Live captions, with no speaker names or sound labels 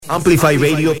Amplify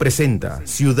Radio presenta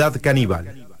Ciudad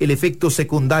Canibal, el efecto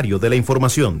secundario de la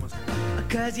información.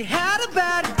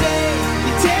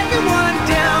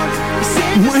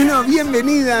 Bueno,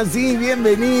 bienvenidas y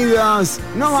bienvenidos.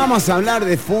 No vamos a hablar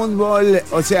de fútbol,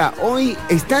 o sea, hoy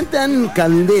está tan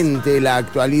candente la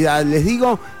actualidad, les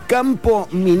digo, campo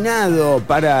minado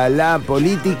para la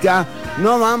política.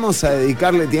 No vamos a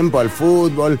dedicarle tiempo al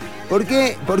fútbol. ¿Por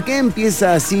qué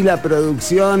empieza así la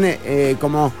producción?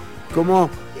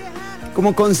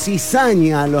 Como con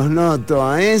cizaña los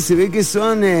noto, ¿eh? Se ve que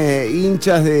son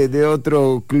hinchas de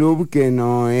otro club que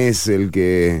no es el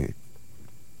que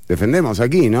defendemos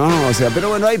aquí, ¿no? O sea, pero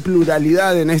bueno, hay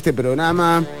pluralidad en este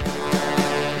programa.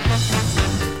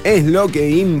 Es lo que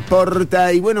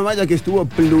importa. Y bueno, vaya que estuvo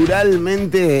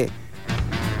pluralmente.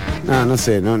 No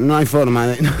sé, no hay forma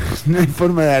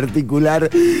de articular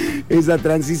esa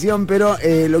transición, pero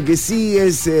lo que sí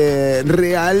es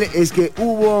real es que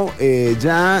hubo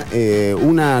ya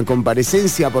una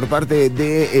comparecencia por parte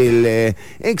del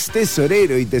ex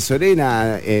tesorero y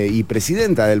tesorera y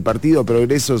presidenta del Partido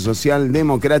Progreso Social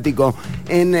Democrático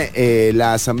en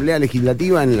la Asamblea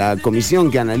Legislativa, en la comisión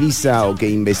que analiza o que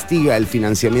investiga el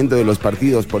financiamiento de los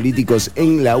partidos políticos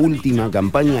en la última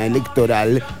campaña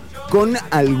electoral, con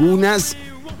algunas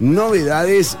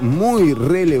novedades muy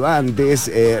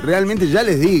relevantes. Realmente ya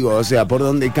les digo, o sea, por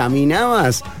donde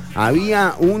caminabas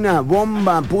había una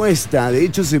bomba puesta. De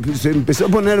hecho, se empezó a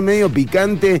poner medio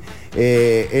picante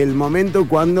el momento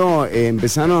cuando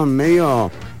empezaron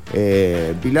medio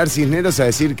Pilar Cisneros a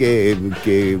decir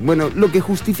que, bueno, lo que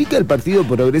justifica el Partido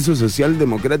Progreso Social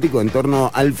Democrático en torno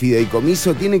al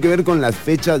fideicomiso tiene que ver con las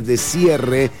fechas de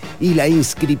cierre y la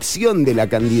inscripción de la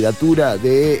candidatura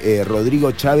de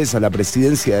Rodrigo Chávez a la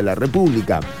presidencia de la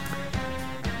República.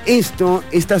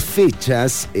 Estas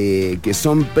fechas que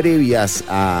son previas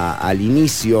al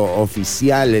inicio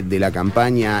oficial de la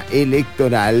campaña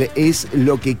electoral es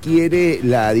lo que quiere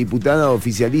la diputada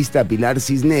oficialista Pilar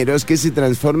Cisneros, que se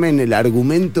transforme en el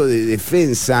argumento de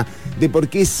defensa de por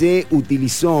qué se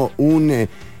utilizó un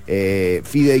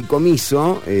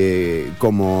fideicomiso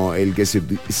como el que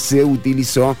se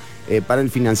utilizó para el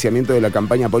financiamiento de la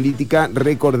campaña política.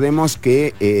 Recordemos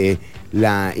que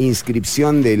la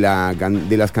inscripción de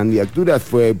las candidaturas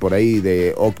fue por ahí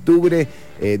de octubre.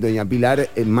 Doña Pilar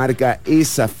marca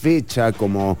esa fecha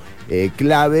como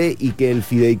clave, y que el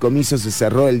fideicomiso se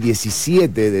cerró el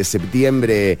 17 de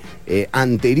septiembre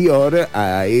anterior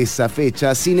a esa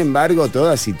fecha. Sin embargo,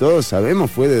 todas y todos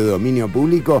sabemos, fue de dominio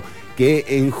público, que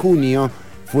en junio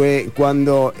fue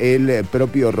cuando el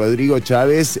propio Rodrigo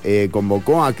Chávez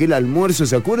convocó aquel almuerzo.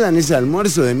 ¿Se acuerdan ese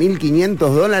almuerzo de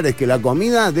 $1.500? Que la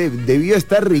comida debió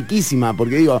estar riquísima,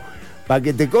 porque digo, para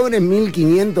que te cobren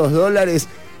 $1.500,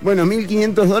 bueno,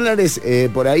 $1.500,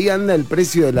 por ahí anda el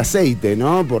precio del aceite,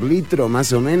 ¿no? Por litro,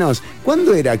 más o menos.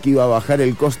 ¿Cuándo era que iba a bajar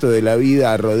el costo de la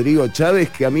vida a Rodrigo Chávez?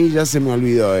 Que a mí ya se me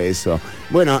olvidó eso.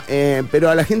 Bueno, pero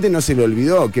a la gente no se le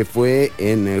olvidó que fue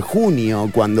en junio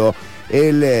cuando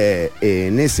él,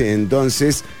 en ese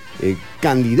entonces,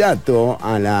 candidato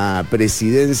a la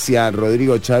presidencia,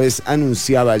 Rodrigo Chávez,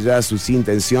 anunciaba ya sus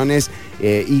intenciones,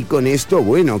 y con esto,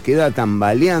 bueno, queda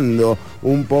tambaleando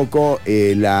un poco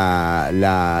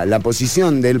la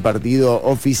posición del partido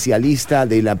oficialista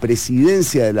de la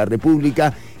presidencia de la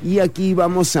República. Y aquí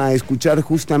vamos a escuchar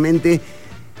justamente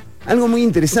algo muy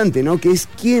interesante, ¿no? Que es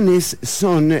quiénes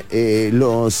son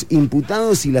los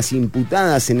imputados y las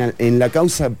imputadas en la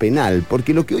causa penal.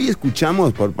 Porque lo que hoy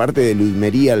escuchamos por parte de Luz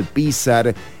María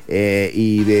Alpizar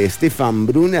y de Stefan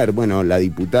Brunner, bueno, la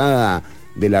diputada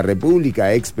de la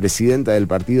República, expresidenta del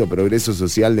Partido Progreso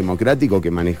Social Democrático, que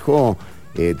manejó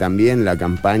también la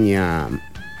campaña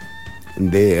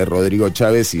de Rodrigo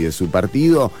Chávez y de su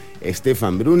partido,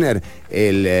 Stefan Brunner,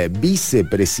 el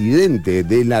vicepresidente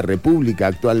de la República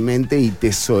actualmente y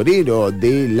tesorero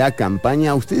de la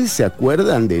campaña. ¿Ustedes se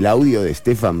acuerdan del audio de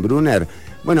Stefan Brunner?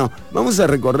 Bueno, vamos a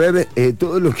recorrer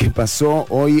todo lo que pasó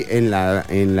hoy en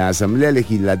la Asamblea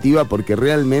Legislativa, porque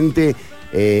realmente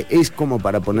es como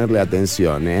para ponerle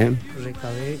atención.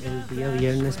 Recabé el día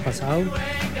viernes pasado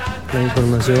la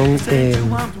información.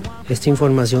 Esta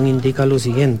información indica lo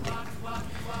siguiente.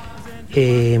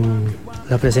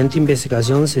 La presente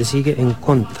investigación se sigue en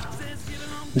contra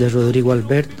de Rodrigo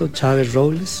Alberto Chávez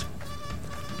Robles,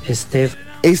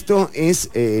 Esto es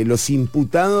los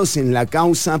imputados en la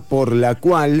causa por la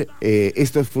cual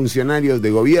estos funcionarios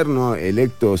de gobierno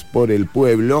electos por el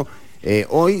pueblo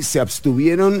Hoy se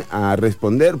abstuvieron a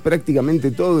responder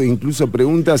prácticamente todo, incluso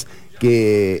preguntas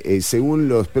que según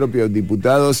los propios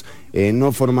diputados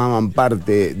no formaban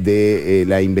parte de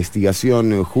la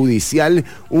investigación judicial,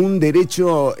 un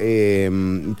derecho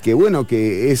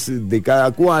que es de cada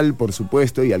cual, por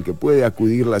supuesto, y al que puede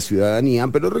acudir la ciudadanía,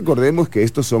 pero recordemos que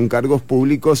estos son cargos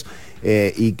públicos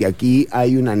y que aquí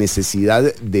hay una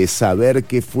necesidad de saber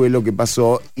qué fue lo que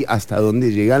pasó y hasta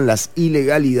dónde llegan las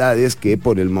ilegalidades que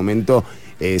por el momento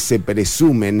se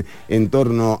presumen en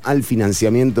torno al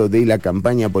financiamiento de la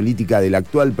campaña política del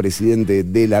actual presidente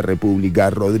de la República,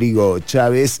 Rodrigo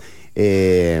Chávez.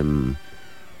 Y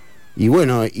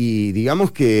bueno, y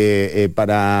digamos que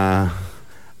para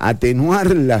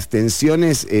atenuar las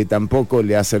tensiones tampoco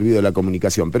le ha servido la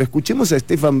comunicación. Pero escuchemos a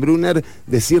Stefan Brunner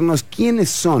decirnos quiénes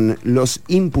son los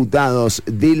imputados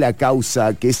de la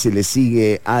causa que se le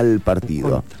sigue al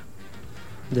partido.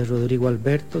 De Rodrigo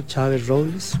Alberto Chávez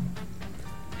Robles,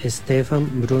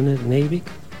 Stefan Brunner Neivik,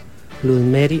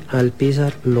 Luzmeri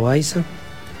Alpizar Loaiza,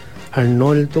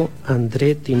 Arnoldo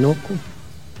André Tinoco,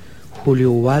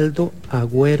 Julio Ubaldo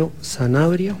Agüero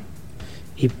Sanabria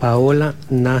y Paola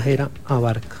Nájera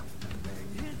Abarca.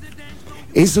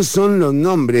 Esos son los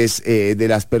nombres de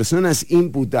las personas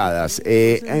imputadas.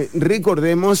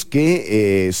 Recordemos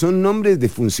que son nombres de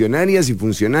funcionarias y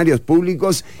funcionarios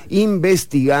públicos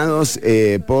investigados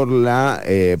por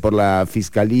la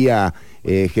Fiscalía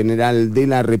General de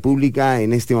la República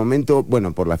en este momento,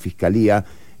 bueno, por la Fiscalía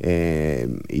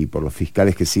y por los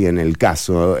fiscales que siguen el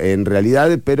caso en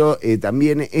realidad, pero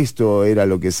también esto era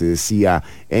lo que se decía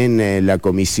en la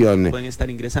comisión. Pueden estar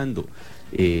ingresando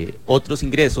otros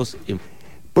ingresos.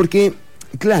 Porque,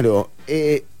 claro,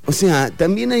 o sea,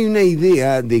 también hay una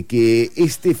idea de que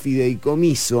este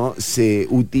fideicomiso se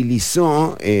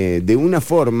utilizó de una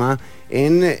forma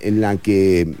en la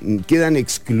que quedan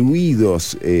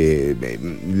excluidos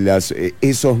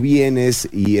esos bienes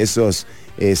y esos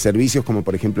servicios, como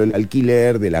por ejemplo el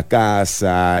alquiler de la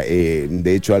casa,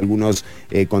 de hecho algunos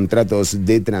contratos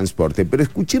de transporte. Pero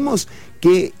escuchemos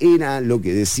qué era lo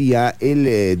que decía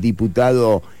el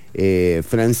diputado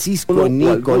Francisco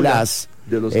Nicolás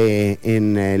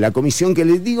en la comisión, que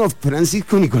les digo,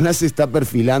 Francisco Nicolás se está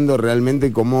perfilando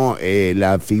realmente como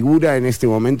la figura en este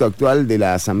momento actual de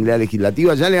la Asamblea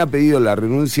Legislativa. Ya le ha pedido la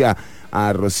renuncia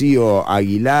a Rocío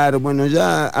Aguilar, bueno,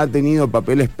 ya ha tenido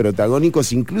papeles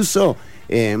protagónicos, incluso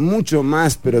mucho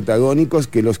más protagónicos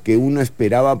que los que uno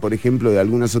esperaba, por ejemplo, de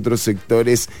algunos otros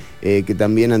sectores que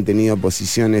también han tenido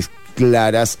posiciones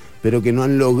claras, pero que no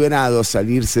han logrado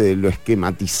salirse de lo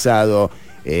esquematizado,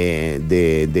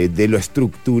 de lo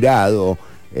estructurado,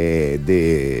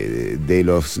 de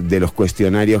los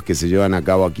cuestionarios que se llevan a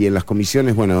cabo aquí en las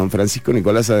comisiones. Bueno, don Francisco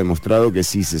Nicolás ha demostrado que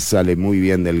sí se sale muy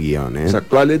bien del guión. Los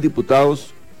actuales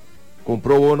diputados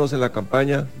compró bonos en la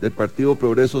campaña del Partido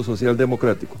Progreso Social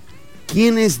Democrático.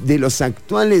 ¿Quiénes de los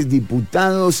actuales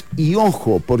diputados? Y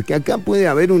ojo, porque acá puede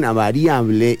haber una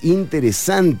variable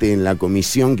interesante en la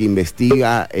comisión que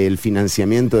investiga el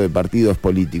financiamiento de partidos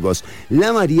políticos.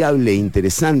 La variable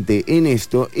interesante en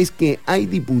esto es que hay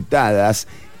diputadas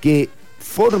que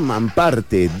forman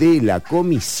parte de la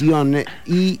comisión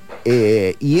y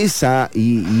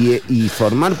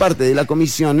formar parte de la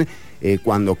comisión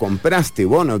cuando compraste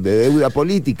bonos de deuda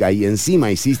política y encima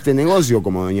hiciste negocio,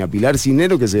 como doña Pilar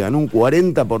Cinero, que se ganó un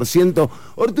 40%.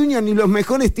 Ortuño, ni los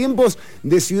mejores tiempos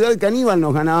de Ciudad Caníbal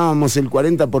nos ganábamos el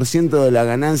 40% de la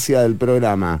ganancia del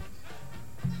programa.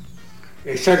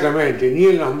 Exactamente, ni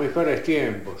en los mejores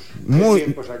tiempos.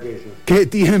 Tiempos aquellos. ¿Qué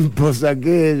tiempos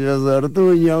aquellos,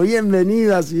 Ortuño?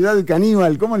 Bienvenido a Ciudad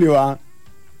Caníbal, ¿cómo le va?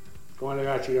 ¿Cómo le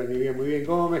va, Chironi? Bien, muy bien.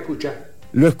 ¿Cómo me escucha?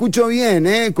 Lo escucho bien,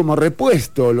 como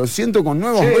repuesto, lo siento con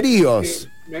nuevos bríos.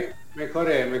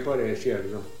 Mejoré, es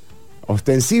cierto.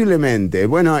 Ostensiblemente.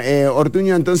 Bueno,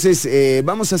 Ortuño, entonces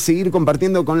vamos a seguir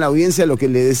compartiendo con la audiencia lo que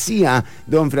le decía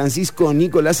don Francisco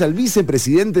Nicolás al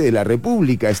vicepresidente de la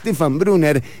República, Stefan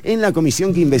Brunner, en la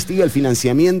comisión que investiga el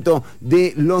financiamiento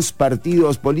de los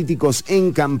partidos políticos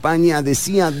en campaña.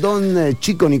 Decía don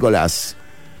Chico Nicolás.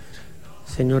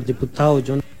 Señor diputado,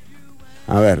 yo no...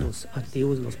 A ver. Los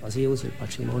activos, los pasivos y el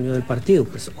patrimonio del partido,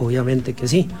 pues obviamente que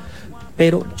sí,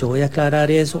 pero yo voy a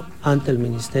aclarar eso ante el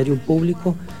Ministerio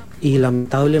Público y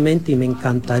lamentablemente, y me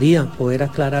encantaría poder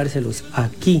aclarárselos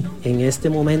aquí en este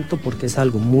momento porque es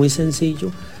algo muy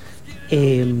sencillo.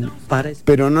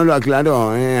 Pero no lo aclaró,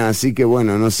 así que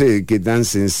bueno, no sé qué tan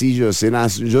sencillo será.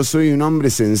 Yo soy un hombre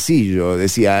sencillo,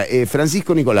 decía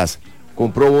Francisco Nicolás.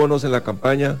 compró bonos en la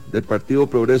campaña del Partido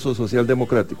Progreso Social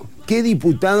Democrático. ¿Qué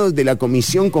diputados de la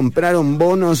comisión compraron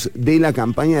bonos de la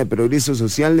campaña de Progreso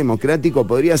Social Democrático?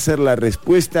 Podría ser la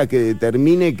respuesta que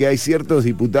determine que hay ciertos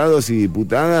diputados y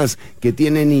diputadas que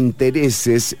tienen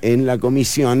intereses en la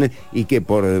comisión y que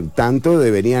por tanto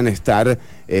deberían estar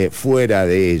fuera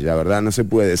de ella, ¿verdad? No se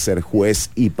puede ser juez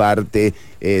y parte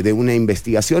de una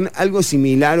investigación. Algo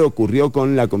similar ocurrió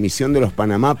con la comisión de los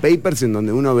Panama Papers, en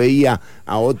donde uno veía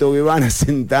a Otto Guevara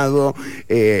sentado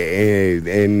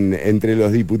entre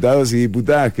los diputados y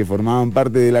diputadas que formaban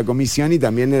parte de la comisión, y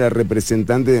también era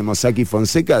representante de Mossack y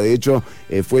Fonseca. De hecho,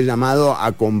 fue llamado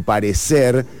a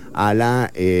comparecer a la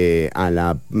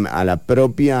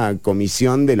propia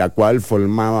comisión de la cual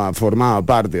formaba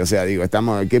parte. O sea, digo,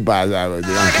 ¿qué pasa?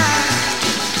 Digamos.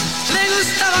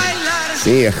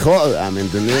 Sí, es joda, ¿me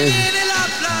entendés?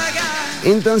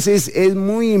 Entonces es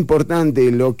muy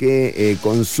importante lo que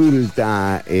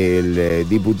consulta el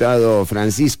diputado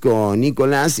Francisco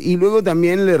Nicolás, y luego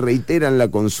también le reiteran la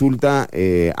consulta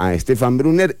a Stefan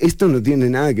Brunner. Esto no tiene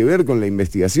nada que ver con la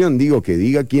investigación, digo, que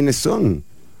diga quiénes son.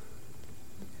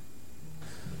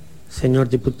 Señor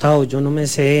diputado, yo no me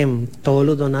sé todos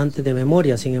los donantes de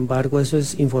memoria, sin embargo eso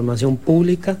es información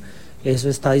pública, eso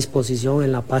está a disposición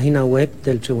en la página web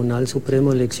del Tribunal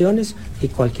Supremo de Elecciones y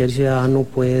cualquier ciudadano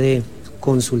puede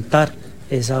consultar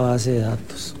esa base de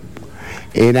datos.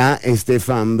 Era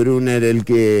Stefan Brunner el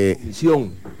que...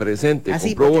 Comisión presente,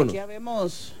 así, compró bonos. Aquí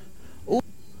habemos...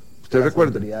 ¿Usted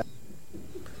recuerda?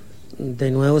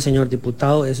 De nuevo, señor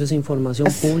diputado, eso es información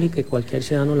pública y cualquier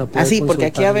ciudadano la puede consultar porque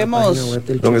aquí en la habemos... página web del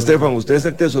Don Tribunal. Estefan, usted es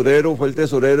el tesorero, fue el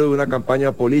tesorero de una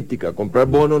campaña política. Comprar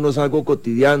bonos no es algo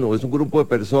cotidiano, es un grupo de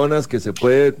personas que se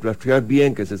puede rastrear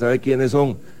bien, que se sabe quiénes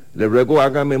son. Le ruego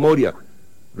haga memoria.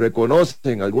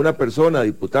 ¿Reconocen alguna persona,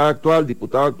 diputado actual,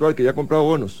 que ya ha comprado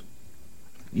bonos?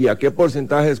 ¿Y a qué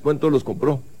porcentaje de descuento los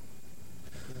compró?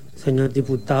 Señor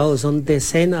diputado, son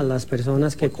decenas las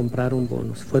personas que compraron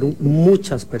bonos, fueron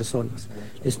muchas personas,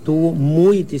 estuvo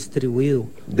muy distribuido.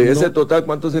 De ese total,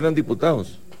 ¿cuántos eran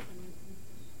diputados?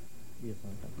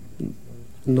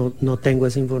 No tengo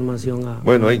esa información.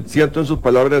 Bueno, siento en sus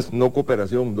palabras no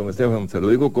cooperación, don Estefan, se lo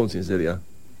digo con sinceridad.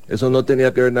 Eso no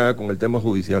tenía que ver nada con el tema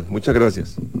judicial. Muchas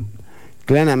gracias.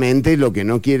 Claramente lo que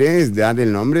no quiere es dar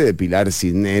el nombre de Pilar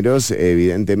Cisneros,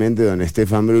 evidentemente don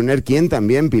Stefan Brunner, quien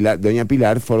también, doña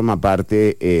Pilar, forma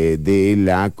parte de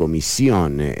la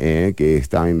comisión que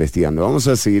estaba investigando. Vamos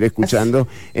a seguir escuchando,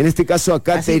 en este caso a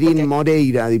Catherine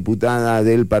Moreira, diputada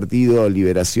del Partido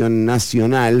Liberación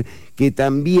Nacional, que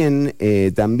también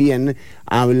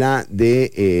habla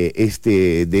de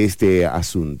este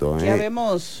asunto. Ya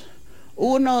vemos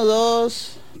 1,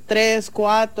 2... 3,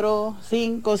 4,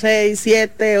 5, 6,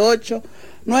 7, 8,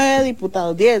 9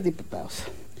 diputados, 10 diputados.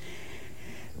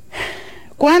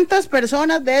 ¿Cuántas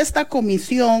personas de esta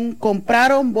comisión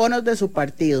compraron bonos de su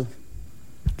partido?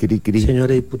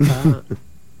 Señora diputada,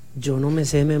 yo no me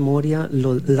sé de memoria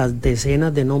las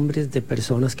decenas de nombres de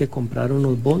personas que compraron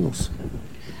los bonos.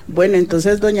 Bueno,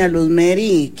 entonces doña Luz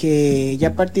Mary, que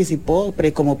ya participó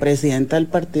como presidenta del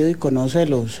partido y conoce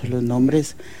los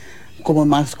nombres como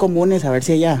más comunes, a ver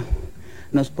si ella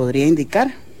nos podría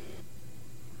indicar.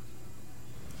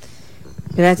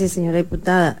 Gracias, señora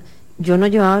diputada. Yo no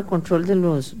llevaba el control de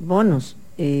los bonos.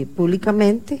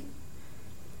 Públicamente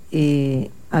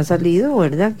ha salido,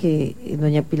 ¿verdad?, que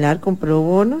doña Pilar compró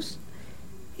bonos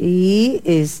y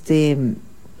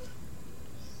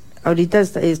ahorita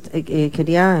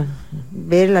quería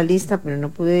ver la lista, pero no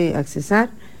pude accesar.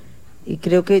 Y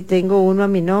creo que tengo uno a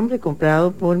mi nombre,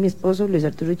 comprado por mi esposo Luis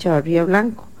Arturo Chavarría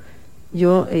Blanco.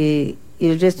 Yo, y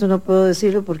el resto no puedo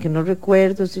decirlo porque no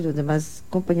recuerdo si los demás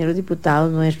compañeros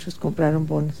diputados nuestros compraron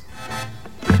bonos.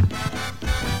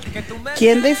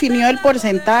 ¿Quién definió el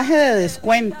porcentaje de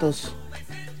descuentos?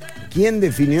 ¿Quién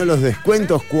definió los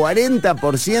descuentos?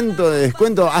 40% de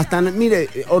descuento. Hasta, mire,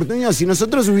 Ortuño, si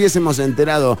nosotros hubiésemos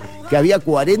enterado que había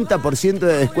 40%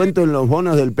 de descuento en los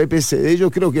bonos del PPCD,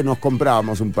 yo creo que nos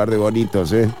comprábamos un par de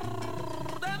bonitos,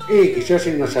 Y quizás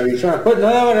si nos avisaban. Pues no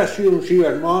habrá sido un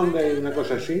Cyber Monday, una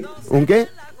cosa así. ¿Un qué?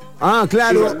 Ah,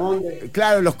 claro,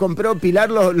 claro, los compró Pilar,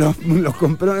 los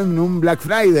compró en un Black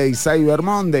Friday, Cyber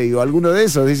Monday o alguno de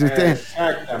esos, dice usted.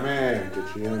 Exactamente,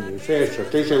 señor, es eso,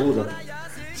 estoy seguro.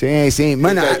 Sí,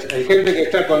 bueno. Hay gente que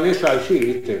está con eso así,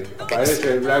 ¿viste?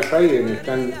 Aparece el Black Friday y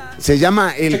están... Se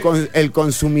llama el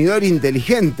consumidor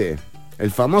inteligente,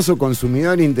 el famoso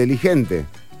consumidor inteligente.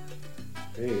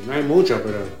 Sí, no hay mucho,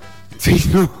 pero... Sí,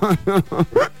 no.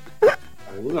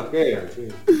 Algunos quedan, sí.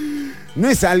 no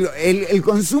es algo, el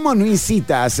consumo no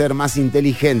incita a ser más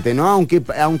inteligente, ¿no?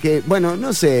 Aunque, bueno,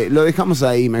 no sé, lo dejamos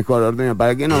ahí mejor, Ortuño,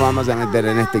 ¿para qué nos vamos a meter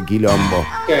en este quilombo?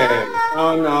 ¿Qué?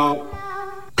 No. No.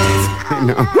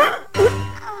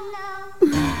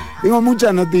 Tengo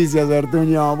muchas noticias,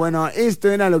 Ortuño. Bueno, esto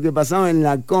era lo que pasaba en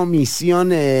la comisión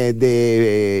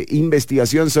de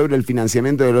investigación sobre el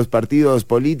financiamiento de los partidos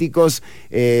políticos.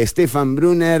 Stefan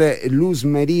Brunner, Luz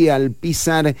María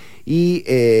Alpizar y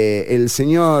el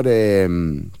señor...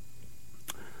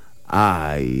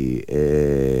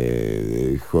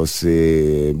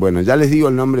 José... Bueno, ya les digo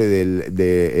el nombre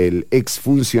del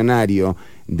exfuncionario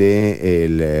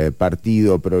del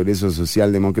Partido Progreso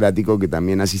Social Democrático, que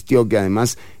también asistió, que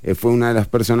además fue una de las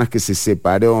personas que se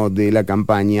separó de la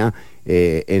campaña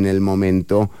en el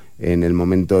momento de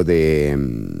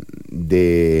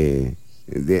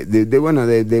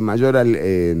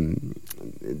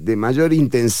mayor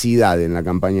intensidad en la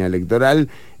campaña electoral,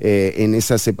 en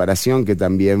esa separación que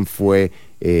también fue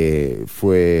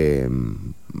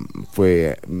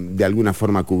de alguna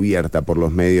forma cubierta por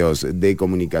los medios de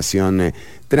comunicación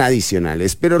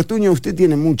tradicionales. Pero Ortuño, usted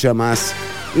tiene mucha más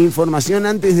información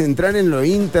antes de entrar en lo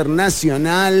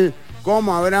internacional.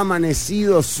 ¿Cómo habrá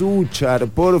amanecido Suchar?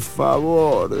 Por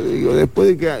favor. Digo, después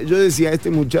de que yo decía, este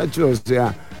muchacho, o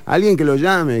sea, alguien que lo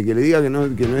llame, que le diga que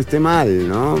no esté mal,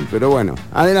 ¿no? Pero bueno,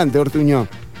 adelante, Ortuño.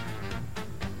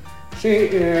 Sí,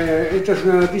 esta es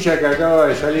una noticia que acaba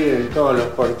de salir en todos los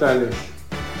portales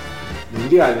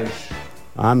mundiales.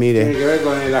 Ah, mire. Tiene que ver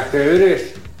con el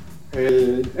ajedrez.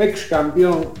 El ex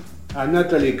campeón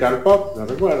Anatoly Karpov, ¿lo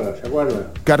recuerda? ¿Se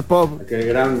acuerda? Karpov. Aquel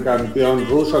gran campeón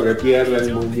ruso que pierde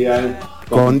el mundial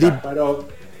con Kasparov.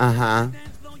 Ajá.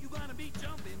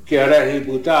 Que ahora es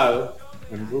diputado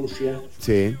en Rusia.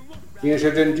 Sí. Tiene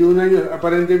 71 años,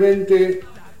 aparentemente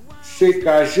se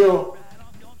cayó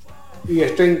y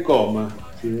está en coma.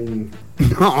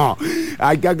 No,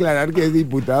 hay que aclarar que es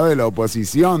diputado de la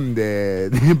oposición de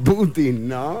Putin,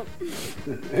 ¿no?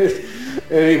 Es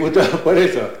diputado por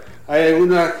eso. Hay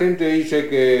alguna gente dice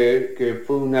que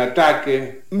fue un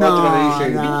ataque, otros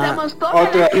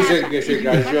dicen que se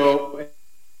cayó.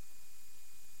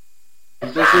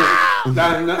 Entonces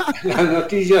las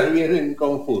noticias vienen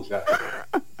confusas.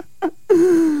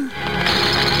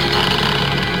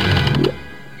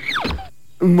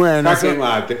 Bueno,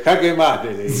 jaque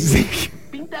mate, le digo. Sí.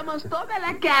 Pintamos toda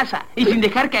la casa y sin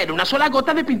dejar caer una sola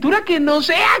gota de pintura que no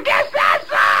sea. ¿Qué es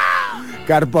eso?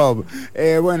 Karpov.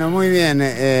 Bueno, muy bien.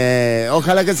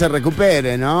 Ojalá que se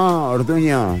recupere, ¿no,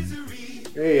 Ortuño?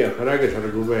 Sí, ojalá que se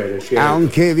recupere. ¿Cierto?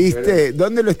 Aunque, viste,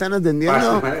 ¿dónde lo están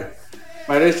atendiendo?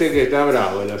 Parece que está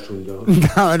bravo el asunto.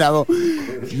 Está bravo.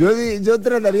 Yo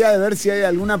trataría de ver si hay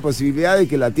alguna posibilidad de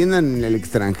que la atiendan en el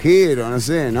extranjero, no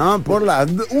sé, ¿no?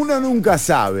 Uno nunca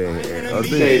sabe.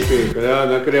 Sí, pero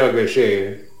no creo que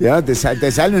llegue. ¿Ya? ¿Te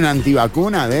sale una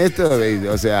antivacuna de esto?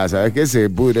 O sea, ¿sabes qué? Se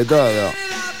pudre todo.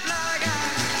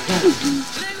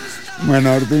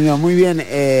 Bueno, Ortuño, muy bien,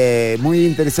 muy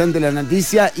interesante la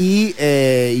noticia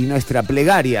y nuestra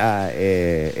plegaria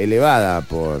elevada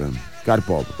por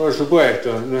Karpov. Por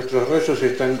supuesto, nuestros rezos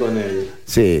están con él.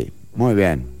 Sí, muy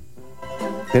bien.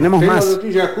 Tengo más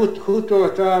noticias, justo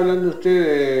estaba hablando usted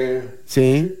de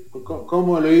sí.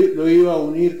 Cómo lo iba a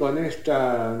unir con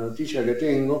esta noticia que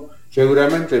tengo.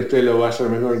 Seguramente usted lo va a hacer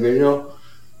mejor que yo.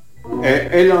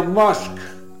 Elon Musk.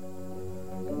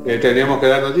 Teníamos que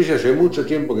dar noticias, hace mucho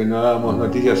tiempo que no dábamos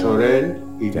noticias sobre él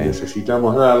y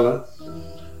necesitamos darlas.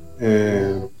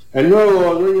 El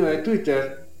nuevo dueño de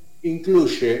Twitter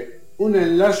incluye un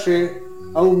enlace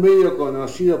a un medio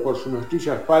conocido por sus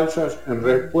noticias falsas en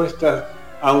respuesta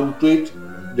a un tweet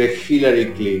de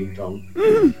Hillary Clinton.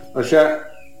 O sea,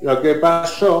 lo que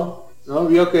pasó, ¿no?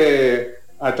 Vio que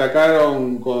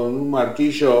atacaron con un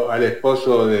martillo al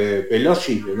esposo de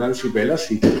Pelosi, de Nancy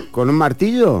Pelosi. ¿Con un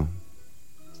martillo?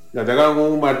 Le atacaron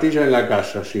con un martillo en la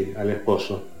casa, sí, al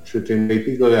esposo, 70 y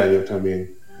pico de años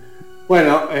también.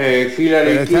 Bueno,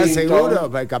 Hillary Clinton... ¿Estás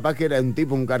seguro? Capaz que era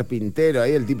un carpintero,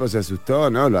 ahí el tipo se asustó,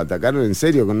 ¿no? ¿Lo atacaron en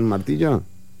serio con un martillo?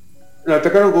 Lo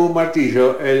atacaron con un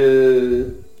martillo.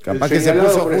 El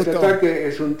señalado por este ataque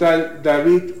es un tal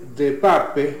David de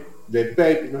Pape,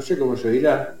 no sé cómo se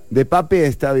dirá. De Pape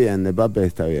está bien. De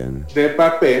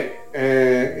Pape.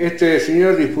 Este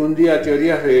señor difundía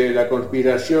teorías de la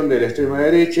conspiración de la extrema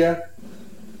derecha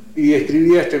y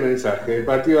escribía este mensaje: el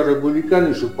Partido Republicano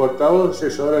y sus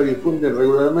portavoces ahora difunden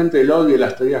regularmente el odio y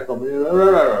las teorías conspiratorias, bla,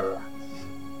 bla, bla, bla.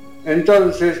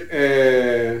 Entonces,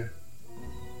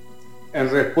 en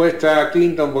respuesta a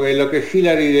Clinton, porque lo que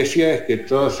Hillary decía es que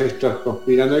todos estos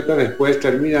conspiranoicos después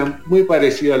terminan muy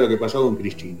parecido a lo que pasó con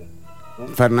Cristina, ¿no?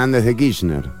 Fernández de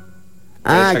Kirchner.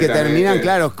 Ah, que terminan,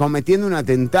 claro, cometiendo un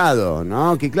atentado,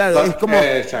 ¿no? Que claro, es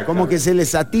como que se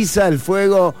les atiza el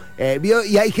fuego,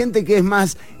 y hay gente que es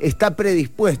más, está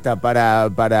predispuesta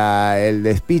para el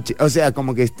despiche, o sea,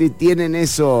 como que tienen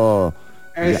eso...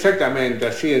 Exactamente,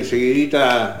 así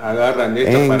enseguidita agarran de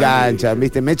esta enganchan,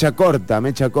 ¿viste? Mecha corta.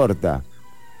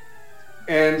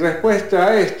 En respuesta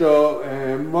a esto,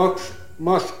 Elon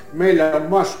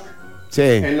Musk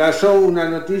enlazó una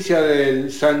noticia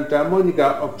del Santa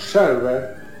Mónica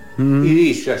Observer y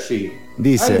dice así: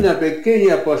 hay una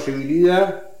pequeña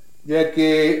posibilidad de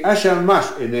que haya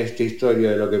más en esta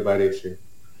historia de lo que parece.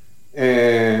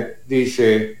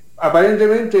 Dice,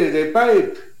 aparentemente de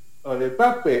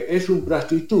Pape es un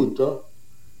prostituto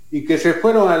y que se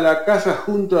fueron a la casa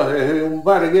juntos desde un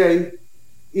bar gay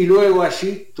y luego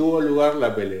allí tuvo lugar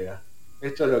la pelea.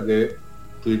 Esto es lo que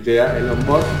tuitea Elon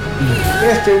Musk.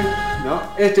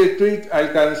 Este tweet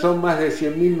alcanzó más de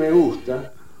 100.000 me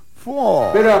gusta,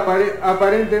 pero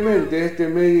aparentemente este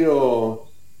medio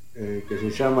que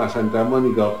se llama Santa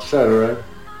Mónica Observer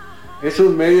es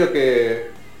un medio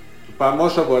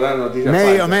famoso por dar noticias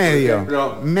falsas.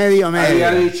 Medio.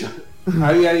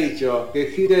 Había dicho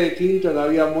que Hillary Clinton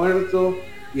había muerto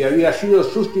y había sido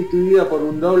sustituida por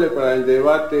un doble para el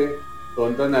debate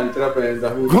con Donald Trump en el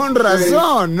 2016. Con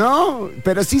razón, ¿no?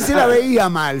 Pero sí se la veía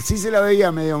mal, sí se la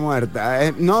veía medio muerta.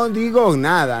 No digo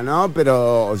nada, ¿no?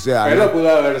 Pero, o sea... Pero pudo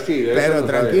haber sido. Pero no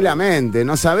tranquilamente,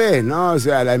 no sabés, ¿no? O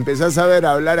sea, la empezás a ver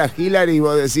hablar a Hillary y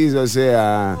vos decís, o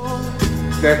sea...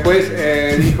 Después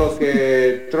dijo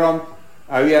que Trump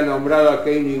había nombrado a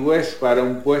Kanye West para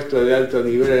un puesto de alto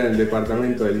nivel en el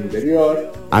Departamento del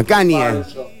Interior. A Kanye.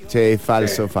 Sí,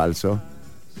 falso.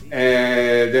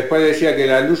 Después decía que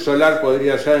la luz solar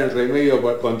podría ser el remedio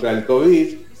contra el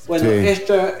COVID. Bueno,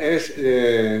 esta es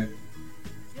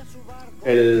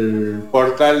el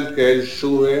portal que él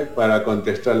sube para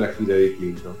contestar la Hillary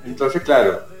Clinton. Entonces,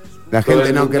 claro, la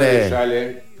gente no cree.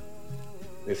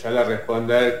 Le sale a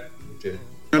responder.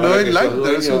 Yo le doy like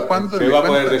de vez en cuando de mi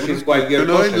cuenta. Yo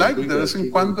le doy like de vez en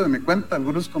cuando de mi cuenta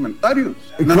algunos comentarios.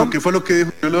 No, ¿qué fue lo que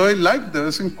dijo? Yo le doy like de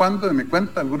vez en cuando de mi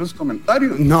cuenta algunos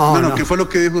comentarios. No, ¿qué fue lo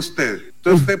que dijo usted?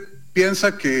 Entonces usted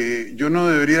piensa que yo no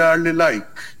debería darle like.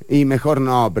 Y mejor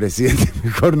no, presidente,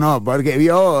 mejor no, porque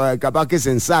vio capaz que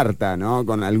se ensarta, ¿no?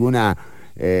 Con alguna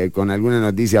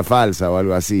noticia falsa o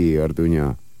algo así,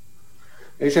 Ortuño.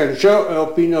 Yo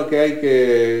opino que hay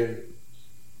que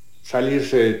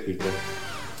salirse de Twitter.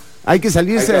 Hay que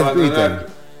salirse de Twitter.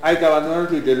 Hay que abandonar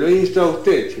Twitter. Lo insta a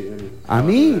usted, señor. ¿A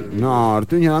mí? No,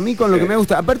 Ortuño, a mí con lo que me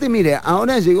gusta. Aparte, mire,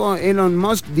 ahora llegó Elon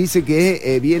Musk, dice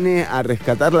que viene a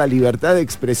rescatar la libertad de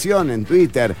expresión en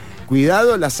Twitter.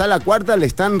 Cuidado, la sala cuarta le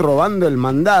están robando el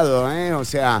mandado, ¿eh? O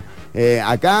sea,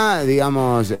 acá,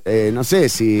 digamos, no sé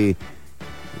si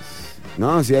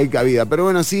hay cabida. Pero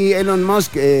bueno, sí, Elon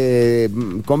Musk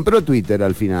compró Twitter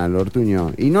al final,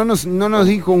 Ortuño. Y no nos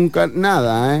dijo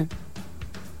nada, ¿eh?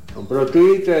 Compró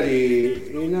Twitter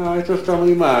y no, esto está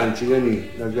muy mal,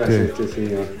 Chileni, lo que hace este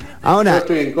señor. Ahora, yo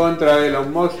estoy en contra de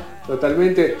Elon Musk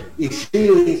totalmente y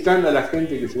sigo instando a la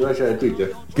gente que se vaya de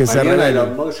Twitter. Mañana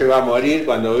Elon Musk se va a morir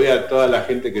cuando vea a toda la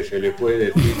gente que se le fue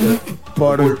de Twitter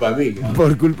por culpa mía.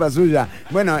 Por culpa suya.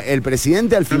 Bueno, el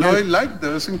presidente al final... Yo le doy like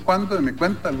de vez en cuando de mi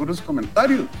cuenta algunos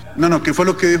comentarios. No, ¿qué fue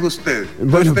lo que dijo usted?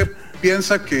 Bueno, ¿usted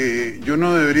piensa que yo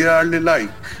no debería darle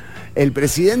like? El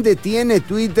presidente tiene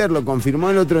Twitter, lo confirmó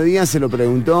el otro día, se lo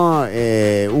preguntó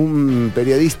un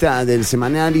periodista del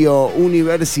semanario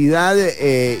Universidad,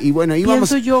 y bueno, íbamos...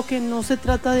 Pienso yo que no se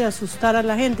trata de asustar a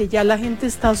la gente, ya la gente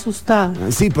está asustada.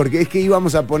 Sí, porque es que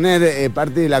íbamos a poner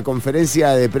parte de la conferencia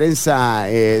de prensa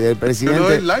del presidente... Yo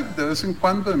le doy like de vez en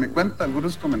cuando de mi cuenta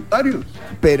algunos comentarios.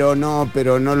 Pero no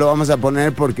lo vamos a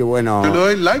poner porque, bueno... Yo le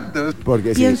doy like de vez...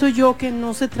 porque Pienso yo que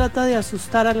no se trata de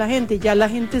asustar a la gente, ya la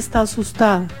gente está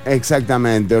asustada.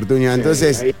 Exactamente, Ortuño.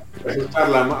 Entonces,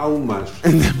 asustarla aún más.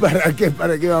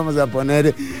 ¿Para qué vamos a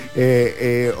poner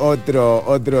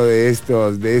otro de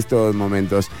estos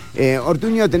momentos?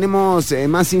 Ortuño, tenemos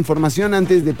más información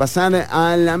antes de pasar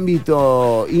al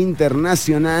ámbito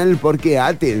internacional, porque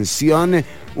atención,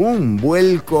 un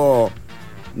vuelco, o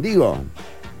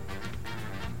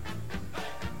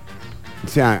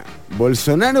sea,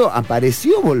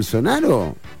 ¿apareció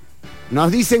Bolsonaro? Nos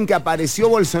dicen que apareció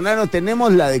Bolsonaro,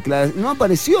 tenemos la declaración. No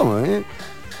apareció, ¿eh?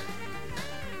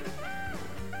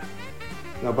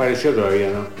 No apareció todavía,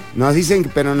 ¿no? Nos dicen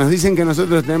que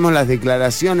nosotros tenemos las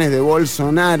declaraciones de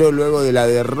Bolsonaro luego de la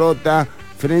derrota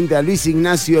frente a Luis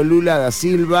Ignacio Lula da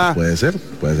Silva. Puede ser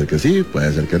que sí,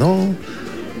 puede ser que no.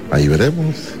 Ahí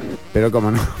veremos. Pero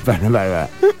cómo no, para.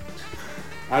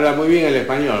 Habla muy bien el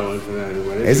español,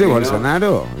 Bolsonaro. ¿Ese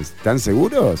Bolsonaro? ¿No? ¿Están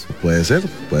seguros? Puede ser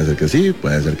que sí,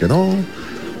 puede ser que no.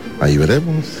 Ahí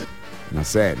veremos. No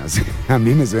sé. A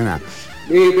mí me suena.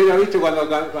 Sí, pero viste,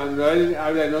 cuando él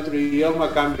habla en otro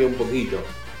idioma cambia un poquito.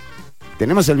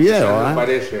 Tenemos el video, ¿eh?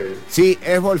 Parece. Sí,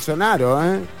 es Bolsonaro,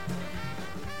 ¿eh?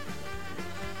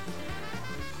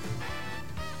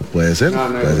 Puede ser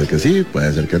que sí,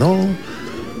 puede ser que no.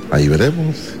 Ahí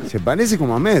veremos. Se parece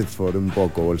como a Medford un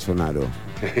poco, Bolsonaro.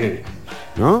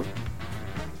 ¿No?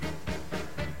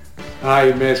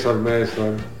 Ay, Medford.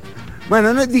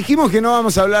 Bueno, dijimos que no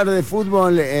vamos a hablar de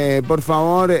fútbol, por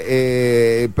favor,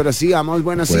 prosigamos.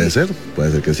 Bueno, puede ser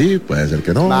que sí, puede ser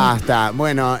que no. Basta.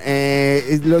 Bueno,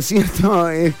 lo cierto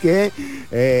es que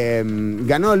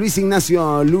ganó Luis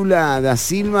Ignacio Lula da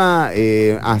Silva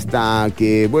hasta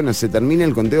que, bueno, se termine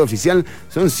el conteo oficial.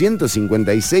 Son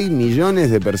 156 millones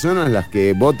de personas las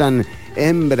que votan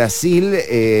en Brasil,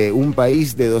 un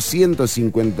país de 2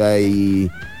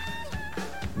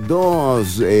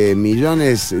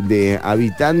 millones de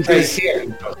habitantes.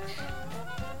 600.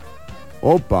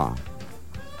 Opa.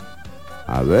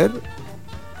 A ver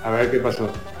qué pasó.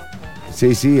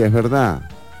 Sí, es verdad.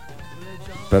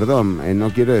 Perdón,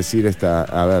 no quiero decir esta.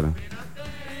 A ver.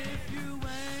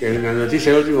 ¿En la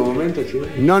noticia de último momento, chico?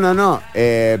 No.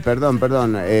 Perdón.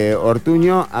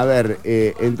 Ortuño, a ver,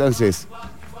 entonces,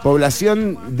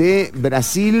 población de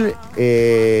Brasil.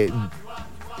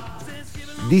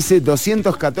 Dice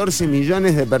 214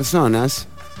 millones de personas.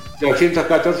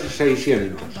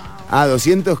 214.600.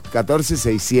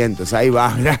 214.600. Ahí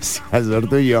va, gracias,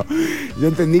 Ortuño. Yo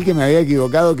entendí que me había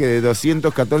equivocado, que de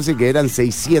 214 que eran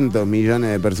 600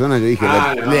 millones de personas. Yo dije,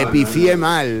 le pifié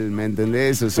mal, ¿me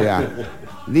entendés? O sea,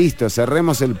 listo,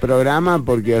 cerremos el programa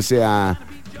porque, o sea,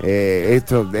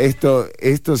 esto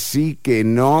sí que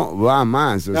no va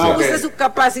más. O sea, use su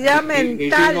capacidad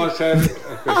mental.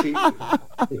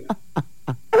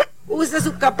 Use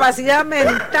su capacidad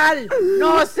mental,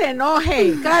 no se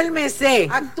enoje, cálmese,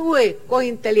 actúe con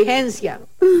inteligencia.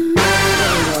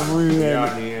 Muy bien.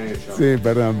 Sí,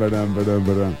 perdón.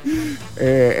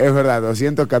 Es verdad,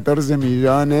 214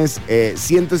 millones,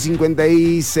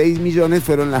 156 millones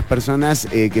fueron las personas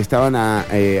que estaban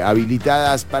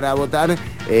habilitadas para votar.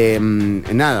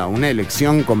 Una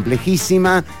elección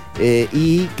complejísima.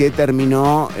 Y que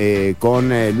terminó con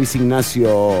Luis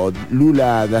Ignacio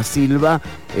Lula da Silva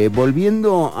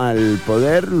volviendo al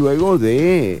poder luego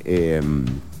de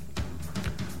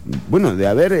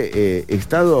haber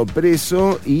estado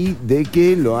preso y de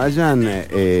que lo hayan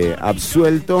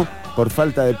absuelto por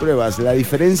falta de pruebas. La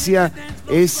diferencia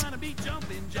es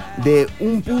de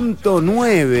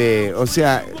 1.9, o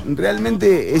sea,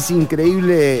 realmente es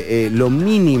increíble lo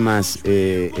mínimas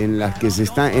en lo que se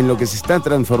está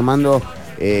transformando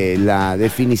la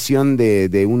definición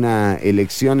de una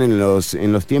elección en los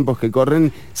tiempos que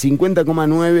corren.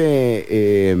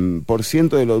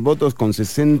 50,9% de los votos con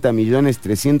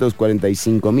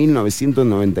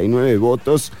 60.345.999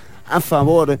 votos a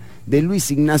favor de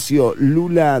Luis Ignacio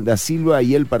Lula da Silva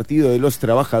y el Partido de los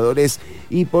Trabajadores,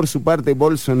 y por su parte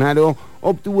Bolsonaro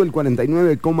obtuvo el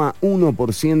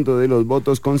 49,1% de los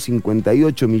votos con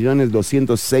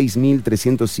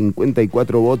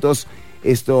 58.206.354 votos.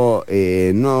 Esto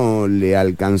no le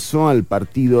alcanzó al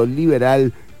Partido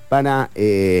Liberal para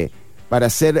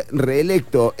ser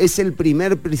reelecto. Es el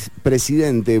primer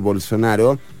presidente,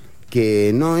 Bolsonaro,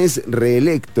 que no es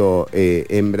reelecto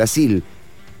en Brasil.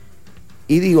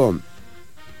 Y digo,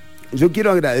 yo quiero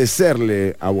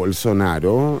agradecerle a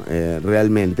Bolsonaro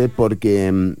realmente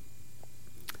porque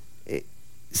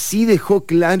sí dejó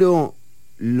claro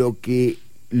lo que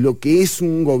es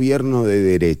un gobierno de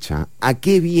derecha. ¿A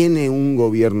qué viene un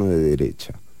gobierno de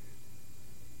derecha?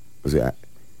 O sea,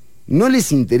 no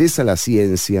les interesa la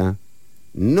ciencia,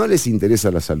 no les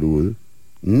interesa la salud,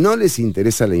 no les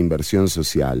interesa la inversión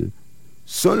social,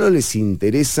 solo les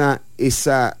interesa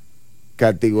esa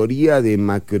categoría de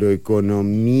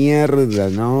macroeconomía,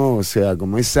 ¿no? O sea,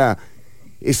 como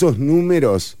esos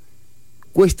números,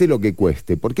 cueste lo que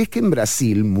cueste. Porque es que en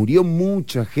Brasil murió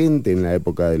mucha gente en la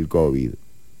época del COVID.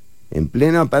 En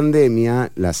plena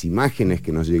pandemia, las imágenes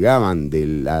que nos llegaban de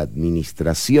la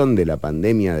administración de la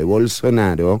pandemia de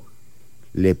Bolsonaro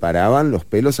le paraban los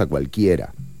pelos a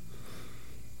cualquiera.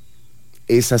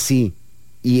 Es así.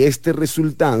 Y este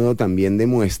resultado también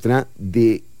demuestra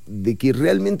de que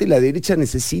realmente la derecha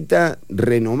necesita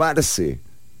renovarse,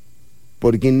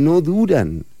 porque no dura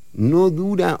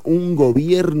un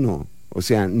gobierno, o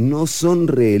sea, no son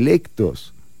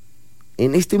reelectos.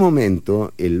 En este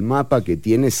momento, el mapa que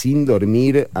tiene sin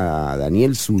dormir a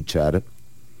Daniel Suchar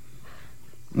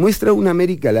muestra una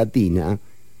América Latina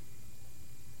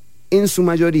en su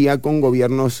mayoría con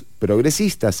gobiernos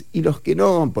progresistas, y los que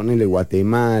no, ponele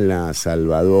Guatemala,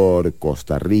 Salvador,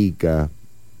 Costa Rica,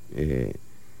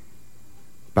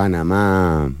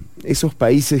 Panamá, esos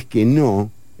países que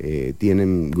no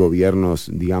tienen gobiernos,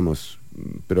 digamos,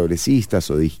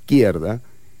 progresistas o de izquierda,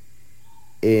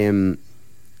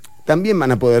 también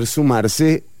van a poder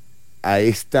sumarse a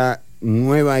esta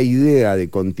nueva idea de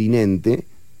continente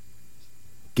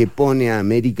que pone a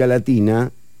América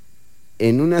Latina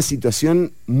en una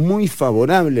situación muy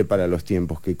favorable para los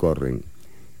tiempos que corren,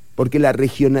 porque la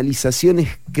regionalización es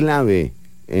clave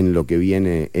en lo que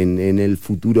viene en el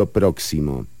futuro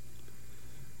próximo.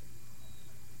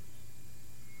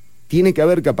 Tiene que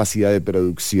haber capacidad de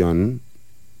producción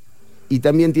y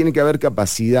también tiene que haber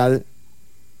capacidad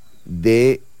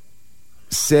de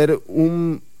ser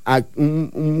un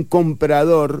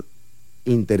comprador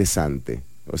interesante.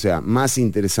 O sea, más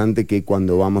interesante que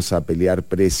cuando vamos a pelear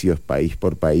precios país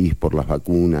por las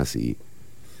vacunas y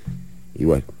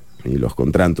bueno, y los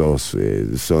contratos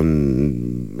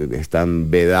están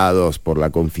vedados por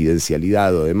la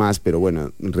confidencialidad o demás, pero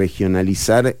bueno,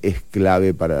 regionalizar es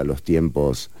clave para los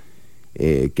tiempos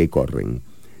que corren.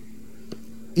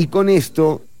 Y con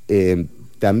esto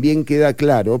también queda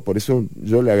claro, por eso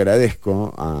yo le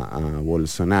agradezco a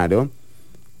Bolsonaro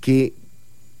que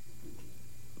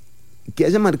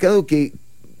haya marcado que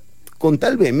con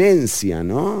tal vehemencia,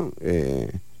 ¿no?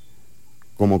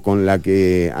 Como con la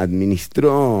que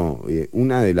administró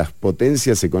una de las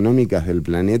potencias económicas del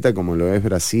planeta, como lo es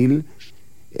Brasil,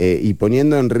 y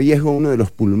poniendo en riesgo uno de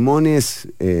los pulmones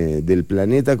del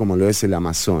planeta, como lo es el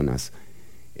Amazonas.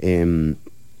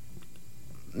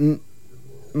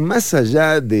 Más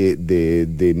allá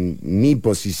de mi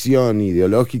posición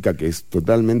ideológica, que es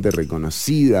totalmente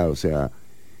reconocida, o sea,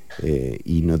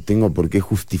 y no tengo por qué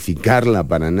justificarla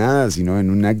para nada, sino en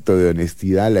un acto de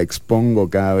honestidad la expongo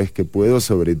cada vez que puedo,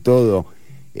 sobre todo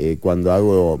cuando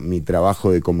hago mi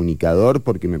trabajo de comunicador,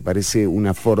 porque me parece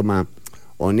una forma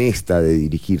honesta de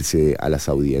dirigirse a las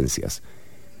audiencias.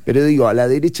 Pero digo, a la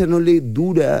derecha no le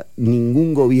dura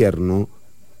ningún gobierno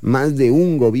más de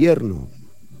un gobierno.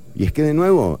 Y es que, de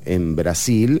nuevo, en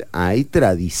Brasil hay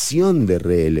tradición de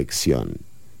reelección.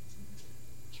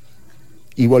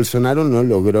 Y Bolsonaro no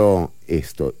logró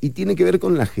esto. Y tiene que ver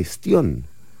con la gestión.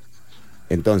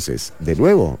 Entonces, de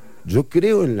nuevo, yo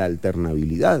creo en la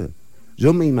alternabilidad.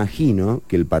 Yo me imagino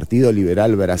que el Partido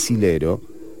Liberal Brasilero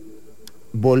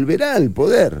volverá al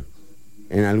poder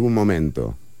en algún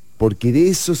momento. Porque de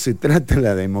eso se trata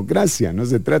la democracia, no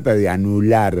se trata de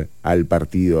anular al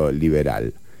Partido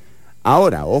Liberal.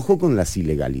 Ahora, ojo con las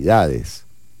ilegalidades.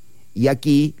 Y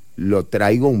aquí lo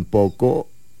traigo un poco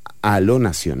a lo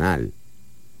nacional,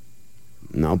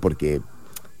 ¿no? Porque,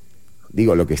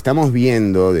 digo, lo que estamos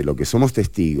viendo, de lo que somos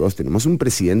testigos, tenemos un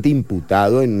presidente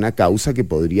imputado en una causa que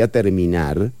podría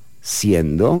terminar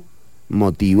siendo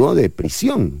motivo de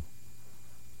prisión.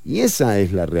 Y esa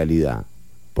es la realidad.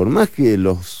 Por más que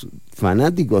los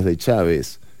fanáticos de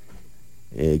Chávez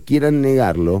quieran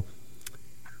negarlo,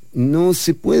 no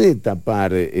se puede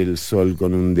tapar el sol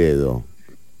con un dedo.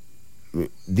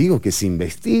 Digo, que se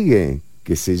investigue,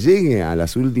 que se llegue a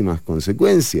las últimas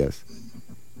consecuencias.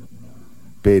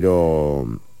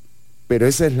 Pero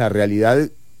esa es la realidad,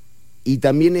 y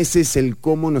también ese es el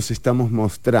cómo nos estamos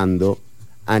mostrando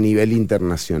a nivel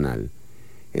internacional.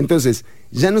 Entonces,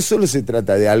 ya no solo se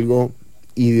trata de algo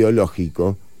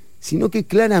ideológico, sino que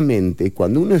claramente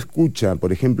cuando uno escucha,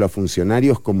 por ejemplo, a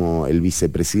funcionarios como el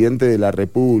vicepresidente de la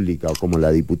República o como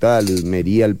la diputada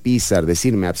María Alpizar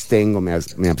decir me abstengo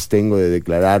de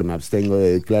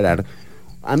declarar,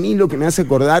 a mí lo que me hace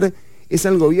acordar es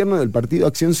al gobierno del Partido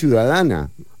Acción Ciudadana.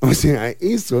 O sea,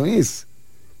 eso es.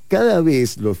 Cada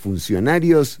vez los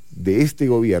funcionarios de este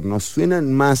gobierno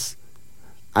suenan más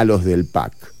a los del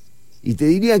PAC. Y te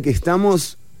diría que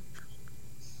estamos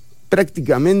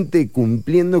prácticamente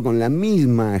cumpliendo con la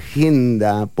misma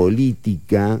agenda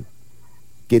política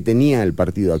que tenía el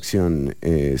Partido Acción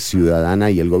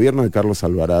Ciudadana y el gobierno de Carlos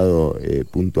Alvarado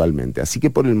puntualmente. Así que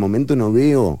por el momento no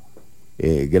veo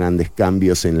grandes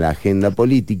cambios en la agenda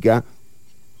política.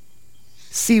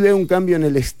 Sí veo un cambio en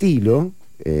el estilo,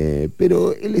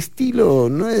 pero el estilo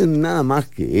no es nada más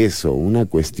que eso, una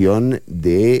cuestión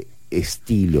de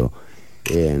estilo.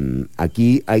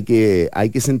 Aquí hay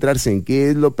que centrarse en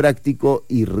qué es lo práctico,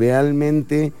 y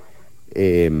realmente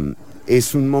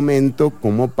es un momento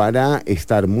como para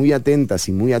estar muy atentas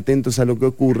y muy atentos a lo que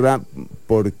ocurra,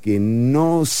 porque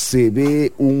no se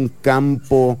ve un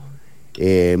campo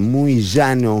muy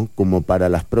llano como para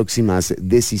las próximas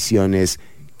decisiones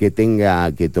que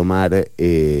tenga que tomar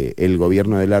el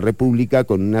gobierno de la República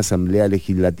con una asamblea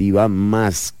legislativa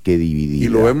más que dividida. Y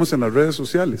lo vemos en las redes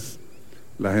sociales.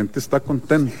 La gente está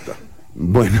contenta.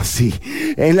 Bueno, sí,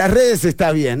 en las redes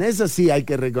está bien, eso sí hay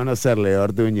que reconocerle,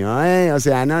 Ortuño, ¿eh? O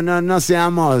sea, no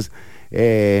seamos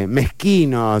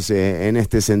mezquinos en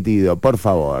este sentido, por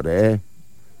favor, ¿eh?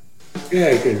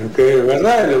 Que es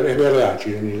verdad,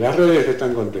 Chironi, las redes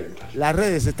están contentas. Las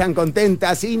redes están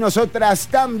contentas y nosotras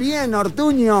también,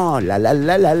 Ortuño.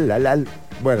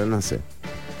 Bueno, no sé.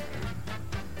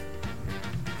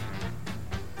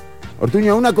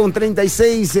 Ortuño,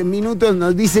 1:36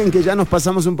 nos dicen que ya nos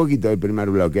pasamos un poquito del primer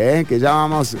bloque, ¿eh? Que ya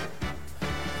vamos...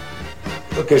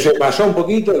 ¿Que se pasó un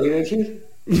poquito, quiere decir?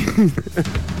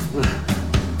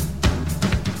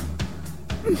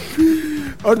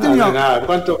 Ortuño, nada,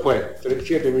 ¿cuánto fue?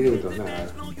 7 minutos, nada.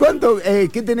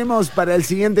 ¿Qué tenemos para el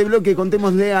siguiente bloque?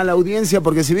 Contémosle a la audiencia,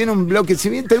 porque si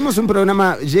bien tenemos un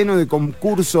programa lleno de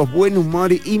concursos, buen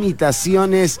humor,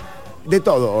 imitaciones, de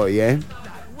todo hoy, ¿eh?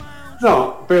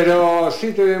 No, pero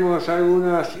sí tenemos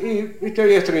algunas, y este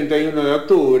día es 31 de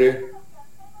octubre,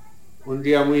 un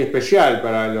día muy especial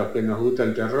para los que nos gusta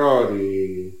el terror,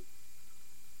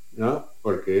 ¿no?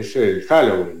 Porque es el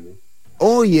Halloween, ¿no?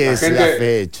 Hoy es la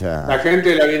fecha. La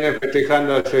gente la viene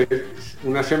festejando hace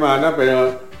una semana,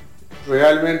 pero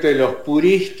realmente los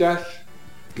puristas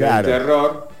del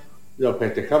terror los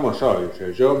festejamos hoy. O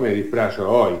sea, yo me disfrazo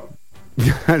hoy.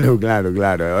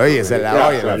 Claro. Hoy es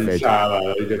la fecha.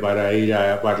 Sábado, para ir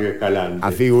a Barrio Escalante.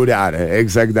 A figurar,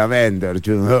 exactamente.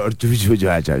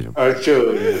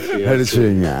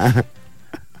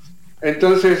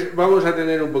 Entonces vamos a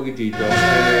tener un poquitito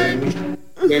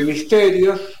de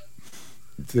misterios.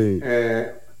 Sí.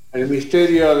 El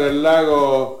misterio del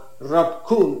lago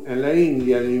Rapkun en la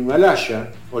India, en el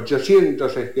Himalaya.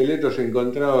 800 esqueletos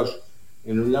encontrados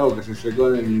en un lago que se secó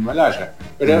en el Himalaya.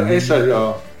 Pero eso es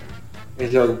lo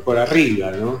por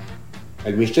arriba, ¿no?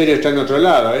 El misterio está en otro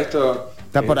lado. Esto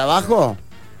 ¿está por abajo?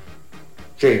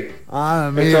 Sí.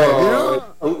 Mira,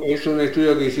 esto es un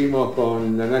estudio que hicimos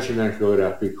con la National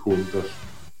Geographic juntos.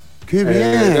 Qué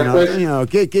bien, después,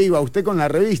 ¿Qué iba usted con la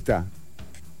revista?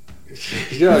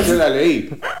 Yo la leí.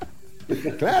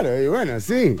 Claro, y bueno,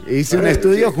 sí. Hice un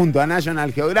estudio junto a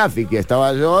National Geographic,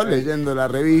 estaba yo leyendo la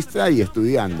revista y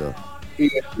estudiando.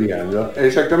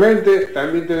 Exactamente.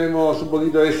 También tenemos un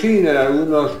poquito de cine,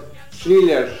 algunos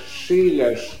thrillers.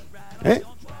 Thriller.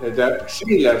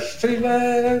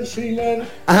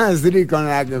 Ah, sí,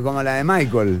 como la de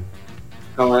Michael.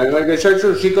 Como la de Michael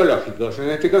Jackson, psicológicos. En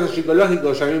este caso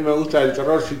psicológicos, a mí me gusta el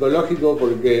terror psicológico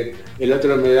porque el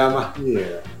otro me da más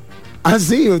miedo. Ah,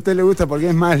 sí, a usted le gusta porque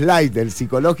es más light, el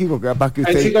psicológico, capaz que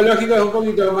usted... El psicológico es un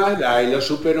poquito más light, lo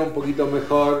supero un poquito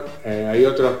mejor. Hay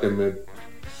otros que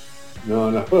no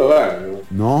los puedo ver,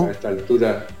 ¿no? A esta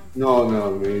altura, no,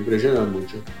 me impresionan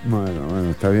mucho. Bueno,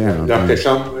 está bien. Los que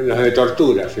son los de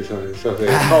torturas, esos de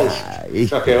house,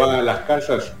 esos que van a las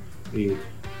casas y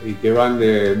que van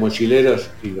de mochileros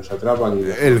y los atrapan.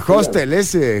 El hostel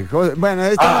ese. Bueno,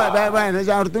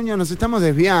 ya Ortuño, nos estamos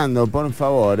desviando, por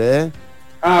favor, ¿eh?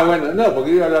 Bueno, no,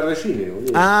 porque iba a hablar de cine,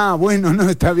 boludo. Bueno, no,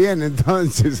 está bien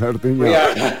entonces, Ortuño. Voy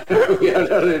a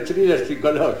hablar de thriller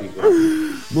psicológico.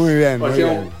 Muy bien,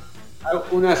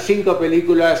 unas 5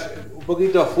 películas un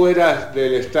poquito fuera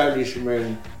del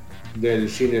establishment del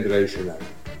cine tradicional.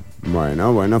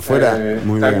 Bueno, fuera.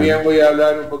 También voy a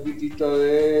hablar un poquitito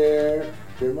de...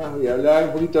 ¿Qué más voy a hablar?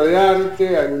 Un poquito de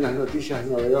arte, algunas noticias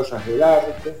novedosas del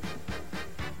arte.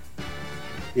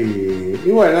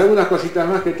 Y bueno, algunas cositas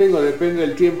más que tengo, depende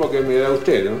del tiempo que me da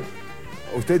usted, ¿no?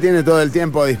 Usted tiene todo el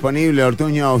tiempo disponible,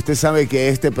 Ortuño. Usted sabe que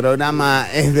este programa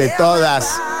es de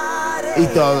todas y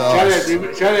todos.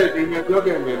 Ya del primer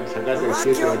bloque me sacaste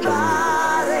 7 o 8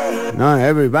 minutos. No,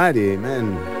 everybody,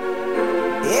 man.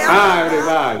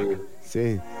 Everybody.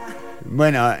 Sí.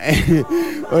 Bueno,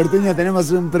 Ortuño,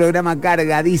 tenemos un programa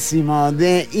cargadísimo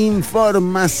de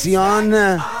información.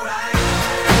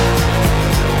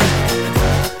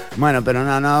 Bueno, pero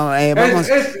vamos...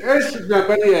 ¿Es una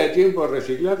pérdida de tiempo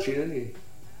reciclar, Chironi?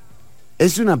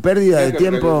 Es una pérdida de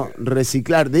tiempo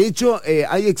reciclar. De hecho,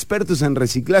 hay expertos en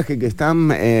reciclaje que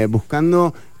están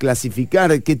buscando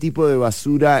clasificar qué tipo de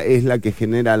basura es la que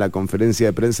genera la conferencia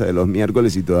de prensa de los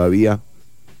miércoles y todavía...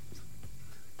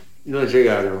 No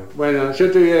llegaron. Bueno,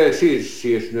 yo te voy a decir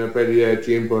si es una pérdida de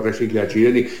tiempo reciclar,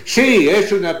 Chironi. Sí,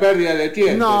 es una pérdida de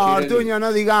tiempo. No, Chironi. Ortuño,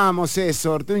 no digamos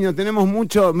eso, Ortuño. Tenemos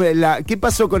mucho... ¿Qué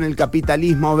pasó con el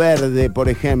capitalismo verde, por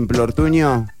ejemplo,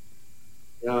 Ortuño?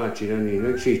 No, Chironi, no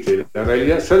existe. La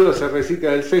realidad solo se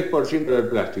recicla el 6% del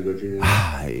plástico, Chironi.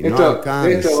 Ay,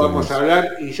 de esto vamos a hablar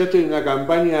y yo estoy en una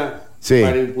campaña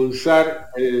para impulsar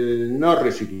el no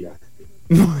reciclaje.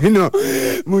 Bueno,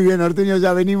 muy bien, Ortuño,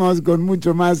 ya venimos con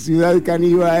mucho más Ciudad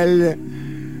Caníbal.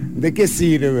 ¿De qué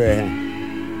sirve?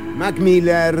 Mac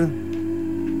Miller,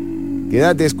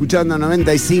 quédate escuchando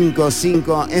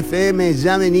 95.5 FM,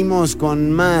 ya venimos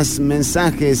con más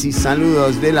mensajes y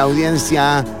saludos de la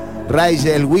audiencia.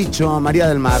 Rayel, Huicho, María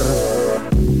del Mar.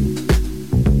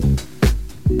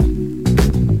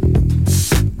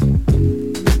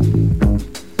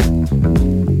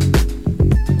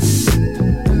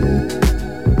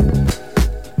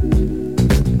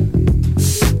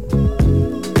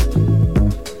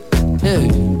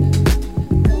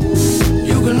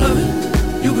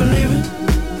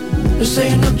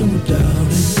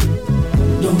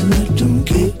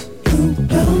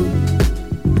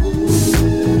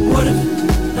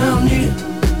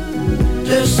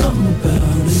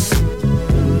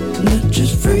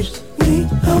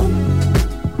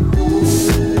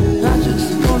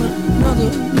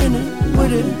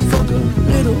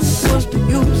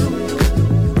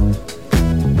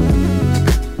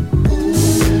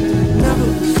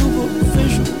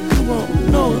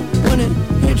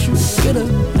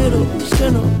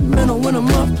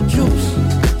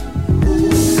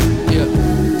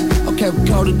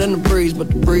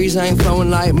 Ain't flowing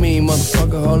like me,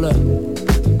 motherfucker, hold up.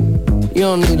 You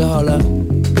don't need to hold up.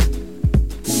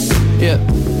 Yeah.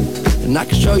 And I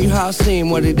can show you how I seem,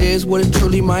 what it is, what it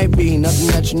truly might be. Nothing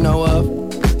that you know of.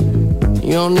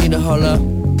 You don't need to hold up.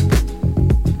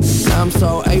 I'm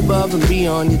so above and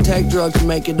beyond. You take drugs to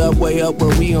make it up, way up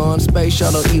where we on. Space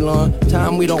shuttle Elon.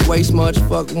 Time we don't waste much.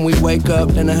 Fuck when we wake up.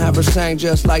 Then I have her sang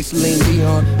just like Celine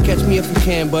Dion. Catch me if you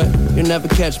can, but you'll never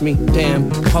catch me.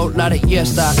 Damn. Whole lot of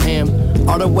yes I am.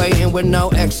 All the way in with no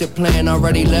exit plan.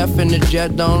 Already left and the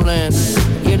jet don't land.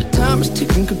 Yeah, the time is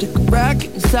ticking. Come take a ride.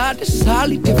 Get inside. This is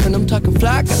highly different. I'm talking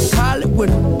fly. Got a pilot with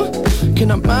him.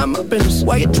 Can I mind my business?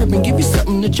 Why you tripping? Give you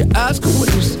something that your eyes can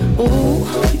witness. Ooh,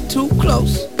 you too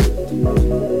close.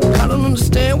 I don't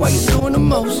understand why you're doing the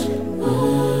most.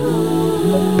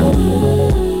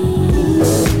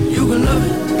 You can love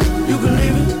it, you can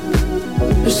leave it.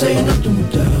 Just say nothing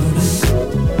without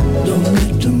it. Don't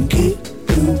let them keep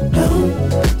you down.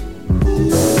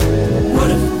 What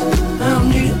if I don't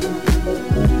need it?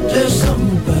 There's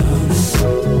something about it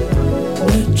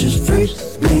that just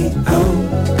freaks me out.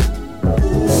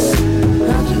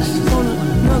 I just want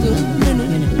another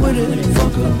minute with it.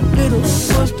 Fuck a little,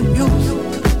 what's the use?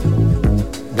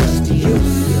 What's the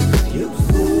use?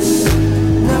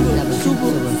 Never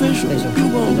superficial, you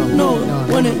won't know it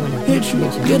when it hits you.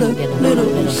 Get a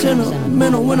little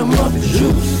sentimental when I'm off the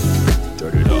juice.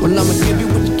 Well, I'ma give you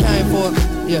what you came for.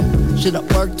 Yeah, shit, I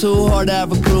work too hard to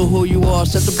have a clue who you are.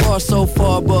 Set the bar so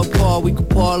far above par. We could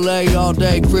parlay all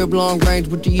day, crib long range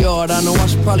with the yard. I know I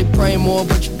should probably pray more,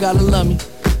 but you gotta love me.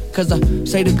 Cause I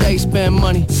say that they spend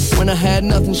money. When I had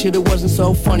nothing, shit, it wasn't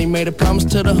so funny. Made a promise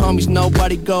to the homies,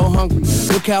 nobody go hungry.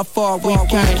 Look how far we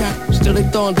came. Still they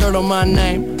throwing dirt on my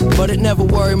name, but it never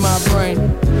worried my brain.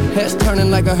 Heads turning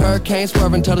like a hurricane,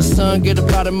 swerving till the sun get up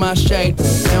out of my shade.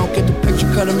 They don't get the picture,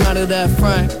 cut them out of that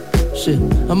frame. Shit,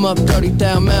 I'm up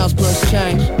 30,000 miles plus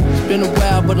change. It's been a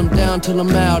while, but I'm down till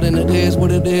I'm out. And it is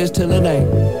what it is till it ain't.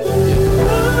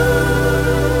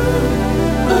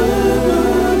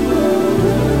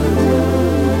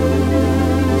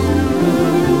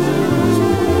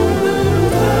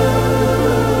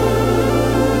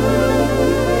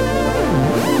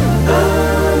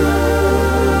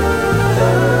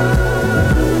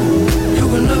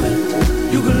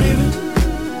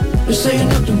 Saying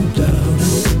nothing without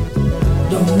it.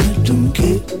 Don't let them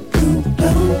keep you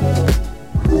down.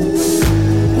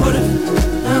 What if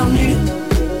I don't need it?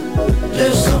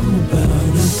 There's something about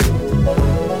it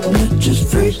that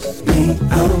just freaks me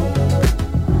out.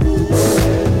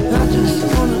 I just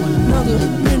want another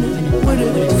minute with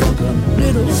it. Fuck a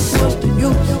little, what's the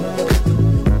use?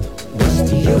 What's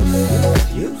the use?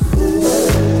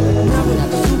 Never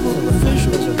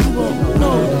superficial, you won't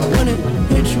know when it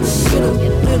hits you. Get a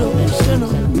little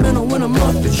sentimental when I'm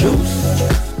off the juice.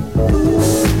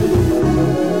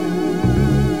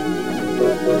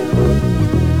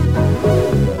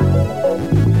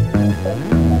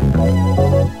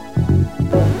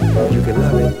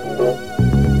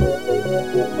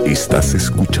 Estás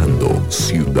escuchando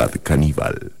Ciudad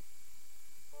Caníbal.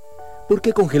 ¿Por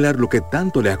qué congelar lo que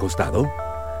tanto le ha costado?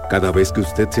 Cada vez que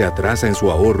usted se atrasa en su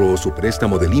ahorro o su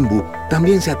préstamo del INBU,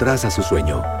 también se atrasa su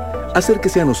sueño.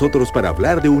 Acérquese a nosotros para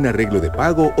hablar de un arreglo de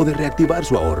pago o de reactivar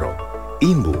su ahorro.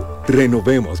 INBU,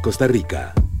 renovemos Costa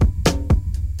Rica.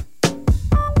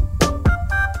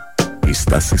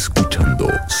 Estás escuchando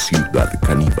Ciudad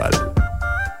Caníbal.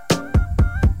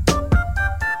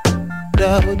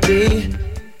 double D,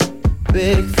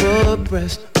 big full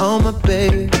breast on my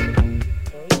baby.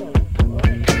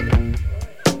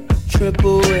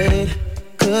 Triple weight,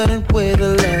 couldn't weigh the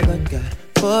love I got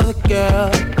for the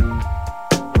girl.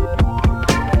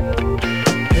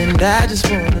 And I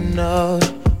just wanna know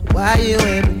why you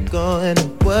ain't been going to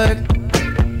work.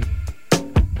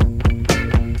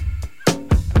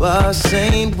 Boss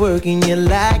ain't working you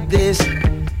like this.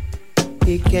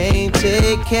 He can't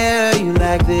take care of you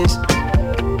like this.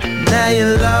 Now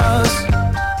you're lost,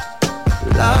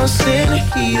 lost in the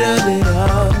heat of it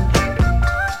all.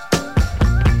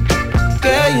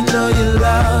 Girl, you know you're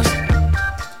lost,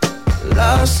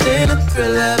 lost in the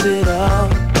thrill of it all.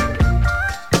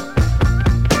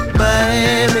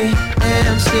 Miami,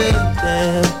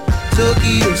 Amsterdam,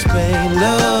 Tokyo, Spain,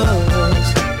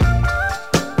 lost.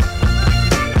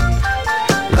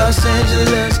 Los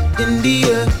Angeles,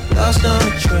 India, lost on a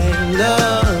train,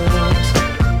 lost.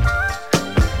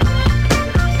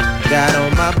 Got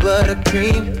on my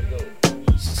buttercream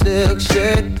silk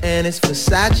shirt and it's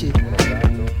Versace.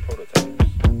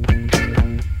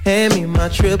 Hand me my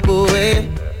triple A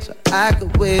so I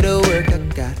could weigh the work I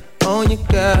got on you,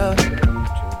 girl.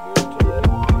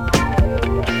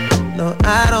 No,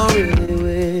 I don't really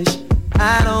wish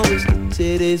the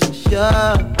titties were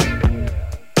sure.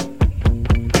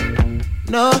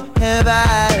 No, have I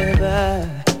ever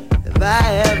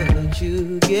let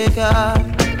you get caught?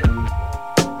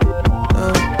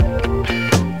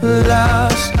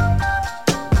 Lost,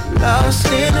 lost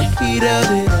in the heat of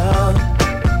it all.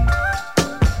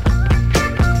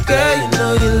 Girl, you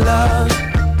know you're lost,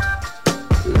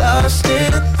 lost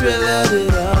in the thrill of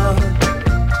it all.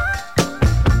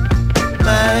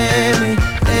 Miami,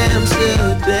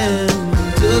 Amsterdam,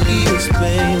 Tokyo,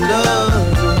 Spain,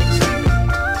 lost.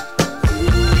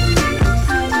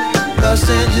 Los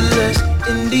Angeles,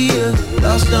 India,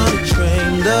 lost on the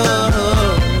train, lost.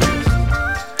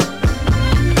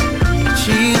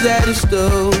 She's at the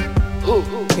stove,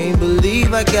 can't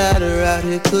believe I got her out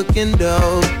here cooking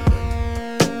dough.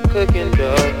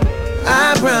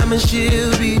 I promise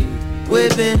she'll be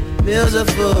whipping meals up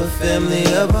for a family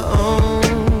of her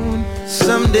own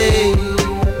someday.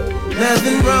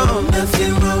 Nothing wrong,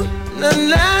 nothing wrong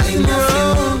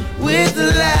with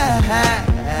the lie.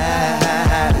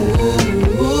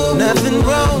 Nothing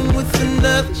wrong with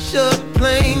another short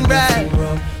plane ride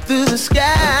through the sky.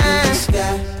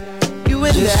 You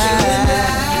and I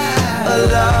are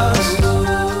lost,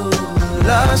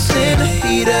 lost in the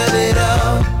heat of it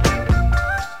all.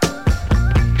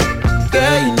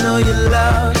 Girl, you know you're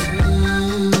lost,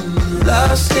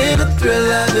 lost in the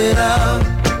thrill of it all.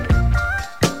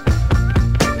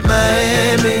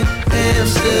 Miami,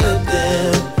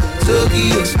 Amsterdam,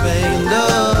 Tokyo, Spain,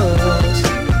 lost.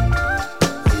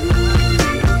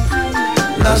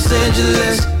 Los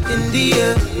Angeles,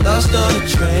 India, lost on the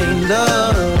train,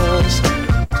 lost.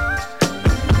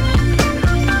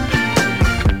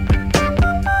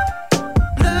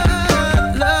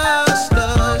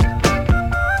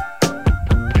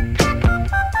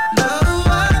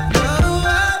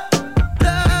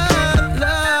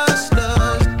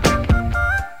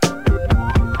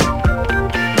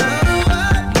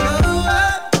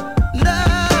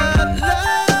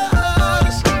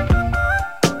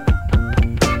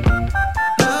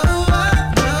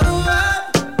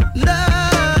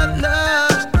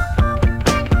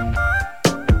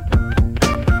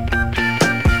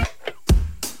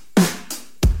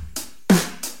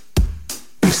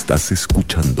 Estás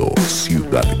escuchando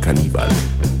Ciudad Canibal.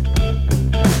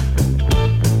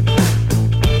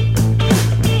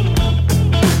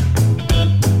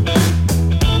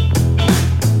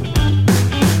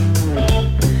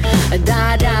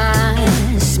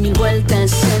 Darás mil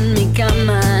vueltas en mi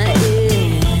cama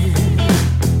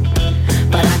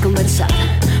para conversar,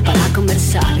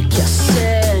 qué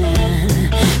hacer.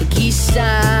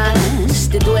 Quizás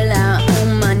te duela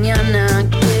un mañana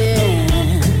que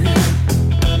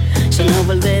ya no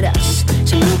volverás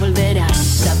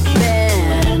a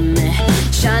verme.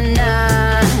 Ya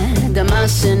nada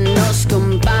más se nos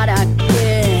compara,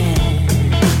 que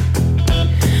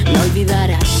no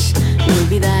olvidarás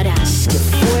que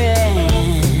fue,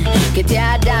 que te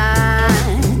hará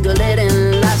doler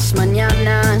en las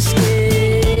mañanas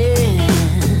que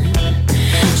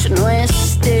yo no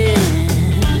esté.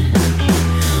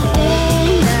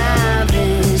 Una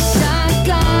vez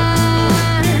acá,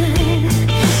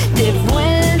 de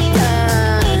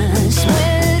vueltas,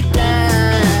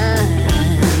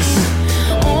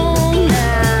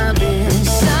 una vez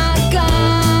acá,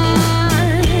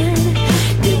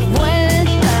 de vueltas.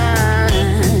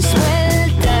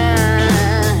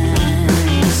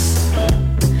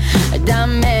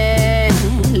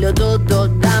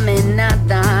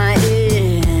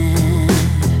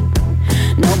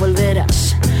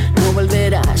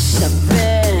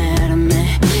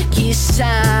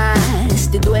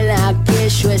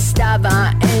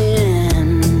 estaba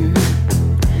en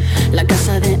la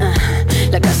casa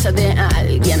de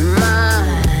alguien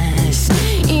más.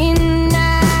 Y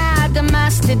nada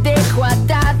más te dejo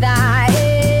atada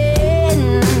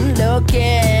en lo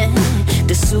que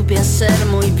te supe hacer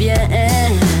muy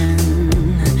bien.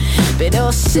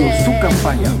 Pero sé su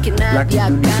campaña, que nadie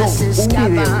acá se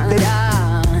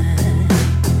escapará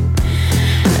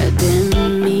de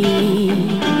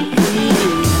mí.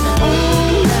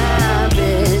 Una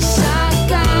vez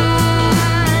acá,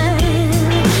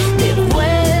 de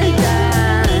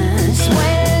vueltas,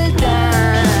 vueltas.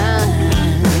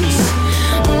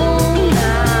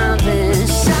 Una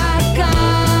vez acá,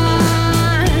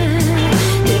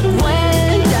 de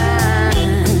vueltas,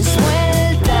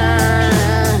 vueltas.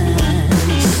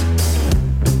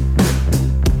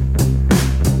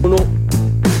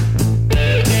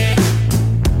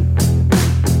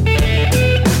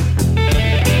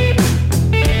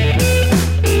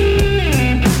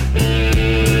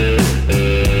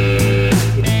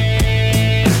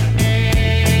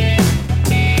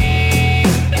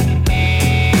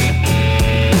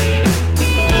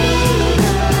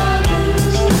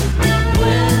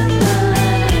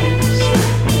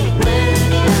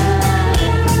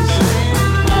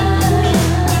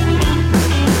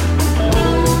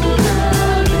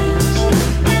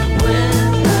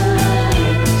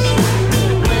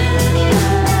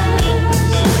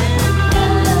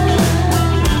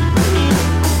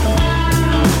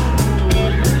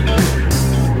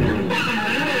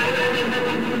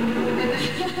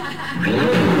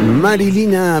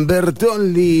 Marilina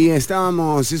Bertoldi,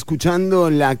 estábamos escuchando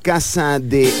La Casa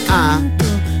de A.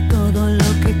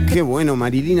 Qué bueno,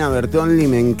 Marilina Bertoldi,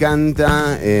 me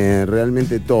encanta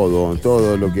realmente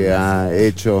todo lo que ha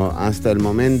hecho hasta el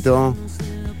momento.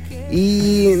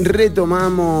 Y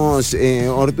retomamos,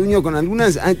 Ortuño, con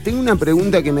algunas... tengo una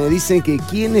pregunta que me dice que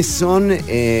quiénes son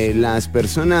las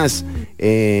personas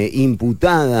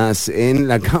imputadas en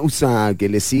la causa que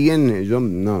le siguen. Yo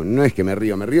no es que me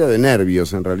río de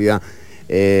nervios en realidad.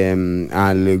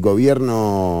 Al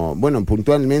gobierno, bueno,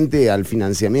 puntualmente al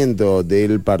financiamiento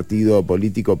del partido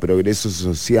político Progreso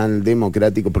Social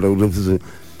Democrático,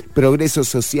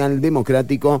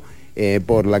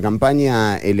 por la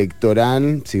campaña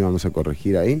electoral, sí, vamos a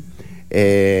corregir ahí,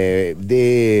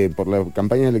 por la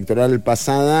campaña electoral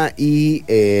pasada y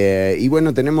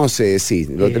bueno, tenemos,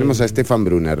 tenemos a Stefan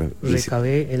Brunner.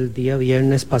 Recabé el día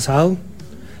viernes pasado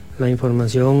la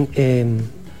información,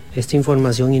 esta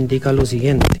información indica lo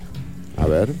siguiente. A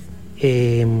ver.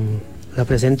 La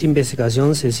presente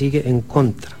investigación se sigue en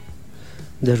contra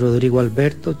de Rodrigo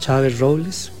Alberto Chávez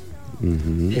Robles,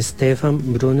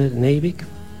 Stefan Brunner Neivik,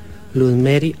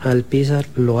 Luzmeri Alpizar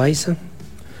Loaiza,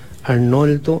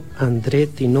 Arnoldo André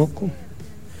Tinoco,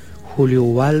 Julio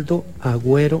Ubaldo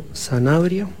Agüero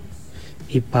Sanabria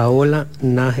y Paola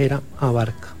Nájera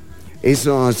Abarca.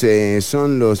 Esos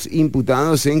son los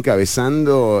imputados,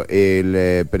 encabezando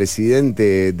el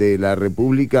presidente de la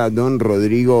República, don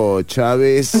Rodrigo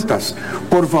Chávez.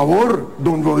 Por favor,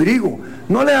 don Rodrigo,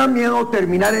 ¿no le da miedo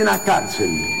terminar en la cárcel?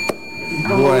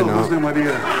 Bueno,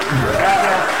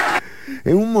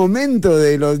 en un momento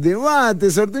de los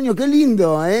debates, Ortuño, qué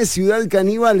lindo, Ciudad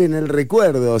Canibal en el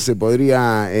recuerdo, se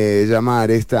podría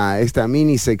llamar esta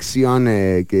mini sección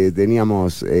que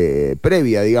teníamos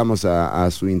previa, digamos, a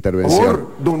su intervención. Por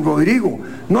favor, don Rodrigo,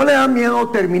 ¿no le da miedo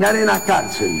terminar en la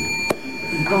cárcel?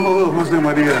 No, José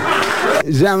María.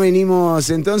 Ya venimos,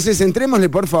 entonces, entrémosle,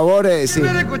 por favor. Sí.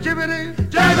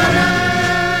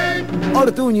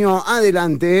 Ortuño,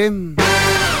 adelante.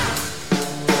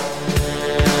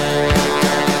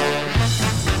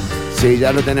 Sí,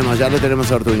 ya lo tenemos,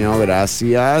 Ortuño,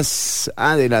 gracias.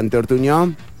 Adelante,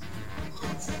 Ortuño.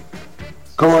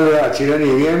 ¿Cómo le va,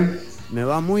 Chironi? ¿Bien? Me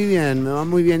va muy bien.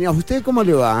 ¿Y a usted cómo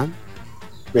le va?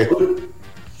 ¿Me escucho?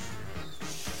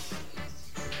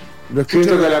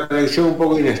 Siento que la conexión es un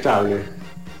poco inestable.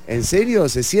 ¿En serio?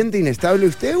 ¿Se siente inestable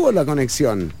usted o la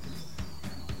conexión?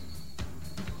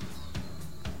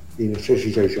 Y no sé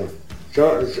si soy yo.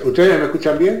 ¿Ustedes me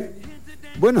escuchan bien?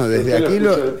 Bueno, desde aquí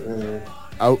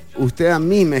usted a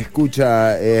mí me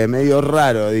escucha medio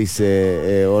raro,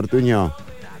 dice Ortuño.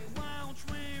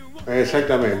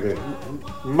 Exactamente.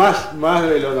 Más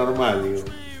de lo normal, digo.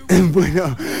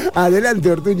 Bueno,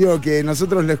 adelante, Ortuño, que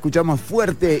nosotros lo escuchamos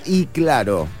fuerte y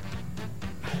claro.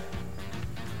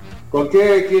 ¿Con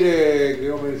qué quiere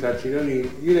comenzar, Chironi?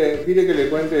 ¿Quiere que le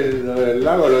cuente lo del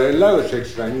lago? Lo del lago es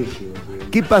extrañísimo.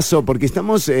 ¿Qué pasó? Porque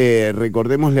estamos,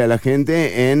 recordémosle a la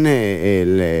gente, en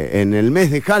el mes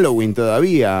de Halloween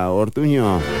todavía,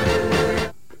 Ortuño.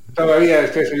 Todavía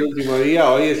este es el último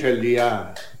día, hoy es el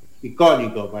día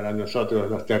icónico para nosotros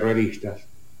los terroristas.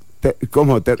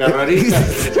 Terroristas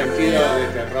en el sentido de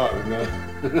terror,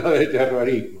 no de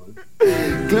terrorismo.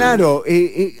 Claro,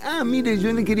 mire,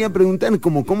 yo le quería preguntar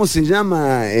cómo se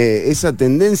llama esa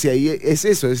tendencia, y es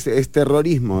eso, es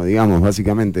terrorismo, digamos,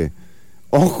 básicamente.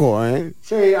 Ojo,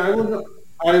 Sí,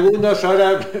 algunos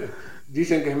ahora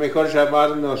dicen que es mejor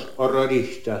llamarnos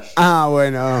horroristas. Ah,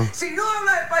 bueno. Si no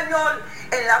hablas español,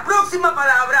 en la próxima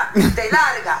palabra te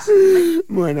largas.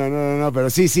 Bueno, no,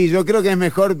 pero sí, yo creo que es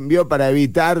mejor, para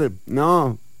evitar,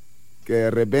 ¿no? Que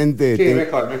de repente sí,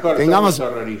 mejor tengamos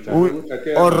horroristas.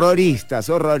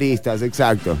 horroristas,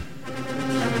 exacto.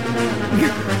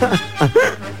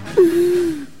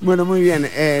 Bueno, muy bien.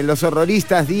 Los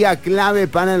horroristas, día clave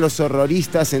para los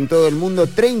horroristas en todo el mundo,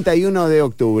 31 de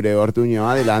octubre, Ortuño,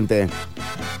 adelante.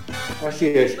 Así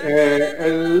es.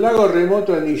 El lago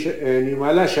remoto en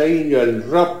Himalaya indio, el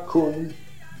Rock-Kun,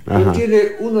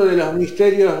 contiene uno de los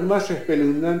misterios más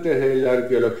espeluznantes de la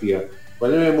arqueología.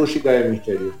 Poneme música de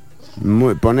misterio.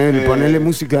 Ponele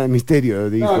música de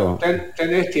misterio, dijo. No,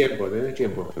 tenés tiempo.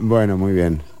 Bueno, muy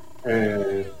bien.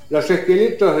 Los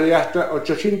esqueletos de hasta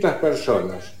 800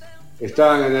 personas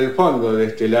estaban en el fondo de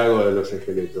este lago de los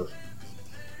esqueletos.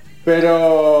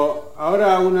 Pero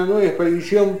ahora una nueva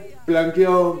expedición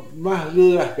planteó más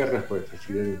dudas que respuestas,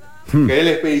 que es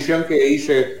la expedición que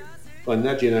hice con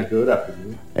National Geographic,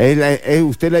 ¿no?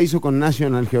 ¿Usted la hizo con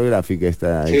National Geographic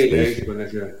esta expedición? Sí, la hice con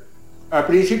National. A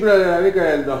principios de la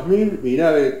década del 2000,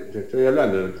 te estoy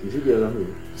hablando del principio del 2000,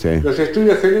 sí. Los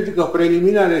estudios genéticos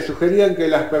preliminares sugerían que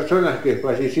las personas que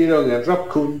fallecieron en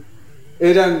Rock-Kun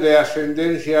eran de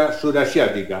ascendencia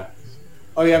surasiática.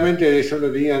 Obviamente eso no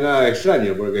tenía nada de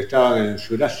extraño porque estaban en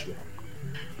Surasia.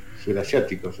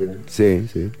 Surasiáticos, ¿no? Sí.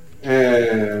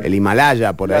 El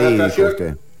Himalaya, por ahí, dijo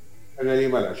usted. En el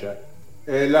Himalaya.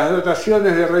 Las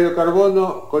dotaciones de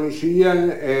radiocarbono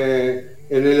coincidían en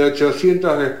el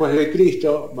 800 después de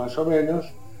Cristo, más o menos,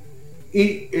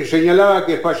 y señalaba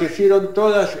que fallecieron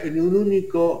todas en un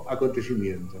único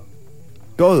acontecimiento.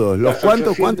 ¿Todos? ¿Los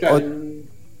cuántos?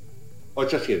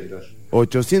 800.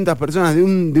 800 personas de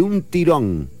un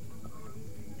tirón.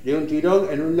 De un tirón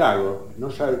en un lago.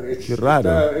 No sabe, qué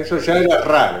raro. Eso ya era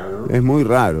raro, ¿no? Es muy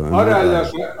raro.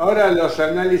 Ahora los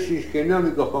análisis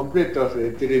genómicos completos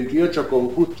de 38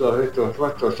 conjuntos de estos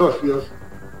vastos socios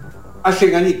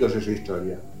hacen añicos esa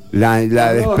historia. La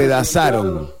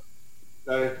despedazaron.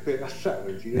 La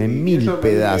despedazaron. En 1000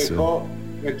 pedazos.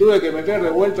 Me tuve que meter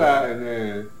de vuelta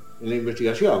en la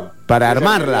investigación. Para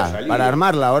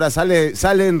armarla. Ahora sale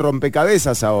en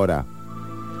rompecabezas ahora.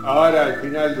 Ahora al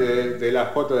final de la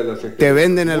foto de los esqueletos. Te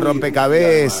venden el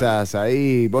rompecabezas,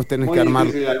 ahí vos tenés que armar.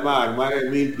 Muy difícil de armar, más de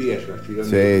 1000 piezas.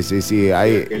 Sí,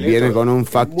 ahí viene con un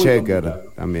fact checker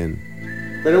también.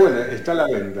 Pero bueno, está a la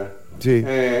venta. Sí.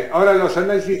 Ahora los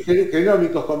análisis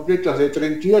genómicos completos de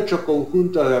 38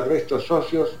 conjuntos de restos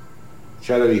óseos,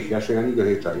 ya lo dije, hacen años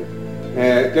de historia,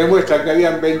 demuestra que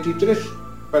habían 23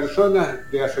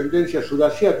 personas de ascendencia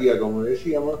surasiática, como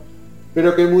decíamos,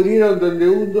 pero que murieron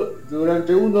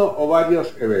durante uno o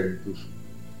varios eventos.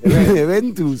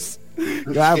 ¿Eventus?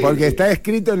 Claro, porque está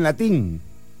escrito en latín.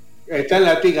 Está en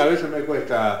latín, a veces me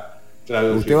cuesta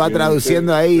traducir. Usted va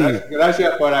traduciendo ahí.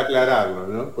 Gracias por aclararlo,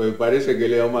 ¿no? Porque parece que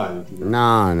leo mal.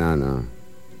 No.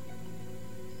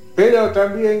 Pero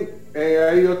también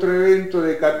hay otro evento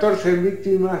de 14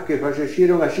 víctimas que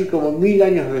fallecieron así como 1000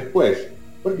 años después.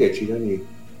 ¿Por qué, Chironi?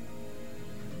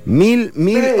 1000,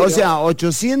 o sea,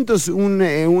 800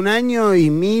 un año y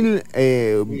 1000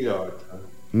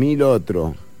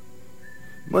 otro.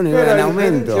 Bueno, iba en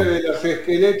aumento. De los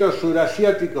esqueletos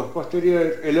surasiáticos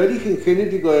posteriores, el origen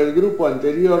genético del grupo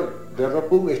anterior de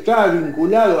Rock-Kun estaba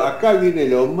vinculado, acá viene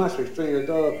lo más extraño de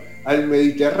todo, al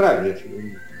Mediterráneo.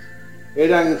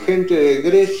 Eran gente de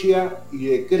Grecia y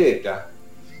de Creta.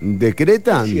 ¿De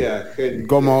Creta?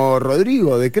 Como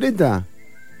Rodrigo, ¿de Creta?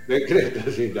 De Creta,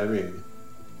 sí, también.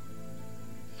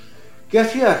 ¿Qué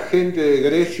hacía gente de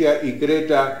Grecia y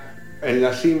Creta en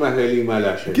las cimas del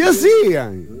Himalaya? ¿Qué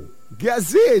hacían? ¿Qué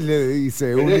hace? Le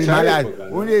dice un Himalaya.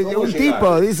 Un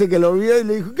tipo dice que lo vio y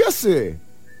le dijo, ¿qué hace?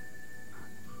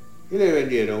 ¿Qué le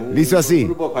vendieron? Le hizo así. Un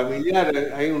grupo familiar,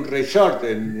 hay un resort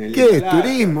en el ¿Qué es?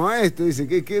 ¿Turismo esto? Dice,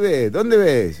 ¿qué ves? ¿Dónde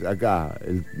ves acá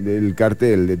el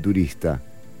cartel de turista?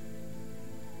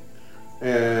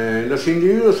 Los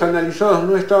individuos analizados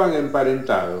no estaban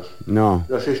emparentados. No.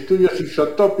 Los estudios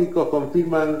isotópicos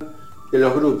confirman que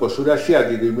los grupos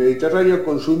surasiático y mediterráneo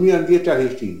consumían dietas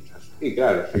distintas. Y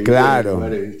claro,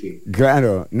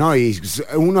 no, y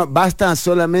uno basta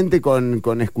solamente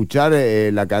con escuchar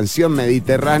la canción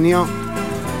Mediterráneo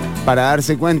para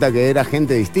darse cuenta que era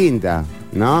gente distinta.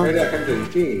 ¿no? Era gente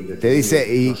distinta. Te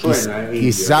dice, y no suena,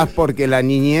 quizás porque la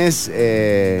niñez,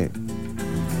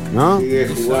 ¿no? Sigue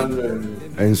jugando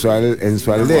en su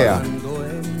aldea.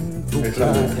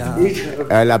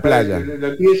 A la playa. Le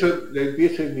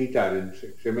empiezo a imitar,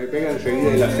 se me pega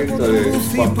enseguida el acento de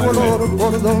Juan Manuel.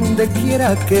 Por donde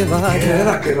quiera que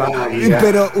vaya.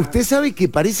 Pero usted sabe que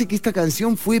parece que esta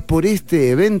canción fue por este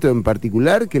evento en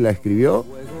particular que la escribió.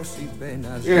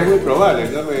 Es muy probable,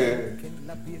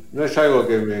 no es algo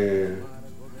que me...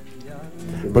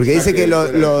 Porque dice que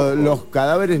los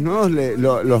cadáveres nuevos,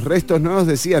 los restos nuevos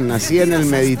decían, nací en el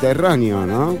Mediterráneo,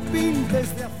 ¿no?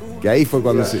 Que ahí fue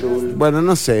cuando se... Bueno,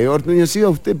 no sé, Ortuño, siga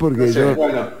usted porque no sé, yo...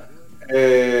 Bueno,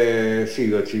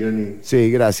 sigo, Chironi. Sí,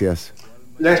 gracias.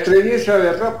 La extrañeza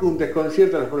de rap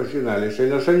desconcierta a los profesionales. En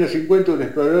los años 50 un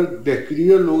explorador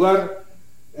describió el lugar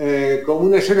como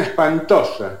una escena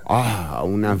espantosa.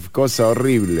 Una cosa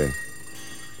horrible.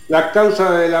 La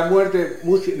causa de la muerte,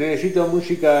 necesito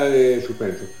música de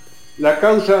suspenso. La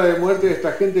causa de muerte de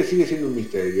esta gente sigue siendo un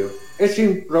misterio. Es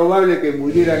improbable que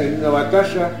murieran en una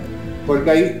batalla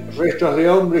porque hay restos de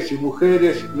hombres y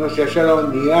mujeres, no se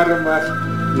hallaron ni armas,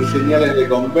 ni señales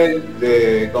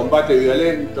de combate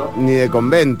violento. Ni de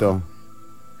convento.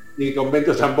 Ni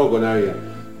conventos tampoco no había.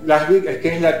 Es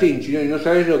que es latín, chino, y no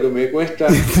sabes lo que me cuesta.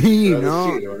 Sí,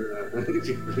 ¿no? Es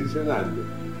impresionante.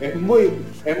 Es muy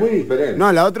diferente.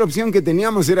 No, la otra opción que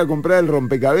teníamos era comprar el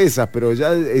rompecabezas, pero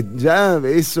ya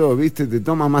eso, viste, te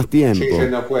toma más tiempo. Sí,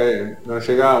 no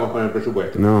llegábamos con el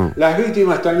presupuesto. No. Las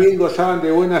víctimas también gozaban de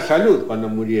buena salud cuando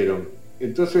murieron.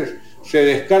 Entonces se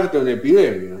descarta una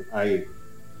epidemia ahí.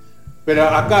 Pero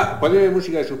acá, poneme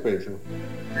música de suspenso.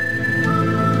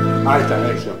 Ahí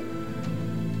está, eso.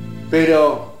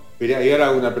 Pero, mirá, y ahora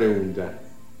hago una pregunta.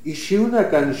 ¿Y si una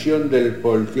canción del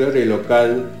folclore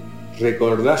local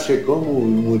recordase cómo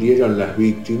murieron las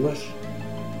víctimas?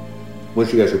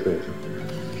 Música de suspenso.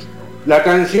 La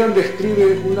canción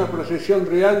describe una procesión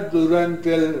real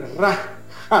durante el Rajat.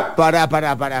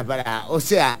 Para. O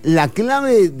sea, la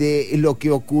clave de lo que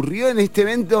ocurrió en este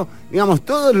evento, digamos,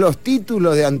 todos los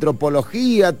títulos de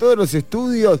antropología, todos los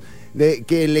estudios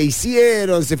que le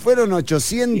hicieron, se fueron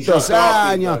 800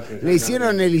 años, le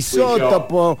hicieron el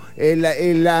isótopo, el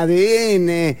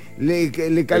ADN,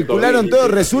 le calcularon todo,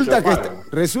 resulta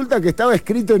que estaba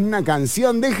escrito en una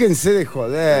canción, déjense de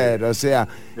joder, o sea,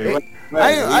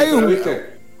 hay un...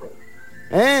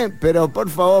 pero por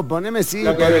favor, poneme sí.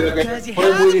 Lo que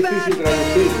fue muy difícil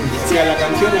traducir, o sea, la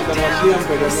canción la conocían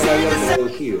pero no la habían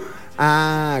traducido.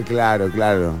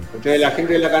 Claro. Entonces la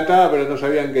gente la cantaba pero no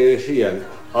sabían qué decían.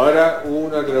 Ahora hubo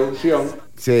una traducción.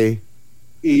 Sí.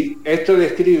 Y esto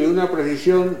describe una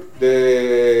procesión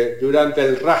durante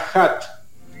el Rajat,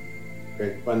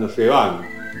 cuando se van.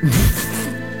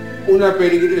 Una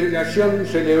peregrinación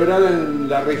celebrada en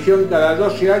la región cada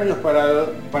 12 años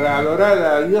para adorar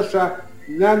a la diosa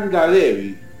Nanda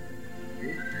Devi,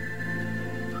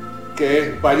 que es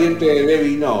pariente de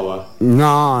Devi Nova.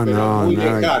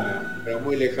 Pero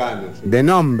muy lejana. Sí. De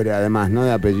nombre además, no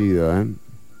de apellido, ¿eh?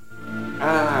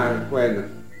 Bueno.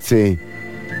 Sí.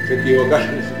 Se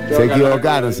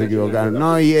equivocaron.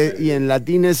 No, y en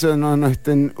latín eso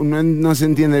no se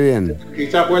entiende bien.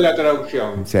 Quizás fue la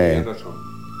traducción. Sí. Tienes razón.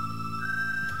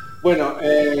 Bueno,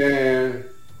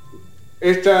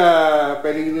 esta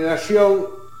peregrinación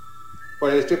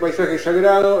por este paisaje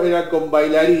sagrado era con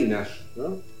bailarinas,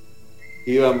 ¿no?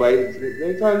 Iban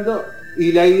bailando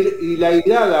y la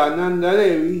irada Ananda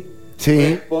Devi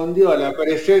respondió a la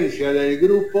presencia del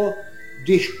grupo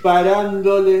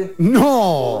disparándole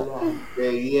bolas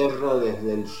de hierro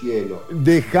desde el cielo.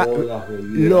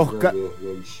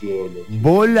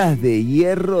 Bolas de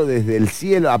hierro desde el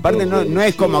cielo. Aparte no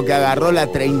es como que agarró la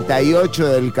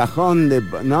 38 del cajón,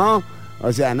 ¿no?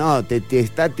 O sea, no, te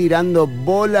está tirando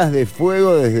bolas de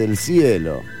fuego desde el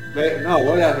cielo. No,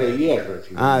 bolas de hierro.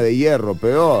 De hierro,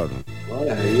 peor.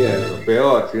 Bolas de hierro,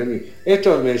 peor.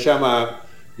 Esto me llama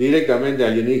directamente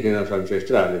alienígenas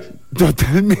ancestrales.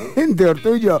 Totalmente,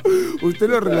 Ortuño. ¿Usted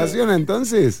lo relaciona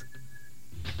entonces?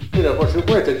 Pero por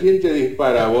supuesto, ¿quién te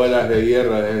dispara bolas de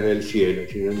hierro desde el cielo?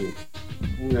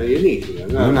 Un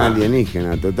alienígena. Un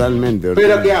alienígena, totalmente. Ortuño.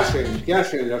 Pero ¿qué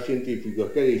hacen los científicos?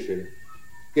 ¿Qué dicen?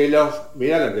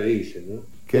 Mirá lo que dicen, ¿no?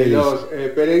 Que los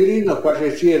peregrinos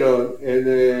fallecieron en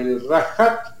el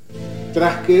Rajat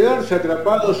tras quedarse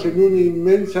atrapados en una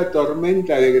inmensa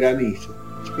tormenta de granizo.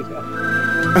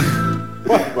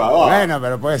 Por favor. Bueno,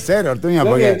 pero puede ser, Ortuño, no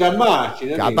porque mientan más,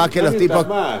 capaz que los tipos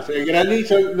más. El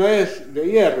granizo no es de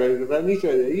hierro, el granizo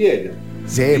es de hielo.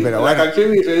 Sí, pero bueno. La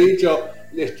canción hubiese dicho,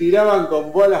 les tiraban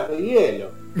con bolas de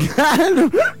hielo. Claro.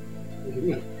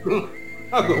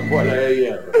 No con bolas de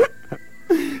hierro.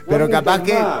 Pero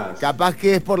Pero capaz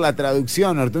que es por la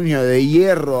traducción, Ortuño, de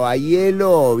hierro a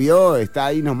hielo, vio, está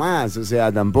ahí nomás, o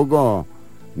sea, tampoco,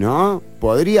 ¿no?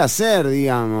 Podría ser,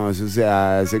 digamos, o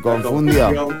sea, se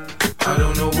confundió.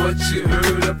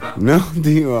 No,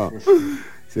 digo,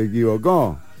 se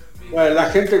equivocó. Bueno, la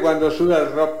gente cuando sube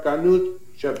al Rock Canut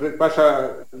ya pasa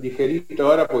ligerito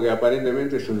ahora porque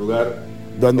aparentemente es un lugar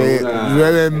donde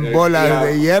llueven bolas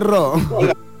de hierro.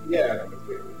 Bolas de hierro.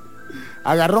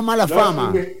 Agarró mala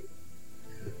fama.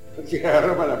 Sí,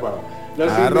 agarró mala fama.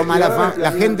 Agarró mala fama.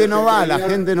 La gente no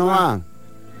va.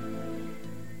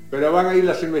 Pero van a ir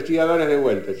los investigadores de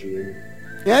vuelta, chicos.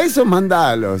 Y a esos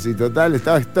mandalos, y total,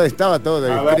 estaba todo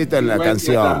escrito en la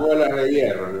canción. Las bolas de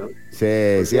hierro, ¿no?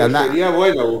 Sí, anda. Sería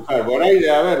bueno buscar, por ahí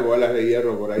debe haber bolas de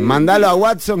hierro por ahí. Mandalo a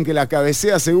Watson que la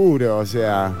cabecea seguro, o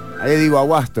sea, ahí digo a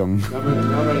Waston.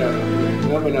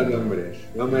 No me lo nombres.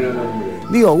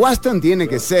 Digo, Waston tiene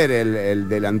que ser el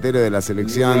delantero de la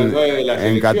selección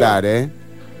en Qatar, ¿eh?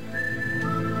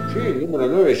 Sí, número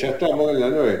 9, ya estamos en la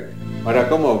 9. Ahora,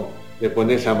 ¿cómo le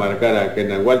pones a marcar a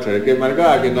Kendall Walter? El que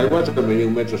marcaba a Kendall Walter medía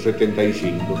 1,75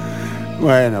 m.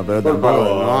 Bueno, pero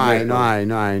tampoco, no hay.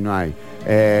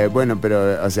 Bueno,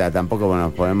 pero, o sea, tampoco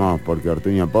nos podemos, porque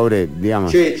Ortuño pobre,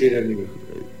 digamos. Sí,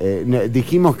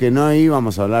 dijimos que no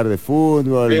íbamos a hablar de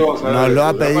fútbol, nos lo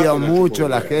ha pedido mucho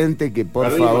la gente, que por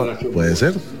favor. Puede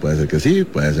ser que sí,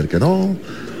 puede ser que no,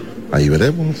 ahí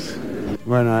veremos.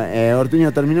 Bueno,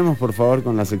 Ortuño, terminemos por favor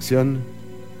con la sección.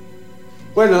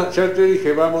 Bueno, ya te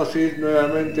dije, vamos a ir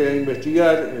nuevamente a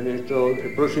investigar el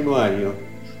próximo año,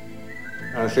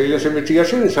 a seguir las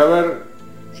investigaciones, a ver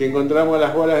si encontramos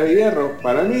las bolas de hierro.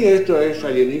 Para mí esto es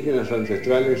alienígenas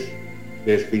ancestrales,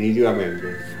 definitivamente.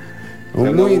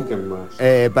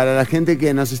 Para la gente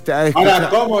que nos está escuchando. Ahora,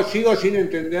 ¿cómo sigo sin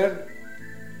entender?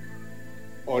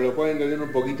 O lo pueden entender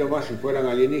un poquito más si fueran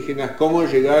alienígenas, ¿cómo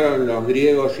llegaron los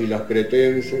griegos y los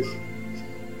cretenses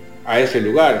a ese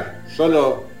lugar?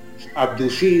 Solo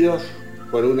abducidos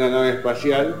por una nave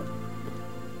espacial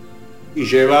y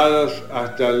llevados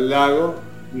hasta el lago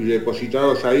y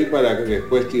depositados ahí para que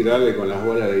después tirarle con las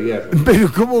bolas de hierro.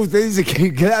 Pero ¿cómo usted dice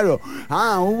que, claro,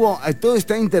 todo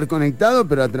está interconectado,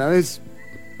 pero a través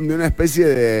de una especie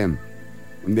de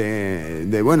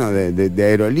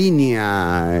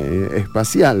aerolínea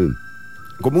espacial,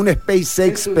 como un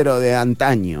SpaceX pero de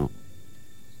antaño?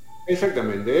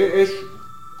 Exactamente, es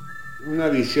una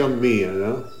visión mía,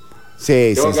 ¿no?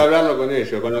 Sí, Tengo que hablarlo con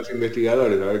ellos, con los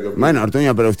investigadores, a ver qué opinan. Bueno,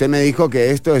 Ortuño, pero usted me dijo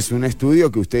que esto es un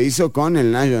estudio que usted hizo con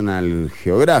el National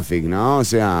Geographic, ¿no? O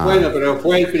sea... Bueno, pero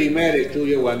fue el primer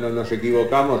estudio cuando nos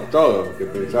equivocamos todos, que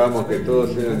pensábamos que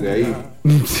todos eran de ahí.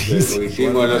 Sí,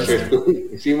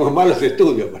 hicimos malos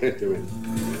estudios, aparentemente.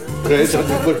 Pero eso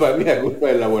no es culpa mía, es culpa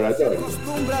del laboratorio.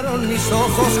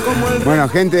 Bueno,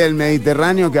 gente del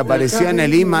Mediterráneo que apareció en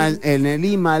el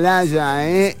Himalaya,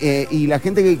 y la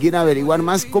gente que quiera averiguar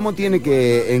más, ¿cómo tiene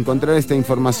que encontrar esta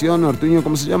información, Ortuño?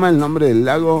 ¿Cómo se llama el nombre del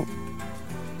lago?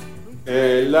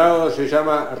 El lago se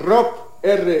llama Roop,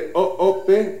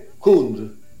 R-O-O-P,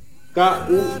 Kund,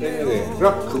 K-U-N-D,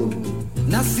 Roop Kund.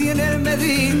 Nací en el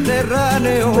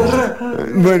Mediterráneo.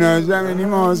 Bueno, ya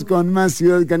venimos con más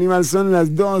Ciudad Canibal. Son las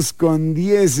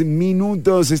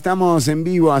 2:10. Estamos en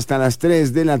vivo hasta las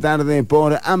 3 de la tarde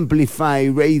por Amplify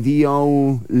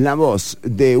Radio, la voz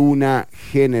de una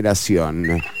generación.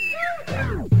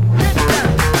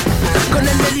 Con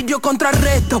el delirio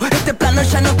contrarresto, este plano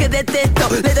ya no que detesto.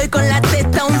 Le doy con la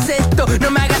testa un cesto.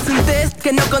 No me hagas un test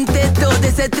que no contesto. De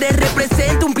ese 3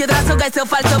 represento un piedrazo que ese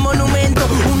falso monumento.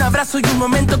 Un abrazo y un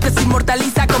momento que se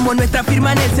inmortaliza como nuestra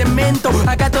firma en el cemento.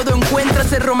 Acá todo encuentro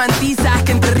se romantiza,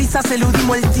 que entre risas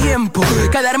eludimos el tiempo.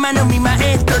 Cada hermano es mi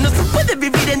maestro. No se puede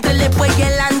vivir entre el después y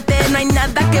el antes. No hay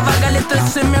nada que valga el esto es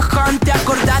semejante.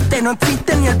 Acordate, no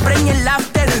existe ni el pre ni el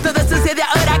after. Todo sucede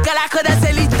ahora, carajo, das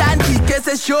el instante. Y qué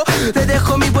sé yo, te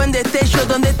dejo mi buen destello.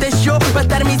 Donde esté yo, va a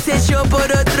estar mi sello. Por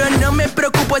otro no me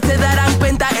preocupo, se darán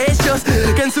cuenta ellos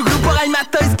que en su grupo hay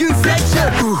más toys que un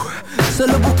sello.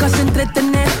 Solo buscas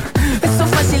entretener, eso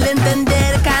es fácil de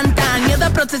entender. Cantan, mierda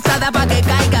procesada pa' que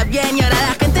caiga bien. Y ahora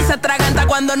la gente se atraganta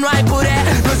cuando no hay puré.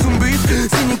 No es un beat,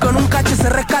 si ni con un cacho se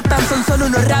rescatan. Son solo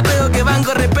unos rapeos que van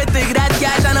con respeto y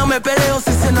gracia. Ya no me peleo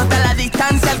si se nota la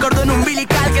distancia. El cordón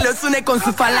umbilical que los une con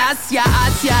su falacia.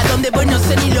 Hacia donde voy no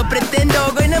sé ni lo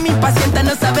pretendo. Hoy no me impacienta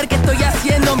no saber qué estoy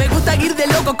haciendo. Me gusta ir de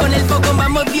loco con el foco,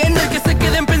 vamos viendo. Y que se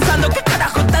queden pensando, ¿qué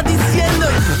carajo estás diciendo?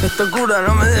 Esta cura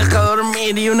no me deja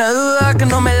dormir. Y una duda que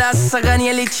no me la saca ni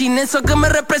el ichin. Eso que me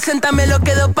representa me lo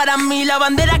quedo para mí. La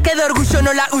bandera que de orgullo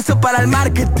no la uso para el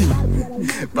marketing.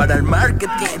 Para el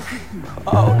marketing.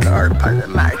 Oh Lord, para el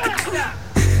marketing.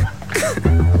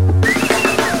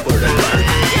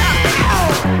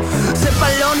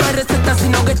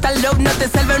 sino que estás loco. No te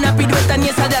salva una pirueta ni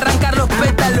esa de arrancar los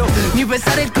pétalos, ni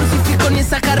besar el crucifijo ni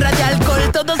esa jarra de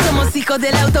alcohol. Todos somos hijos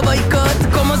del auto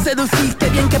boicot. ¿Cómo seduciste?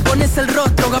 Bien que pones el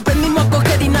rostro. Aprendimos a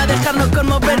coger y no a dejarnos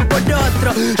conmover por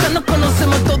otro. Ya nos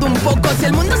conocemos todo un poco. Si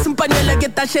el mundo es un pañuelo que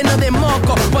está lleno de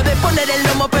moco, podés poner el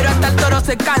lomo pero hasta el toro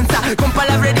se cansa. Con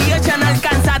palabrería ya no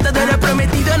alcanza. Todo lo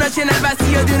prometido no llena el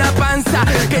vacío de una panza.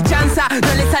 Que chanza,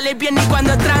 no le sale bien ni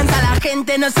cuando tranza. La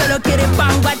gente no solo quiere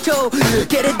pan, guacho,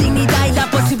 quiere dignidad y la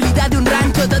posibilidad de un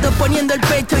rancho. Todos poniendo el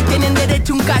pecho y tienen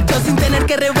derecho a un cacho, sin tener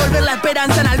que revolver la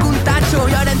esperanza en algún tacho.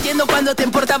 Y ahora entiendo cuando te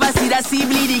importabas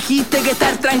irascible y dijiste que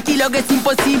estar tranquilo que es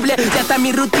imposible. Y hasta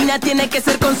mi rutina tiene que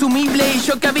ser consumible. Y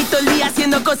yo que habito el día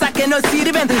haciendo cosas que no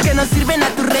sirven a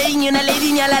tu rey, ni una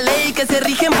lady ni a la ley, que se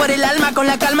rigen por el alma con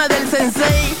la calma del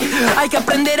sensei. Hay que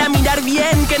aprender a mirar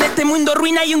bien, que en este mundo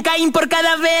ruina hay un Caín por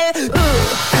cada vez.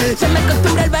 Ya me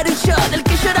acostumbro al barullo del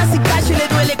que llora si callo y le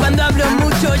duele cuando hablo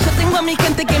mucho. Yo tengo a mi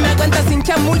gente que me aguanta sin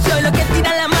chamullo. Los que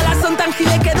tiran la mala son tan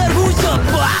giles que de orgullo.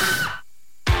 ¡Buah!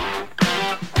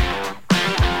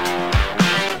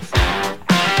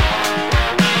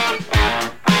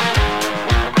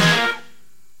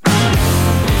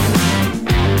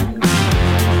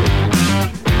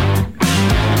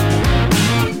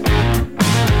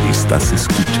 Estás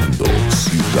escuchando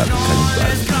Ciudad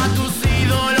Canibal.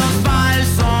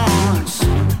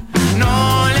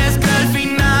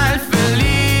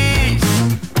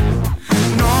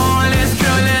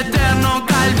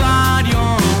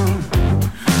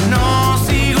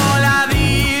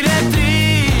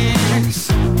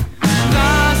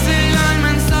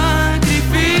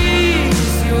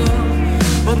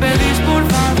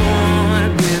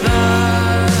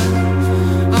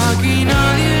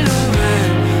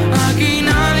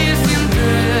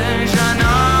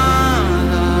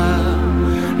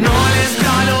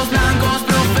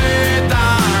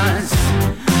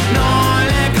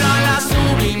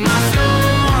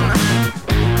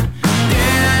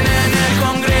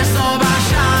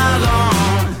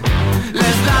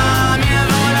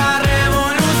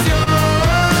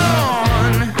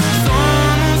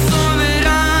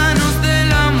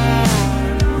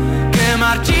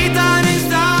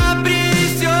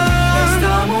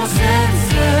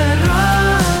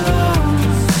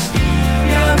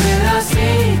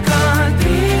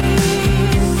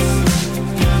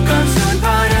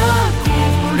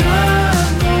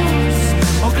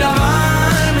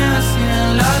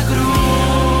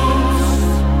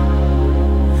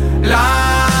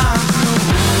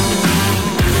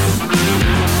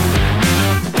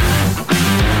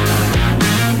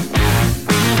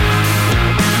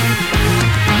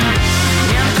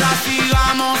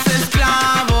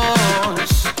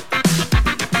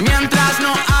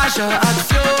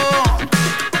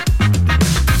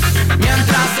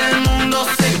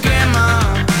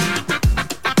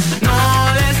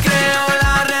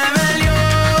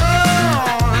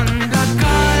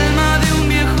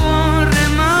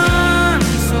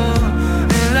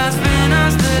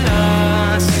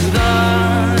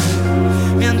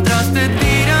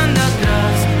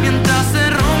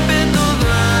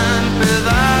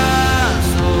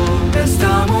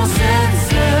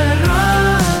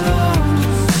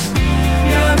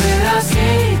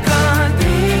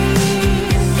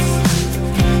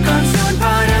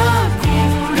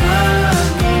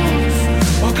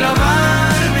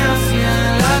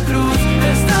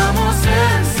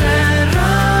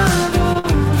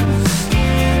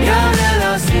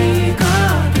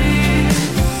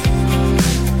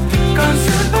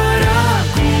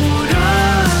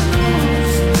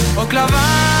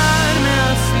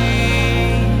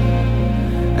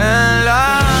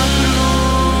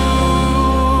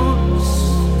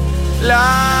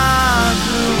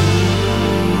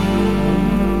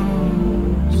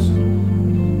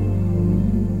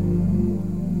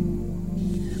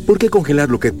 ¿Por qué congelar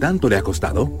lo que tanto le ha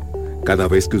costado? Cada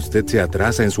vez que usted se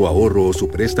atrasa en su ahorro o su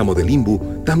préstamo del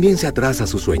INBU, también se atrasa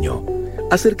su sueño.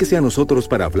 Acérquese a nosotros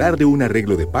para hablar de un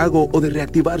arreglo de pago o de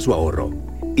reactivar su ahorro.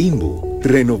 INBU,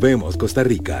 renovemos Costa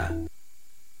Rica.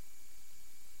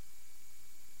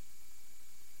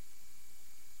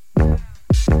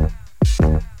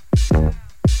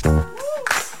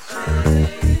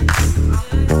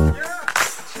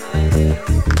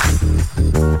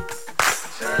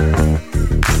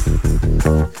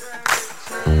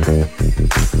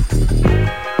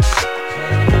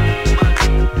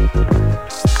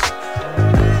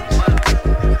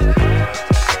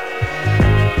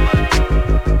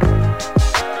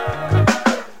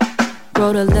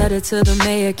 Wrote a letter to the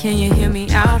mayor, can you hear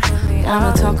me out?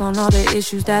 Wanna talk on all the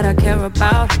issues that I care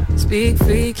about. Speak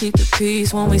free, keep the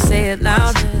peace when we say it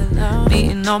loud.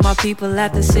 Meeting all my people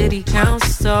at the city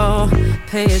council.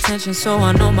 Pay attention so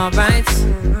I know my rights.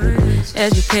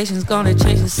 Education's gonna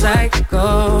change the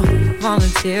cycle.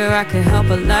 Volunteer, I can help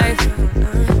a life.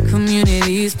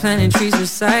 Communities, planting trees,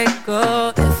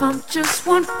 recycle. If I'm just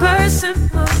one person,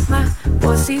 will my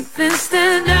voice even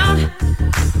stand out?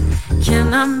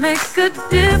 Can I make a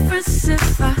difference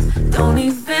if I don't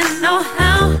even know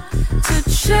how to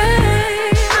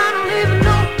change? I don't even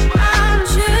know how to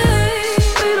change.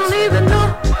 We don't even know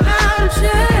how to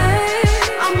change.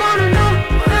 I wanna know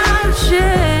how to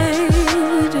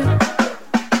change.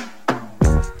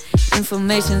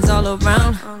 Information's all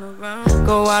around.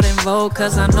 Go out and vote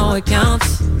cause I know it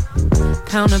counts.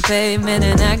 Pound the pavement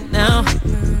and act now.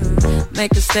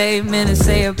 Make a statement and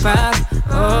say it proud.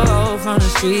 Oh, from the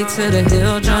street to the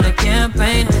hill, join a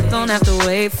campaign. Don't have to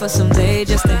wait for someday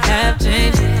just to have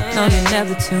change. No, you're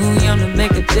never too young to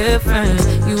make a difference.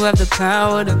 You have the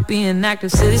power to be an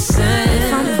active citizen.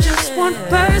 If I'm just one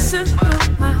person, will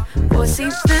my voice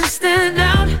even stand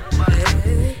out?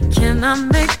 Can I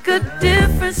make a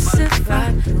difference if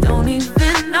I don't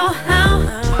even know how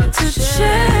to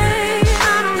change?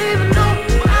 I don't even know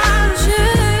how to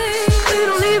change. We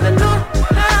don't even know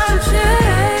how to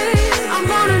change. I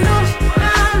wanna know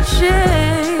how to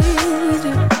change.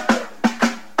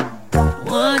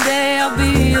 One day I'll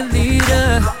be a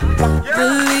leader.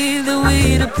 Believe that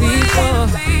we the people.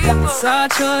 It's our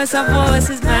choice, our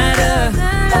voices matter.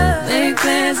 Make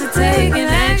plans to take an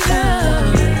action.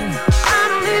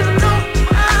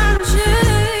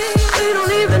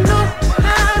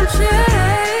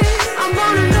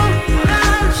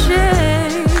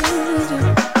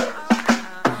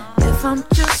 I'm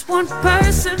just one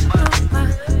person, will my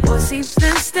voice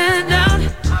even stand out?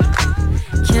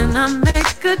 Can I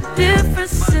make a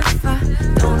difference if I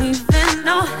don't even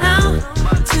know how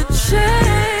to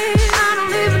change? I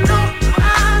don't even know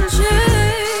how to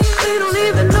change. We don't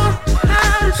even know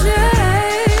how to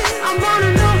change. I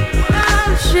wanna know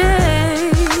how to change.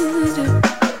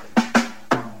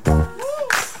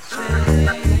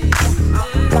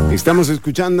 Estamos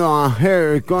escuchando a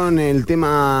Her con el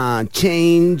tema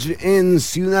Change en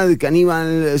Ciudad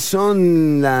Canibal.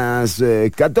 Son las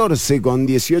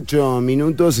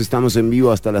 14:18. Estamos en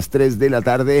vivo hasta las 3 de la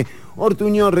tarde.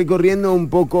 Ortuño, recorriendo un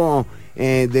poco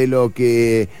de lo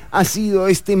que ha sido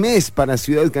este mes para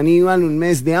Ciudad Canibal, un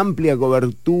mes de amplia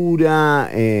cobertura,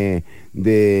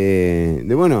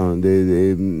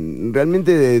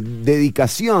 realmente de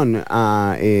dedicación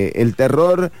a el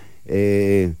terror.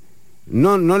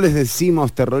 No les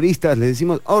decimos terroristas, les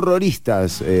decimos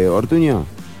horroristas, Ortuño.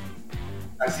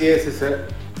 Así es, esa.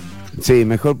 Sí,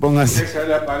 mejor póngase. Esa es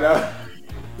la palabra.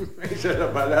 Esa es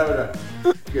la palabra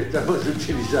que estamos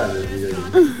utilizando.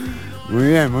 Muy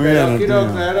bien, muy Pero bien. Quiero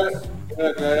aclarar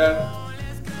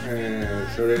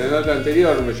sobre la nota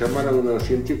anterior. Me llamaron unos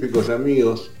científicos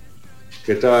amigos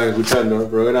que estaban escuchando el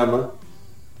programa,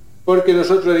 porque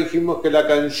nosotros dijimos que la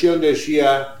canción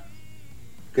decía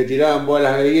que tiraban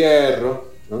bolas de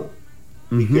hierro, ¿no?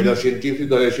 Y que los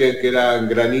científicos decían que eran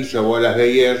granizo, bolas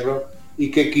de hierro,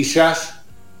 y que quizás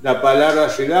la palabra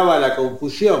se daba a la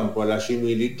confusión por la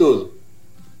similitud.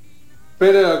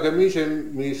 Pero lo que me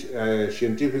dicen mis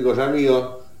científicos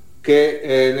amigos, que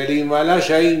en el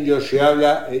Himalaya indio se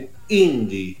habla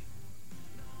hindi,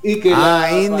 y que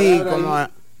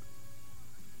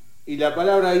y la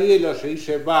palabra hielo se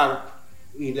dice bark,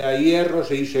 y la hierro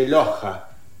se dice loja,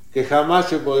 que jamás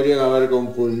se podrían haber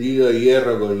confundido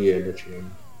hierro con hielo,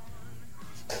 chino.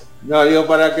 No, digo,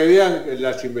 para que vean que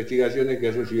las investigaciones que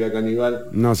hace Ciudad Canibal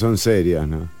no son serias,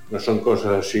 ¿no? No son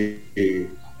cosas así que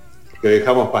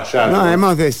dejamos pasar. No, ¿no?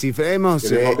 hemos descifrado.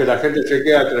 Queremos que la gente se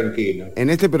quede tranquila. En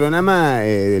este programa,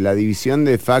 la división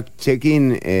de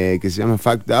fact-checking, que se llama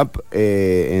Fact Up,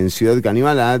 en Ciudad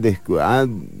Canibal, ha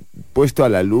puesto a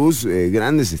la luz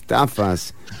grandes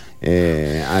estafas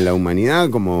a la humanidad,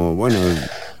 como, bueno,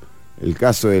 el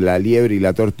caso de la liebre y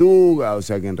la tortuga, o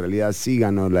sea que en realidad sí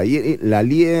ganó la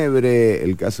liebre,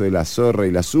 el caso de la zorra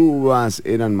y las uvas,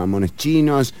 eran mamones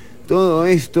chinos, todo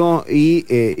esto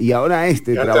y ahora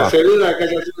este trabajo. Hasta se duda que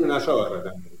haya sido una zorra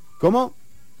también. ¿Cómo?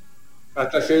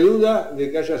 Hasta se duda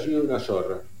de que haya sido una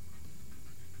zorra.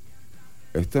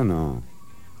 Esto no.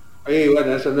 Y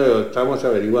bueno, eso no estamos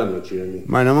averiguando, Chironi.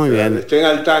 Bueno, muy bien. Estén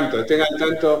al tanto,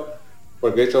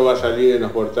 porque esto va a salir en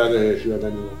los portales de Ciudad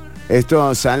Canibal.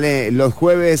 Esto sale los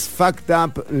jueves, Fact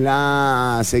Up,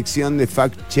 la sección de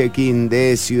fact-checking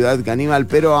de Ciudad Canibal,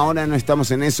 pero ahora no estamos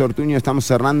en eso, Ortuño, estamos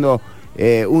cerrando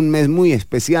un mes muy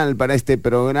especial para este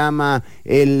programa,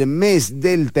 el mes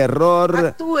del terror.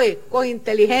 Actúe con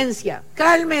inteligencia,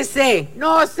 cálmese,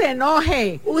 no se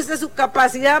enoje, use su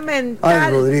capacidad mental.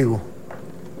 Ay, Rodrigo,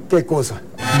 qué cosa.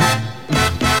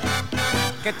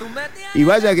 Y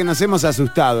vaya que nos hemos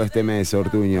asustado este mes,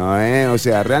 Ortuño, ¿eh? O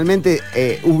sea, realmente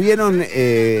hubieron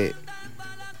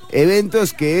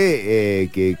eventos que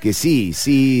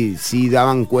sí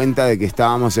daban cuenta de que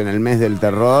estábamos en el mes del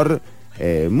terror.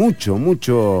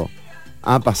 Mucho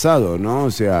ha pasado, ¿no?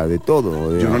 O sea, de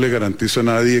todo. Yo no le garantizo a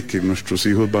nadie que nuestros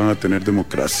hijos van a tener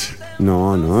democracia.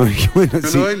 No. Bueno, yo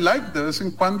le doy like de vez en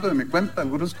cuando de mi cuenta,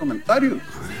 algunos comentarios.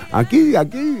 Aquí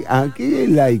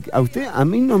like. A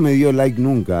mí no me dio like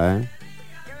nunca, ¿eh?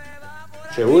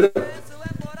 ¿Seguro?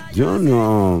 Yo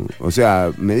no. O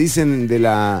sea, me dicen de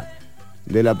la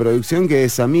producción que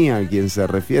es a mí a quien se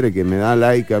refiere, que me da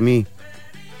like a mí.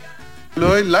 Le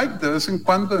doy like de vez en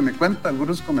cuando de mi cuenta,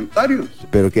 algunos comentarios.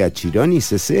 ¿Pero que a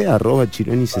ChironiCC,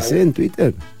 @ChironiCC en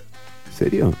Twitter? ¿En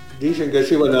serio? Dicen que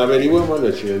sí, bueno, averiguémoslo.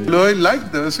 Le doy like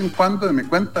de vez en cuando de mi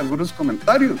cuenta, algunos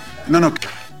comentarios.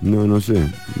 No sé.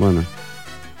 Bueno.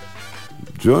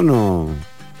 Yo no...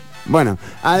 Bueno,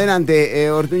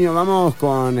 adelante, Ortuño, vamos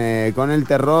con el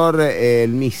terror,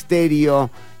 el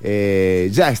misterio.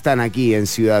 Ya están aquí en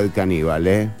Ciudad Caníbal,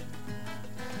 ¿eh?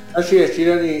 Así es,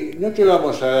 Chironi, no te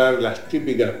vamos a dar las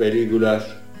típicas películas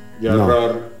de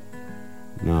horror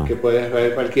que podés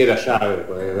ver, cualquiera sabe,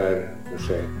 podés ver, no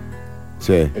sé,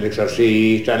 sí. El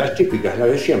Exorcista, las típicas, las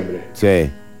de siempre. Sí.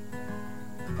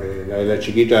 La de la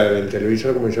chiquita del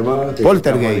televisor, ¿cómo se llamaba?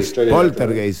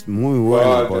 Poltergeist, muy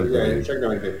buena. Poltergeist,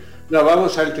 exactamente. No,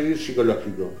 vamos al thriller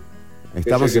psicológico.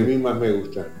 Estamos es el que a mí más me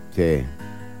gusta. Sí.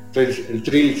 El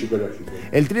thriller psicológico.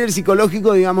 El thriller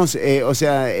psicológico, digamos, o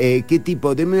sea, ¿qué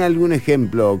tipo? Deme algún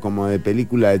ejemplo como de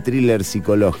película de thriller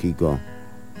psicológico.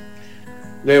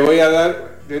 Le voy a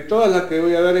dar, de todas las que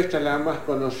voy a dar, esta es la más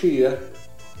conocida.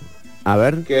 A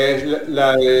ver. Que es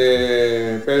la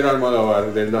de Pedro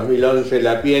Almodóvar, del 2011,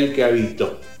 La piel que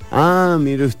habito. Ah,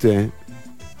 mire usted.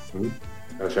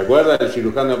 ¿Se acuerda del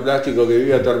cirujano plástico que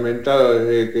vive atormentado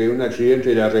desde que un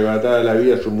accidente le arrebatara la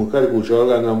vida a su mujer, cuyo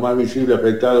órgano más visible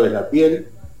afectado es la piel?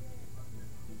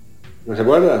 ¿No se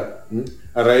acuerda?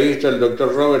 A raíz de esto, el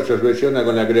doctor Robert se obsesiona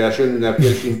con la creación de una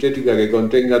piel sintética que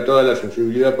contenga toda la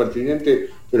sensibilidad pertinente,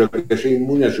 pero que sea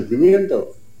inmune al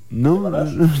sufrimiento. No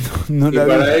y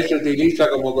para ello utiliza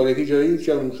como conejillo de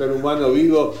Indias un ser humano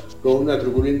vivo con una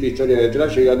truculenta historia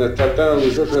detrás, llegando a estar tan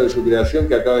orgulloso de su creación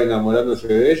que acaba enamorándose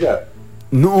de ella.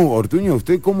 No, Ortuño,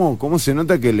 ¿usted cómo se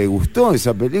nota que le gustó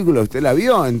esa película? ¿Usted la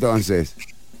vio entonces?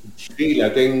 Sí,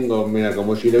 la tengo, mira,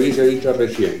 como si la hubiese visto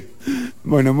recién.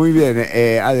 Bueno, muy bien,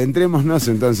 adentrémonos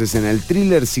entonces en el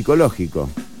thriller psicológico.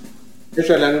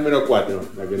 Esa es la número 4,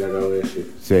 la que le acabo de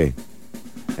decir. Sí.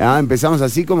 Empezamos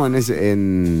así como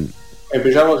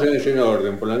Empezamos en ese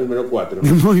orden, por la número 4.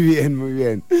 Muy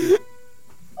bien.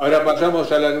 Ahora pasamos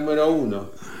a la número 1.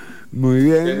 Muy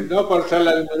bien. No por ser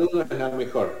la número 1 es la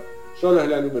mejor, solo es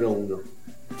la número 1.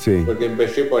 Sí. Porque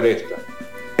empecé por esta.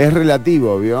 Es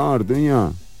relativo, ¿vio,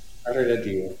 Ortuño? Es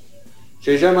relativo.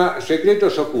 Se llama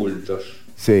Secretos Ocultos.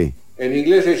 Sí. En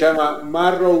inglés se llama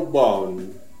Marrow Bone.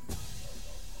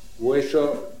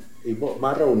 Hueso y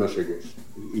marrow no sé qué es.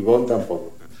 Y bone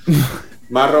tampoco.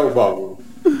 Marrow Bone.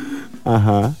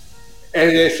 Ajá.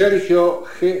 Es de Sergio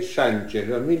G. Sánchez,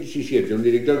 2017, un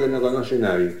director que no conoce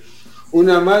nadie.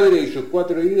 Una madre y sus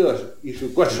 4 hijos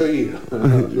sus 4 hijos.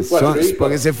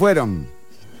 Porque se fueron.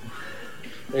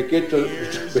 Es que esto,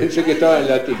 pensé que estaba en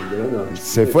latín, pero no.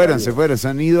 Se fueron,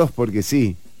 son idos porque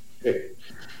sí.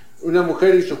 Una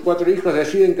mujer y sus 4 hijos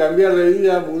deciden cambiar de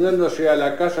vida mudándose a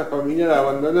la casa familiar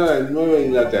abandonada en Nueva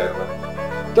Inglaterra.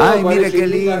 Ay, mire qué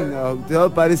lindo.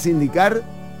 ¿Todo parece indicar?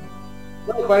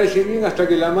 Todo parece bien hasta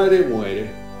que la madre muere.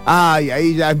 Ay,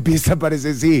 ahí ya empieza a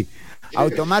parecer, sí.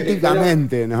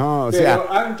 Automáticamente, ¿no? O sea,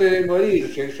 pero antes de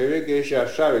morir, se ve que ella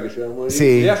sabe que se va a morir,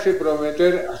 sí. Le hace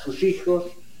prometer a sus hijos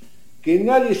que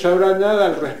nadie sabrá nada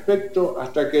al respecto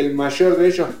hasta que el mayor de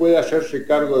ellos pueda hacerse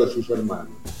cargo de sus hermanos.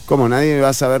 ¿Cómo? ¿Nadie va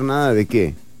a saber nada de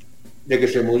qué? De que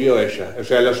se murió ella. O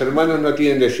sea, los hermanos no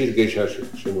tienen que decir que ella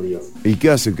se murió. ¿Y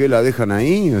qué hace? ¿Qué la dejan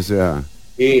ahí? O sea...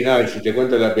 Y nada, si te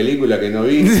cuento la película que no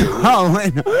vi.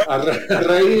 Bueno. A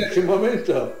raíz de ese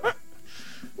momento,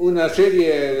 una serie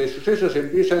de sucesos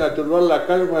empiezan a turbar la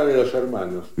calma de los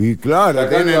hermanos. Y claro,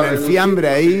 tienen el fiambre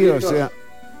ahí, o sea...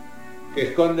 Que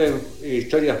esconden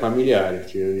historias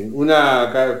familiares.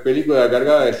 Una película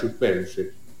cargada de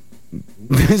suspense.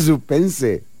 ¿De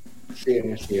suspense? Sí,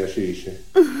 así dice.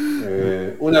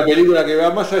 Una película que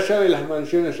va más allá de las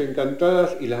mansiones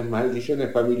encantadas y las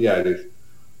maldiciones familiares.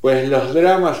 Pues los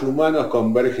dramas humanos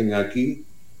convergen aquí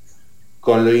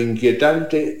con lo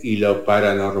inquietante y lo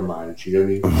paranormal,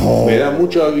 Chironi. Me da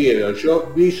mucho miedo.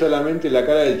 Yo vi solamente la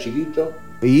cara del chiquito.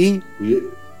 ¿Y?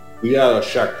 Cuidado,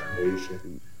 Jack, le dice.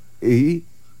 ¿Y?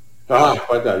 Ah,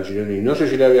 fatal, Chironi. No sé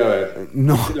si la voy a ver.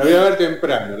 No. La voy a ver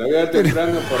temprano. La voy a ver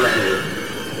temprano por la tele.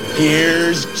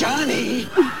 Here's Johnny.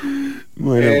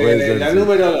 Bueno, puede ser, la sí.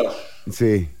 número 2.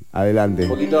 Sí, adelante. Un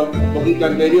poquito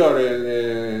anterior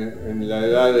en la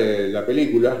edad de la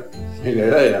película. En la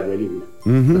edad de la película.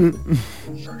 Uh-huh.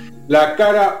 La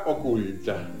cara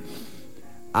oculta.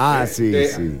 Ah, sí,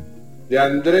 sí. De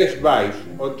Andrés Weiss,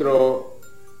 otro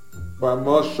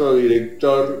famoso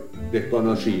director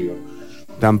desconocido.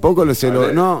 Tampoco lo sé,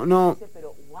 no.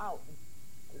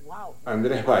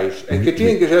 Andrés Weiss. Es que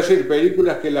tienen que hacer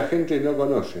películas que la gente no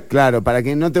conoce. Claro, para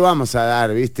que no te vamos a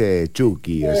dar, viste,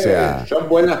 Chucky, o sea. Son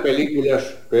buenas películas,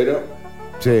 pero...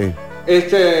 Sí.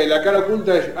 La cara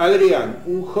oculta es Adrián,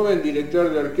 un joven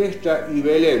director de orquesta, y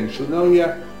Belén, su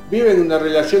novia, viven una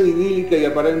relación idílica y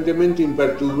aparentemente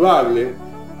imperturbable.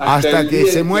 Hasta que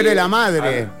se muere la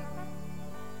madre.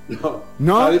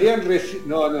 No. Adrián recibe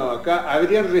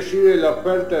la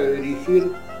oferta de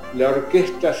dirigir la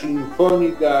Orquesta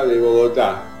Sinfónica de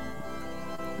Bogotá.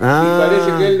 Y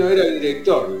parece que él no era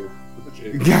director.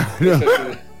 Claro.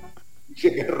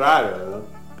 Qué raro, ¿no?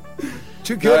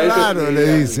 Che, qué raro,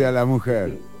 le dice a la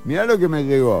mujer. Mirá lo que me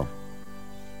llegó.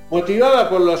 Motivada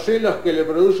por los celos que le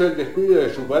produce el descuido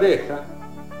de su pareja,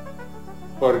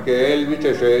 porque él,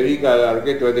 viste, se dedica a la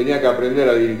orquesta, tenía que aprender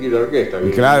a dirigir orquesta.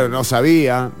 ¿Viste? Claro, no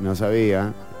sabía.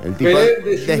 El tipo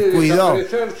descuidó.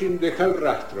 Desaparecer sin dejar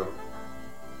rastro.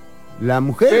 ¿La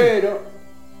mujer? Pero,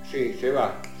 sí, se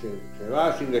va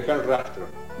sin dejar rastro.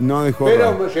 No dejó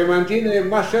Pero rastro. se mantiene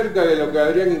más cerca de lo que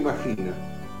Adrián imagina.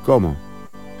 ¿Cómo?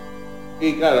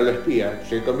 Y claro, lo espía,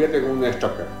 se convierte como una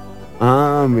stalker.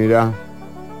 Ah, mirá.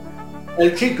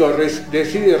 El chico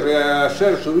decide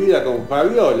rehacer su vida con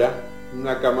Fabiola,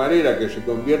 una camarera que se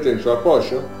convierte en su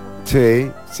apoyo.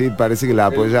 Sí, parece que la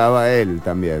apoyaba él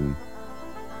también.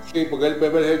 Sí, porque él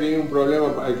parece que tenía un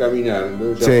problema al caminar,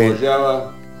 entonces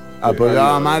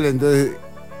apoyaba mal, entonces...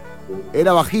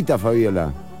 Era bajita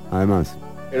Fabiola, además.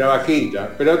 Era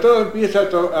bajita, pero todo empieza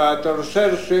a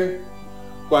torcerse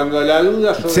cuando la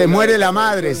duda sobre... Se muere la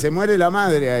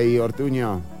madre ahí,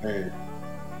 Ortuño.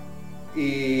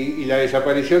 Y la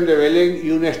desaparición de Belén y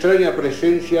una extraña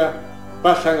presencia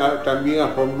pasan también a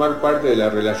formar parte de la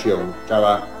relación.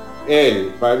 Estaba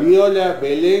él, Fabiola,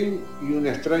 Belén y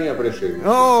una extraña presencia.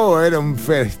 Oh, era un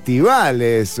festival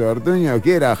eso, Ortuño,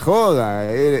 que era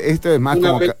joda. Esto es más una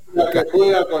como... película que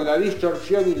juega con la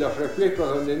distorsión y los reflejos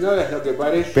donde nada es lo que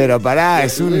parece. Pero pará,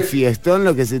 es un fiestón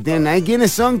lo que se tienen ahí.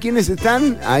 ¿Quiénes son? ¿Quiénes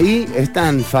están? Ahí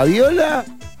están Fabiola,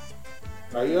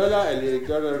 el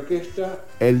director de orquesta,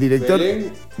 el director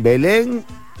Belén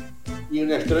y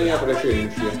una extraña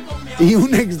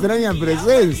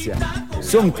presencia.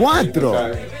 Son 4.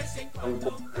 Son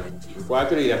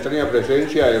 4 y la extraña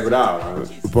presencia es brava.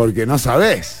 Porque no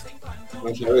sabés.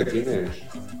 No sabés quién es.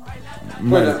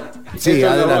 Bueno, sí, esto nos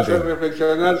va a adelante. hacer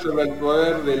reflexionar sobre el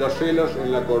poder de los celos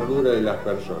en la cordura de las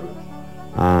personas.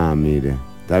 Ah, mire,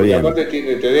 está y bien. aparte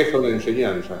te deja una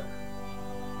enseñanza.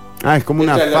 Ah, es como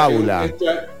una fábula.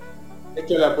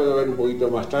 Esta la puedo ver un poquito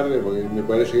más tarde porque me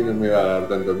parece que no me va a dar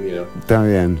tanto miedo. Está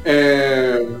bien.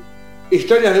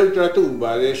 Historias de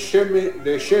ultratumba de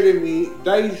Jeremy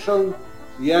Dyson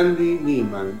y Andy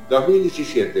Neiman,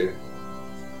 2017.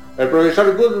 El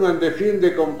profesor Goodman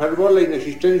defiende con fervor la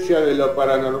inexistencia de lo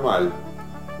paranormal.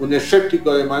 Un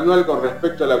escéptico de manual con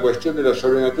respecto a la cuestión de lo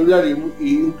sobrenatural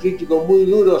y un crítico muy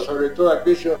duro sobre todo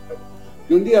aquello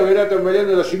que un día verá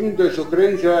tambaleando los cimientos de sus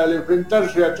creencias al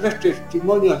enfrentarse a 3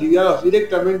 testimonios ligados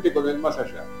directamente con el más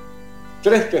allá.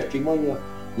 3 testimonios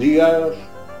ligados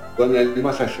con el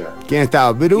más allá. ¿Quién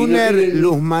estaba? Brunner,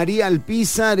 Luz María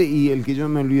Alpizar y el que yo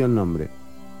me olvido el nombre.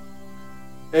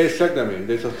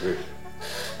 Exactamente, esos 3.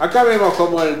 Acá vemos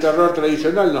cómo el terror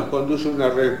tradicional nos conduce a una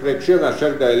reflexión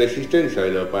acerca de la existencia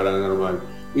de lo paranormal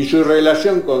y su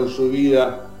relación con su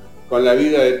vida, con la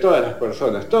vida de todas las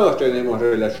personas. Todos tenemos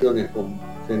relaciones con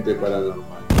gente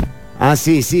paranormal. Ah,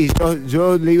 sí,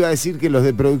 yo le iba a decir que los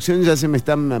de producción ya se me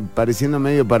están pareciendo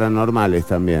medio paranormales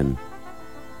también.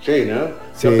 Sí, ¿no?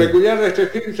 Sí. Lo peculiar de este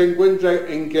film se encuentra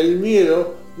en que el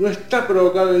miedo no está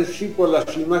provocado en sí por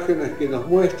las imágenes que nos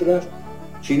muestras,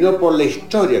 sino por la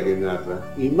historia que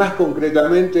narra, y más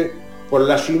concretamente por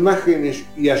las imágenes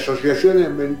y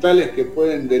asociaciones mentales que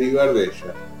pueden derivar de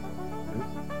ella.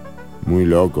 Muy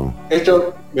loco.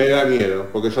 Esto me da miedo,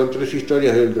 porque son 3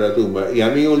 historias de ultratumba, y a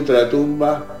mí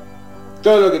ultratumba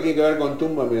Todo lo que tiene que ver con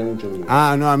tumba me da mucho miedo.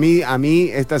 Ah, no, a mí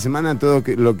esta semana todo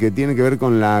lo que tiene que ver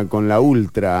con la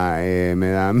ultra me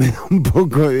da un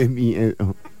poco de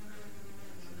miedo.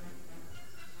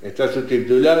 Está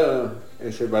subtitulado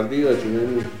ese partido,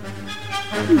 Chinoni.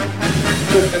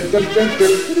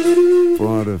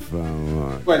 Por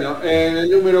favor. Bueno, en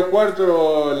el número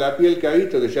 4, la piel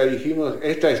cabito, que ya dijimos,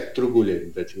 esta es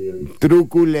truculenta, Chinoni.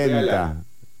 Truculenta.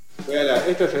 Véala,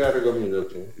 esta se la recomiendo a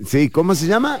usted. Sí, ¿cómo se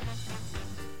llama?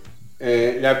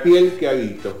 La piel que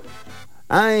habito.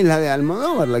 Ah, es la de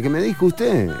Almodóvar, la que me dijo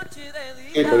usted.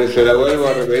 Sí, por eso la vuelvo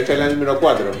a repetir. Esta es la número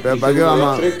 4. Pero ¿para qué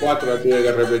vamos? 3, 4 la tuve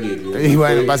que repetir. Y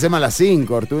bueno, pasemos a las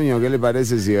 5, Ortuño, ¿qué le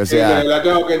parece si, o sea... la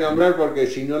tengo que nombrar porque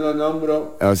si no lo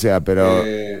nombro... O sea, pero,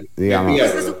 digamos...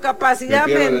 Use su capacidad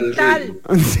mental.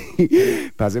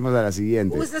 Sí, pasemos a la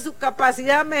siguiente. Use su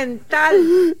capacidad mental.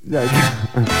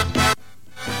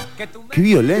 Qué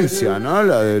violencia, ¿no?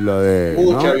 Lo de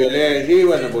mucha ¿no? violencia, y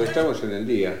bueno, porque estamos en el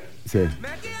día. Sí.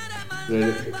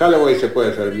 Callaway se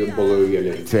puede servir un poco de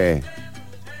violencia. Sí.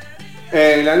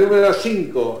 La número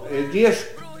 5, el 10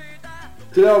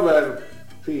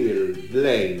 Cloverfield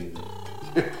Lane.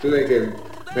 Tuve que...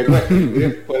 Me cuesta.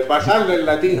 Por pasarlo en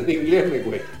latín en inglés me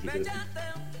cuesta.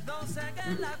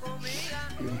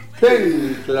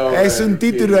 Es un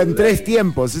título en 3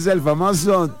 tiempos, es el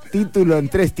famoso título en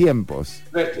 3 tiempos.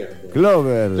 3 tiempos.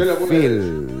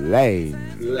 Cloverfield Lane.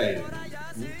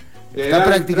 ¿Está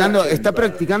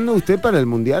practicando usted para el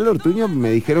Mundial, Ortuño?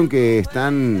 Me dijeron que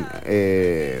están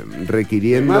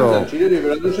requiriendo... Me mandan, Chileni,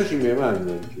 pero no sé si me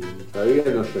mandan. Todavía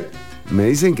no sé. Me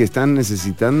dicen que están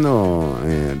necesitando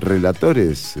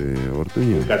relatores,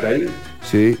 Ortuño. ¿En catarí?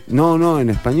 Sí. No, en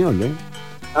español, ¿eh?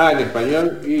 Ah, en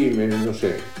español y no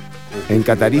sé. ¿En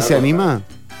catarí se anima?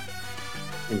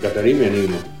 En catarí me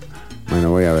animo. Bueno,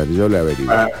 voy a ver, yo le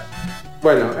averiguo.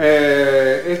 Bueno,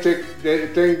 este de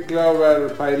Ten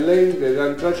Cloverfield Lane de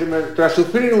Dan Trachimer, tras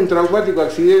sufrir un traumático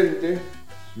accidente,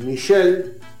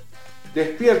 Michelle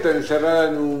despierta encerrada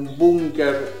en un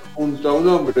búnker junto a un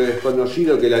hombre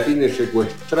desconocido que la tiene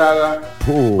secuestrada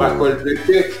bajo el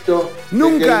pretexto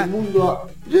de que el mundo...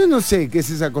 Yo no sé qué es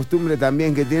esa costumbre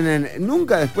también que tienen.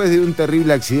 Nunca después de un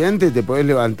terrible accidente te podés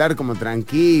levantar como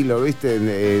tranquilo,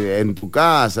 ¿viste? En tu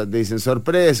casa, te dicen,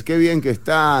 sorpresa, qué bien que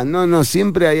está. No,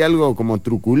 siempre hay algo como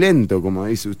truculento, como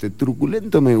dice usted.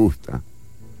 Truculento me gusta.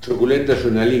 Truculento es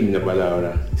una linda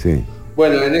palabra. Sí.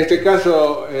 Bueno, en este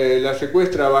caso la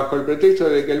secuestra bajo el pretexto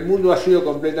de que el mundo ha sido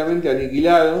completamente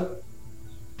aniquilado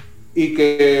y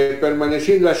que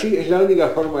permaneciendo allí es la única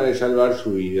forma de salvar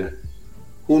su vida.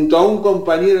 Junto a un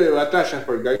compañero de batallas,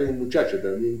 porque hay un muchacho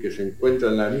también que se encuentra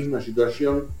en la misma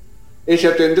situación,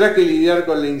 ella tendrá que lidiar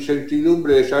con la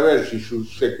incertidumbre de saber si su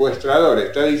secuestrador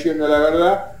está diciendo la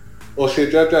verdad o se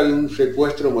trata de un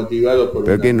secuestro motivado por...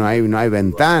 Pero que no hay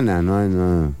ventana,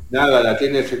 no. Nada, la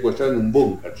tiene secuestrada en un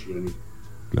búnker, Chiloni.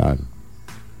 Claro.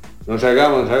 No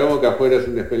salgamos que afuera es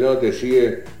un despelote,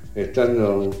 sigue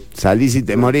estando... Salís y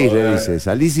te morís, le dice,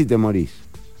 salís y te morís.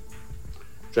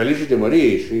 Salís y te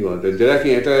morís, sí, cuando te enterás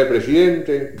quién está de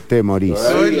presidente... Te morís.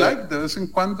 Doy like de vez en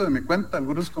cuando de mi cuenta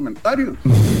algunos comentarios.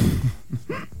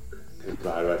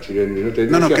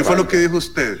 No, ¿qué fue lo que dijo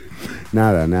usted?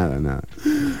 Nada.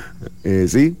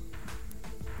 ¿Sí?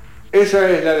 Esa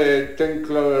es la de Ten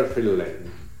Cloverfield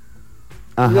Lane.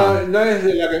 Ajá. No es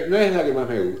la que más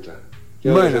me gusta.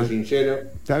 Yo voy a ser sincero.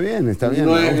 Está bien.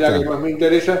 No es la que más me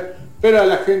interesa, pero a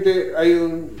la gente hay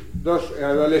dos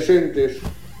adolescentes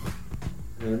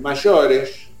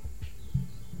mayores,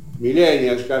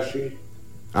 millennials casi.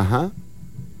 Ajá.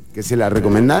 ¿Que se la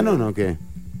recomendaron o qué?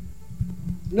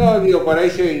 No, digo, por ahí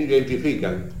se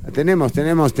identifican. Tenemos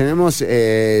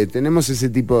ese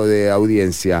tipo de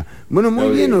audiencia. Bueno, muy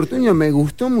bien, Ortuño, me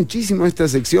gustó muchísimo esta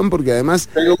sección porque además...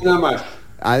 Tengo una más.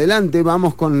 Adelante,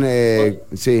 vamos con...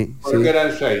 sí. Porque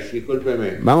eran 6,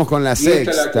 discúlpeme. Vamos con la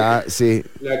sexta, sí.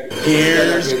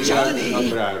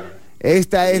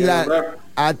 Esta es la...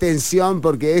 Atención,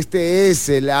 porque este es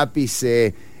el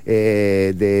ápice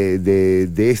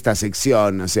de esta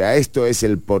sección. O sea, esto es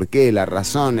el porqué, la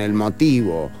razón, el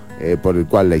motivo por el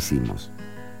cual la hicimos.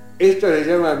 Esto se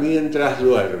llama Mientras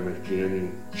duermes, Chironi.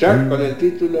 Ya con el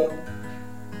título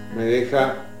me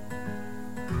deja...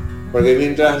 Porque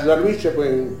mientras dormís se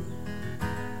pueden,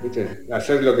 ¿viste?,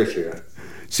 hacer lo que sea.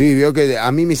 Sí, veo que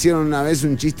a mí me hicieron una vez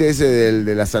un chiste ese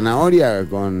de la zanahoria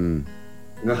con...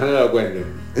 No se han dado cuenta.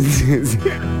 Sí.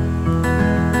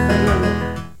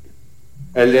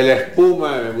 El de la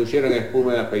espuma, me pusieron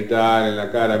espuma de afeitar en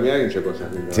la cara, mirá muchas cosas.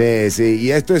 Sí,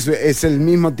 y esto es el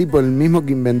mismo tipo, el mismo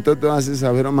que inventó todas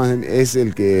esas bromas, es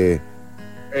el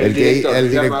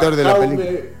director de la película.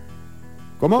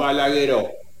 ¿Cómo? Balagueró.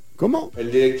 ¿Cómo?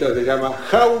 El director se llama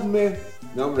Jaume,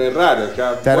 nombre raro.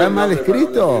 Ya, ¿Estará mal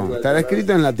escrito? ¿Estará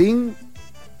escrito en latín?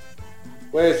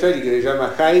 Puede ser, y que se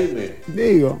llama Jaime.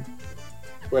 Digo.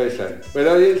 Puede ser.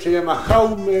 Pero él se llama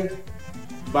Jaume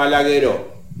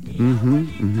Balagueró.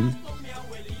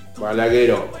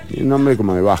 Balagueró. Un nombre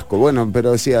como de vasco. Bueno,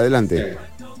 pero sí, adelante.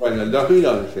 Sí. Bueno, el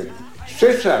 2011.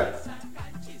 César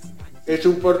es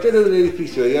un portero de un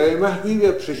edificio y además vive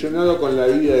obsesionado con la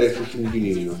vida de sus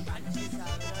inquilinos.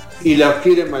 Y los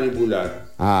quiere manipular.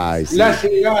 Ay, sí. La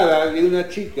llegada de una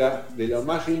chica de lo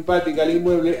más simpática al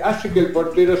inmueble hace que el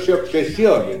portero se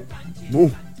obsesione,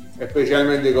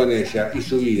 especialmente con ella y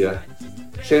su vida,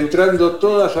 centrando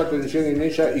toda su atención en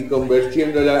ella y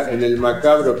convirtiéndola en el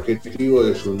macabro objetivo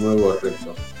de su nuevo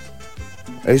reto.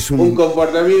 Es un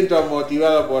comportamiento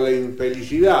motivado por la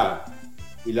infelicidad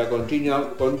y la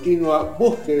continua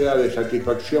búsqueda de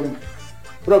satisfacción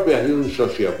propias de un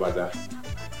sociópata.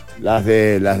 ¿Las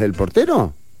del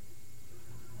portero?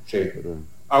 Sí.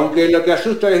 Aunque lo que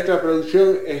asusta de esta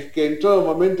producción es que en todo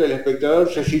momento el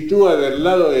espectador se sitúa del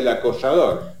lado del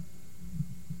acosador.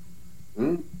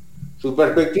 Su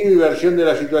perspectiva y versión de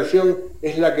la situación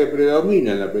es la que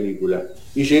predomina en la película.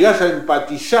 Y llegás a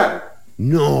empatizar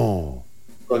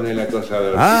con el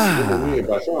acosador. Eso a mí me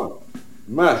pasó.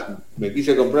 Más, me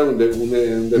quise comprar un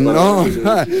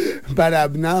para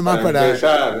nada más para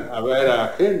empezar a ver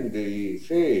a gente y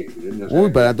sí, no sé.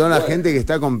 Para toda la gente que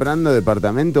está comprando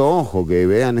departamento, ojo, que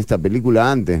vean esta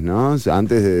película antes, ¿no?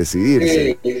 Antes de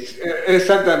decidirse.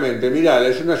 Exactamente, mirá,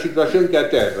 es una situación que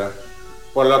aterra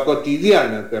por lo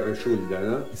cotidiana que resulta,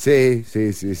 ¿no? Sí.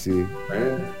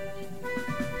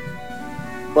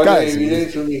 Pone en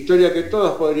evidencia una historia que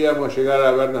todos podríamos llegar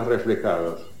a vernos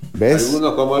reflejados. ¿Ves?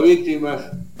 Algunos como víctimas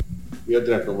y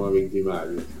otras como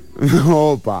victimarios.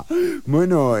 Opa.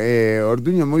 Bueno,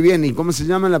 Ortuño, muy bien. ¿Y cómo se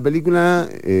llama la película?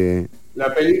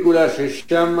 La película se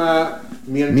llama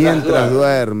Mientras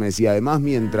duermes. Y además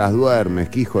Mientras duermes,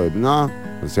 que hijo de... ¿No?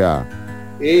 O sea...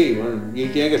 Sí, bueno, y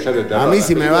tiene que ser de terror. A mí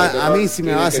si me vas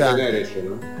a... Eso,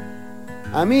 ¿no?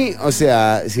 A mí, o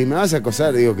sea, si me vas a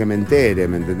acosar, digo que me entere,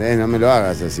 ¿me entendés? No me lo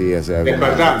hagas así, o sea...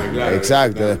 Despertame, claro.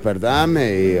 Exacto, claro.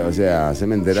 Despertame y, o sea,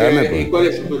 haceme enterarme. Sí, ¿y cuál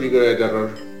es tu película de terror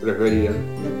preferida?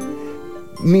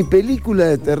 Mi película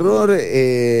de terror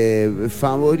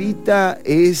favorita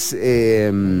es...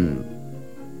 no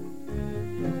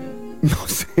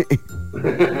sé.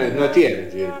 No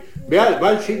tiene. Va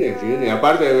al cine,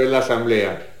 aparte de ver la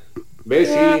asamblea. Ve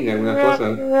cine, algunas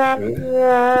cosas.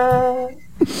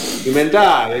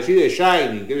 Inventá, decide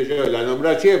Shining, qué sé yo, la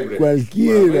nombrás siempre.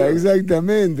 Cualquiera,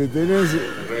 exactamente, tenés...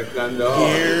 Resplandor.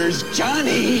 Here's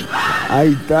Johnny.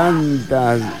 Hay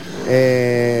tantas.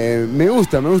 Me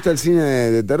gusta el cine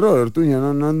de terror,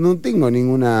 Ortuño, no tengo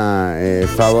ninguna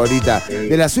favorita.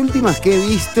 De las últimas que he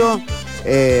visto,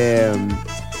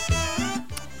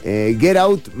 Get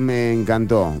Out me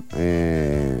encantó.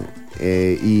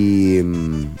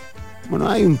 Bueno,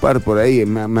 hay un par por ahí,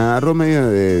 me agarró medio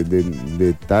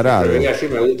de tarado. Pero así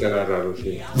me gusta agarrarlo,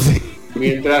 sí.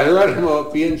 Mientras duermo,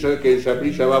 pienso que esa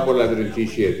prisa va por la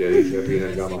 37, dice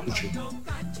Riner Camacho.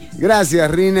 Gracias,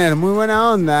 Riner, muy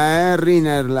buena onda,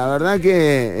 Riner, la verdad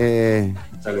que...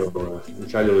 Un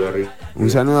saludo, Riner. Un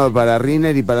saludo para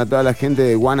Riner y para toda la gente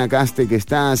de Guanacaste que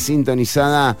está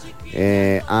sintonizada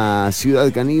a Ciudad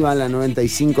Canibal, a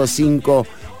 95.5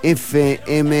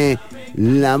 FM,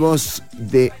 la voz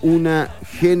de una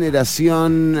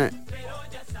generación.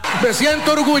 Me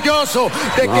siento orgulloso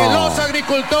de que los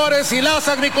agricultores y las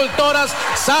agricultoras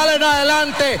salen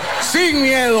adelante sin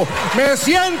miedo. Me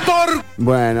siento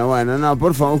Bueno, no,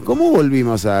 por favor, ¿cómo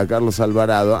volvimos a Carlos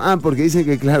Alvarado? Porque dicen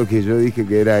que claro que yo dije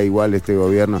que era igual este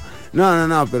gobierno.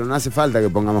 No, pero no hace falta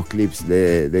que pongamos clips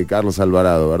de Carlos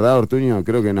Alvarado, ¿verdad, Ortuño?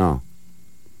 Creo que no.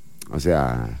 O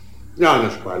sea...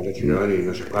 No se falta, Chironi,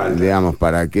 no se falta. Digamos,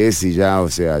 ¿para qué si ya, o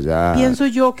sea, ya... Pienso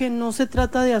yo que no se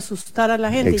trata de asustar a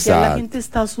la gente, Exacto. Ya la gente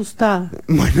está asustada.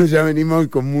 Bueno, ya venimos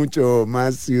con mucho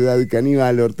más Ciudad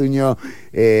Caníbal, Ortuño,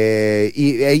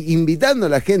 invitando a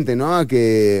la gente, ¿no? A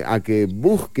que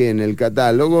busque en el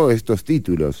catálogo estos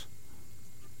títulos.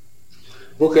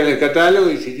 Busquen el catálogo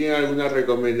y si tienen alguna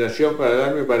recomendación para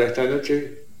darme para esta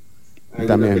noche, alguna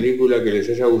También. Película que les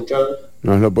haya gustado.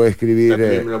 Nos lo puede escribir.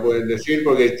 También me lo pueden decir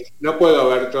porque no puedo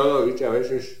ver todo, ¿viste? A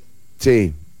veces.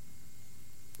 Sí.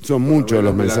 Son muchos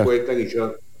los mensajes.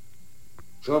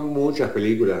 Son muchas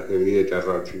películas que vi de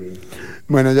terror. ¿Sí?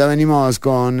 Bueno, ya venimos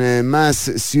con más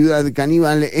Ciudad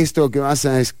Caníbal. Esto que vas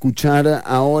a escuchar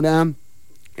ahora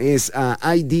es a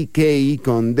IDK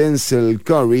con Denzel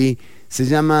Curry. Se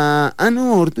llama...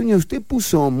 no, Ortuño, usted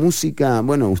puso música...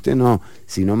 Bueno, usted no,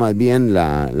 sino más bien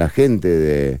la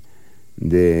gente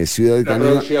de Ciudad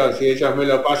Canibal. Si ellos me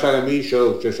lo pasan a mí,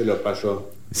 yo usted se lo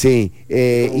pasó. Sí,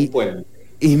 un puente.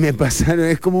 Y me pasaron,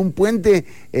 es como un puente,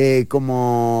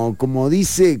 como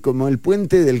dice, como el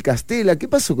puente del Castela. ¿Qué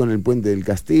pasó con el puente del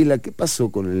Castela? ¿Qué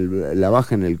pasó con la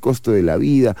baja en el costo de la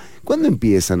vida? ¿Cuándo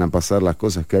empiezan a pasar las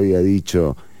cosas que había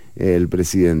dicho el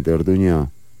presidente Ortuño?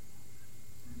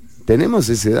 ¿Tenemos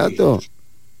ese dato?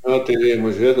 No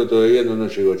tenemos ese dato, todavía no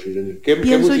nos llegó. ¿Qué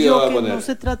Pienso música yo va a que poner? no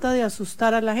se trata de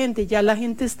asustar a la gente, ya la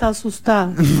gente está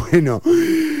asustada. Bueno,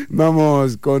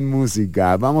 vamos con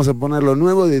música. Vamos a poner lo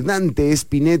nuevo de Dante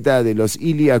Spinetta de los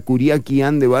Ilia Kuriaki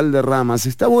and de Valderramas.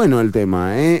 Está bueno el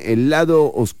tema, ¿eh? El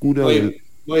lado oscuro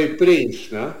Muy Prince,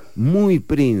 ¿no? Muy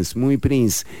Prince, muy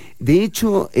Prince. De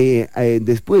hecho,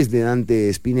 después de Dante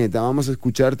Spinetta vamos a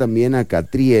escuchar también a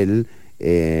Catriel,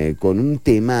 con un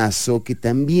temazo que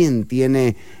también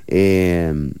tiene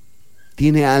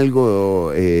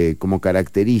algo como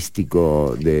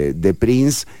característico de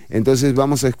Prince. Entonces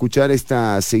vamos a escuchar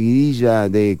esta seguidilla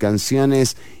de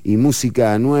canciones y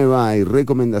música nueva y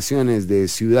recomendaciones de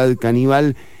Ciudad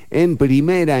Canibal. En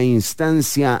primera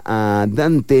instancia a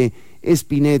Dante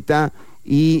Spinetta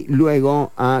y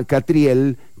luego a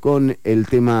Catriel con el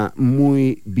tema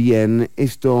Muy Bien.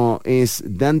 Esto es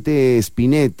Dante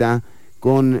Spinetta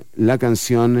con la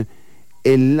canción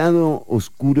El lado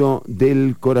oscuro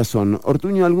del corazón.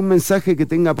 Ortuño, ¿algún mensaje que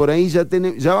tenga por ahí?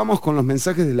 Ya vamos con los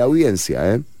mensajes de la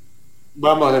audiencia, ¿eh?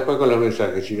 Vamos después con los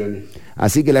mensajes, Chironi.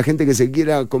 Así que la gente que se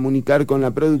quiera comunicar con la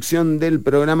producción del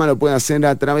programa lo puede hacer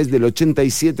a través del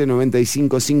 87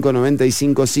 95 5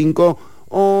 95 5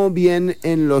 o bien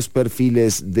en los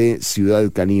perfiles de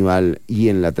Ciudad Canibal y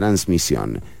en la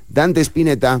transmisión. Dante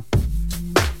Spinetta.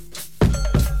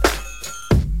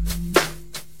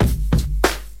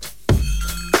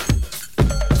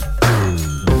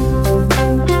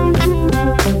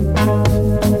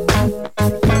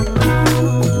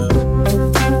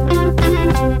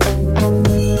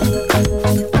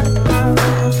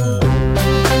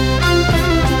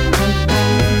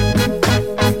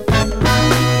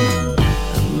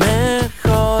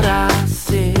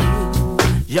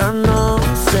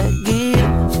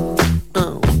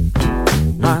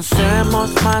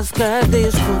 Que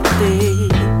discutir.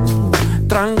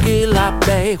 Tranquila,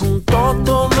 ve, junto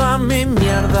toda mi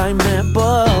mierda y me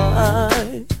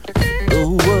voy.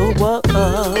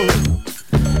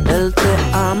 El te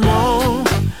amo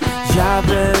ya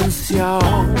venció.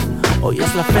 Hoy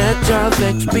es la fecha de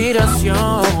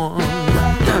expiración.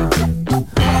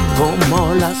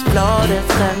 Como las flores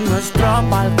de nuestro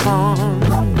balcón,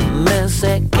 me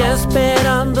sequé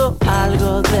esperando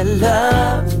algo de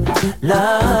love,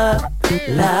 love,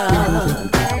 love.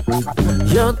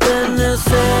 Yo te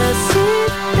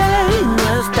necesité y no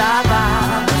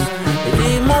estabas.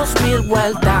 Dimos 1000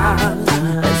 vueltas.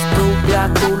 Estuve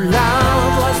a tu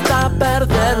lado hasta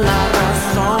perder la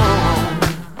razón.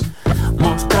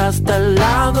 Mostraste el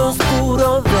lado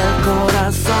oscuro del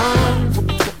corazón.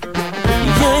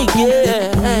 Yeah,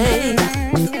 yeah.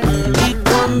 Y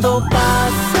cuando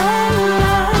pase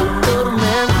la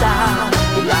tormenta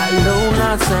y la luna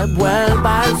se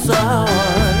vuelva al sol,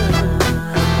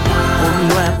 un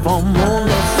nuevo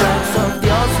mundo, sexo,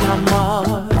 Dios y amor.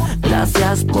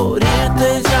 Gracias por irte,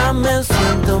 ya me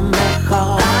siento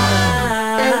mejor.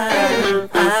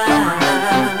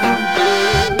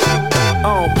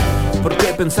 ¿Por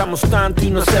qué pensamos tanto y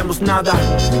no hacemos nada?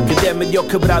 Quedé medio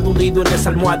quebrado, hundido en esa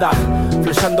almohada,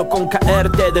 flashando con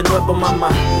caerte de nuevo, mamá.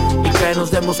 Y que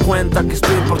nos demos cuenta que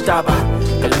esto importaba.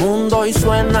 Que el mundo hoy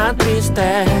suena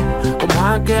triste, como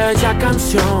aquella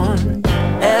canción,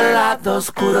 el lado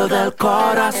oscuro del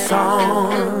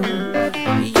corazón.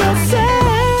 Y yo sé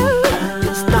que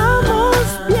estamos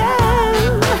bien,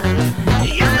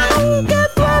 y aunque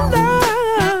duela,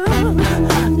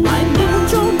 no hay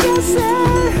mucho que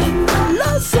hacer.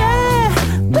 Lo sé,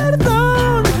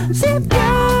 perdón si te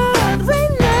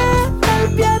arruiné el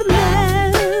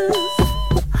viernes.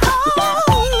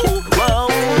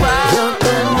 Yo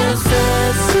te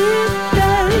necesité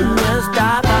y no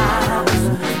estabas.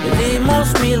 Dimos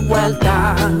 1000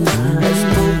 vueltas.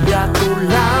 Estuve a tu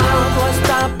lado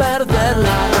hasta perder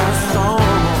la razón.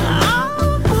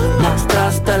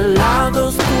 Mostraste el lado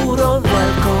oscuro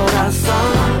del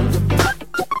corazón.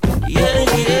 Yeah,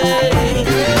 yeah.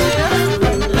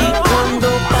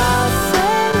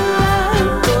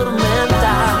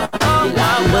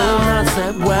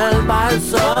 Vuelva al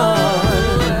sol,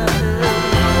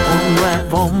 un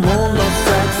nuevo mundo,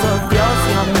 sexo, Dios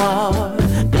y amor.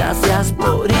 Gracias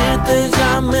por irte,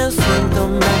 ya me siento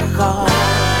mejor.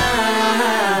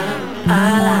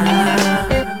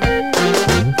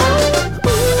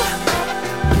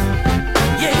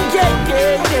 Yeah, yeah,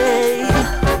 yeah, yeah.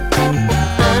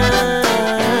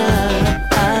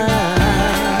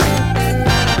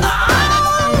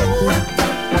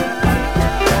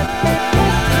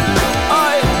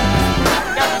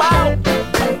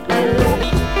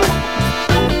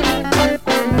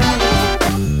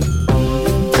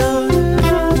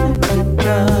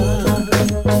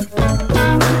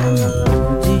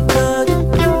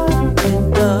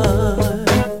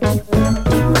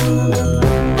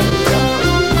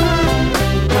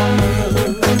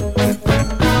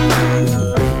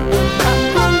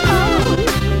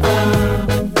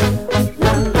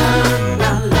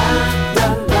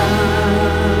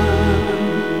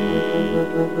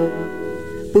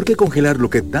 ¿Por qué congelar lo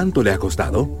que tanto le ha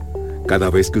costado? Cada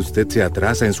vez que usted se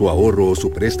atrasa en su ahorro o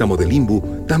su préstamo del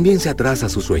INBU, también se atrasa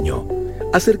su sueño.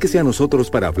 Acérquese a nosotros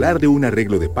para hablar de un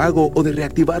arreglo de pago o de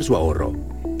reactivar su ahorro.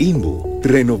 INBU,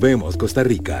 renovemos Costa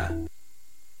Rica.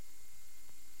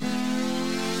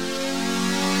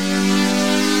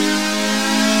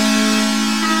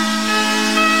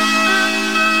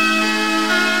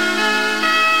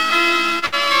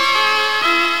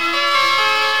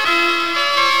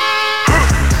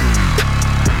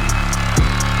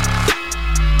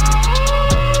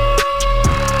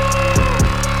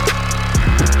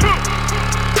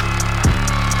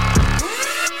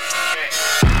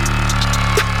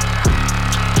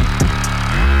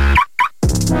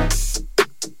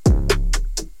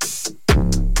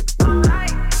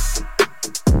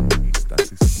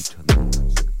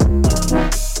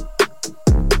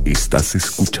 Estás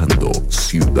escuchando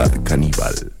Ciudad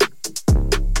Canibal.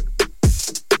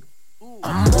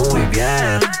 Muy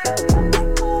bien.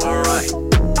 Alright.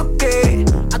 Ok.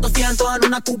 A 200 en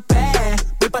una coupé.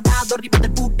 Voy parado arriba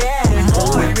del puré.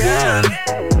 Muy bien.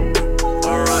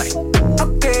 Alright.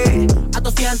 Ok. A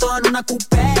 200 en una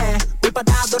coupé. Voy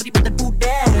parado arriba del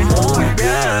puré. Muy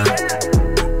bien.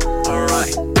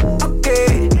 Alright. Ok.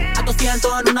 A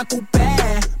 200 en una coupé.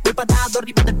 Voy parado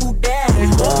arriba del puré.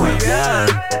 Muy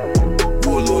bien.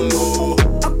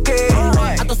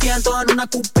 A 200 en una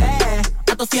coupé,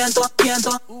 a 200, 100.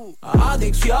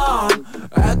 Adicción,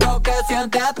 esto que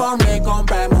sientes por mí,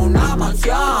 compremos una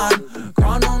mansión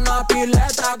con una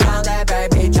pileta grande,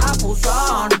 baby,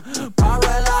 chapuzón. Pa'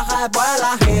 relajar después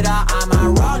la gira, I'm a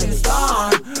Rolling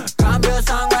Stone. Cambio de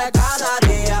sangre cada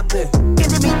día. ¿Quién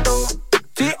te invitó?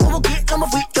 Si hubo que no me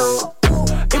fui yo.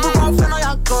 Ibuprofeno y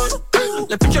alcohol.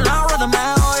 Le pincho la rueda, me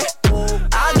voy.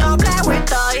 I don't play with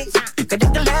toys. Que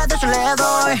diga que le doy, yo le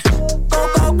doy.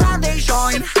 Coco grande y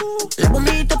join. Le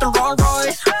vomito otro Rolls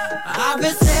Royce. A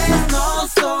veces no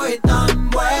soy tan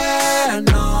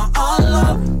bueno. Oh,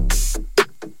 love.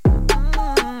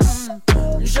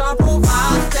 Ya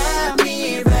probaste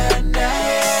mi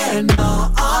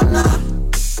veneno. Oh, no.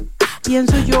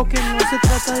 Pienso yo que no se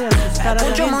trata de asustar a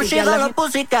la gente. Mucho la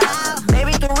música.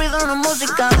 Baby, tu ruido no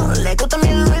música. Le gusta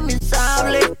mi Luis, mi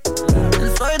sable.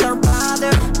 Soy Darth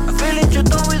Vader. Feeling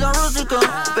chuto, ruido rústico.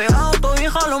 Pegado tu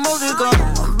hija a la música.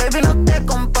 Baby, no te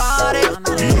compares.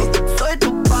 Soy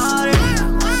tu padre.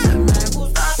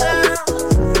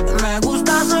 Me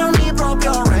gusta ser mi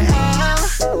propio rehén.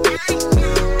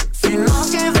 Sino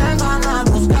que vengan a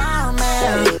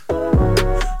buscarme.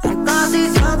 Casi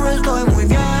siempre estoy muy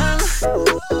bien.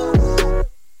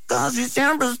 Casi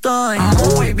siempre estoy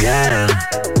muy bien.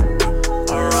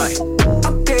 Alright.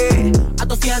 Ok. A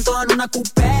 200 en una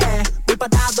coupé. Voy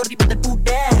parado arriba del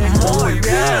puré. Muy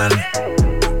bien.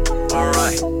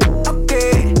 Alright. Ok.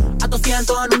 A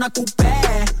 200 en una coupé.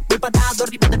 Voy parado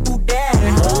arriba del puré.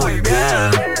 Muy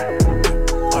bien.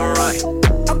 Alright.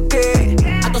 Ok.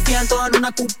 A 200 en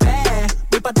una coupé.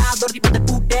 Voy parado arriba del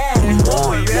puré.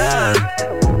 Muy bien.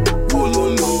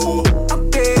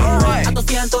 Ok. A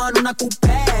 200 en una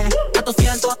coupé. A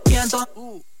 200, 100.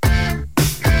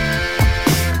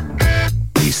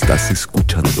 Estás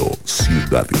escuchando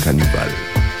Ciudad Canibal.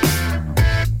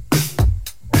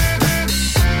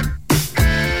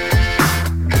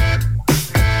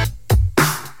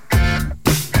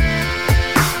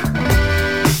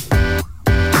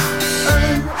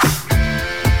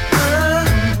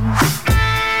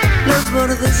 Los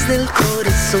bordes del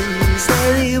corazón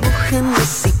se dibujan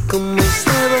así como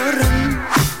se borran.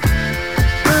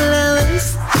 A la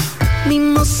vez,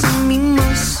 mimos y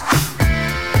mimos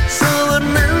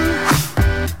sobornan.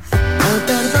 El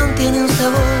perdón tiene un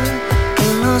sabor que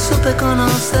no supe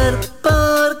conocer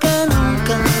porque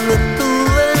nunca lo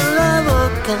tuve en la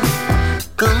boca.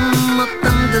 Como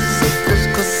tantas otras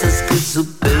cosas que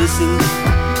supe decir,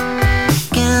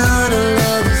 que ahora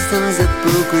la distancia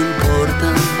poco importa.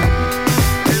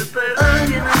 El perdón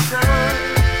tiene un sabor,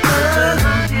 el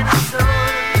perdón tiene un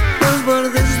sabor. Los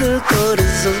bordes del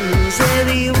corazón se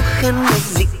dibujan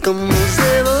así como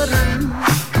se borran.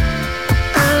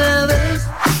 A la vez,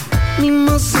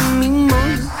 mimos y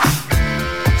mimos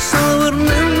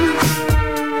sobornan.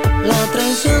 La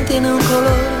traición tiene un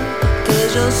color que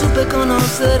yo supe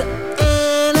conocer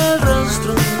en el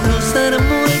rostro de un ser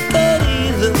muy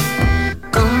querido.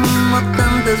 Como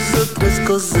tantas otras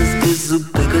cosas que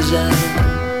supe callar,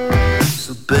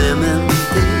 supe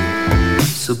mentir,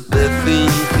 supe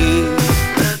fingir.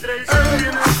 La traición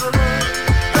tiene un color,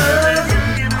 la traición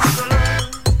tiene un color.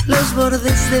 Los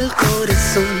bordes del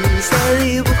corazón se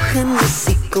dibujan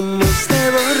así como se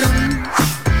borran.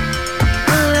 A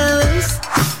la vez,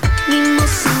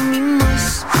 mimos y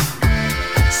mimos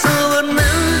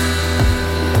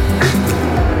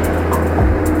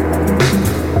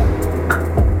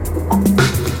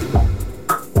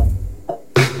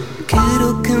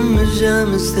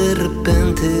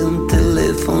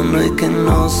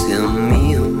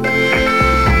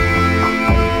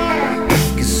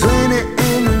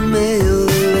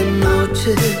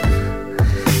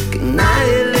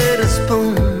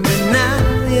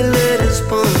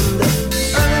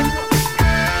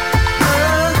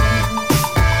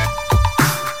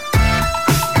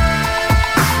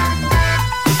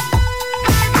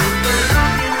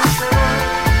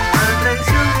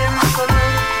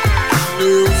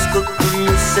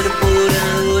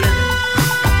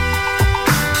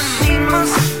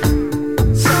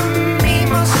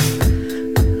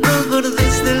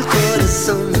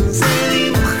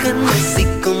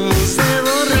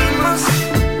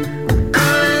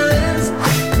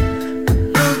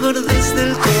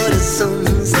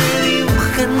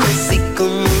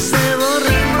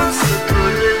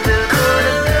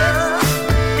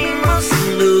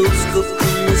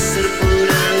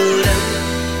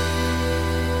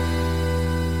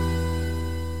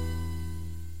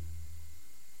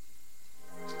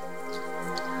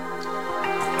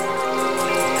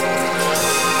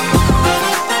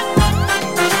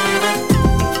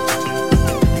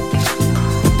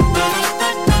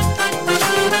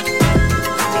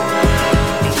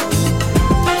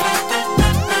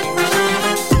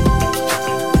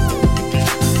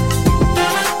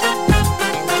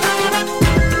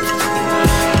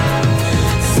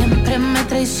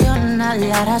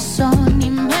la razón y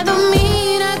me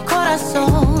domina el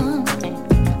corazón.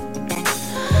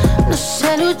 No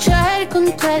sé luchar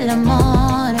contra el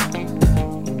amor.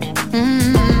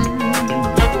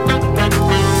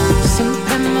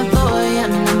 Siempre me voy a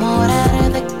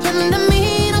enamorar de quien de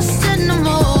mí no se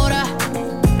enamora.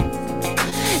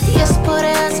 Y es por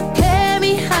eso que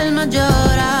mi alma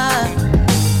llora.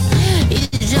 Y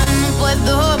ya no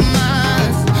puedo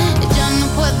más, ya no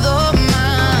puedo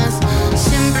más.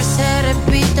 Siempre se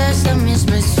repite esa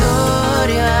misma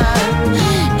historia.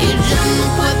 Y ya no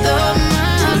puedo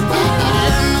más, y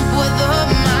ya no puedo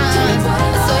más.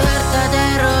 Estoy harta de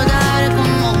rodar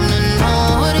como una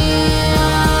noria.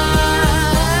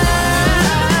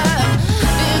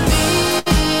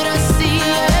 Vivir así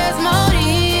es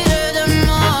morir de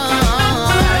amor.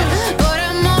 Por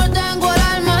amor tengo el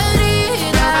alma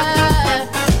herida.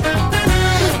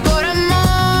 Por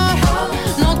amor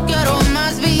no quiero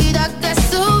más vida que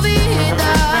su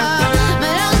vida.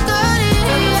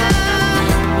 Melancolía.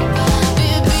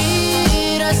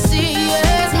 Vivir así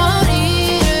es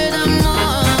morir de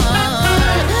amor.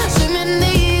 Soy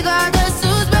mendiga de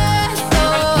sus besos.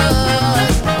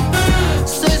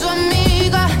 Soy su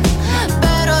amiga,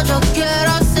 pero yo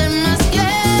quiero ser más que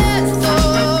esto.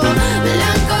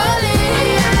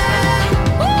 Melancolía.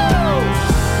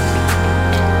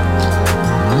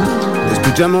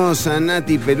 Escuchamos a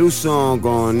Nati Peluso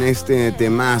con este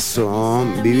temazo,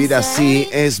 Vivir así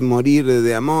es morir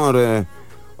de amor,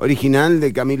 original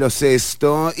de Camilo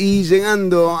VI. Y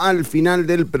llegando al final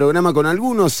del programa con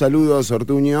algunos saludos,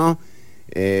 Ortuño,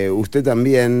 usted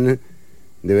también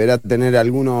deberá tener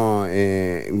alguno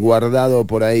guardado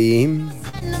por ahí.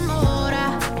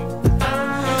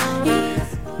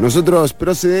 Nosotros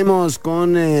procedemos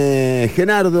con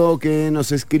Gerardo, que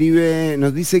nos escribe,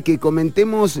 nos dice que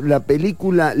comentemos la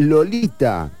película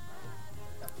Lolita,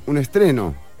 un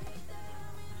estreno.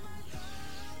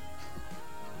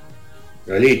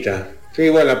 Lolita. Sí,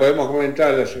 bueno, la podemos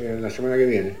comentar la semana que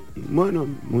viene. Bueno,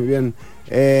 muy bien.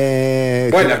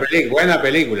 Buena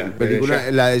película.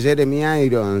 La de Jeremy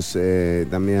Irons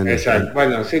también. Exacto.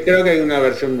 Bueno, sí, creo que hay una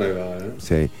versión nueva, ¿no?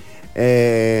 Sí.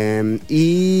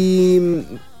 Y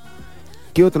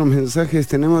 ¿qué otros mensajes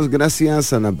tenemos?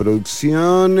 Gracias a la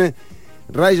producción.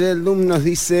 Rayel Dum nos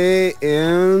dice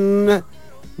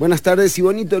buenas tardes y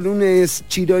bonito lunes,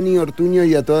 Chironi, Ortuño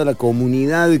y a toda la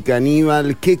comunidad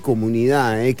caníbal. Qué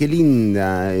comunidad, qué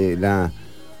linda la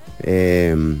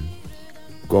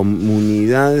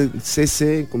comunidad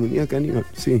CC, comunidad caníbal,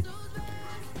 sí.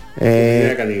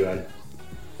 Comunidad caníbal.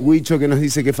 Huicho que nos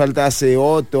dice que falta hace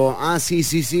Otto. Ah,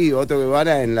 sí, Otto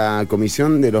Guevara en la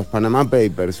comisión de los Panama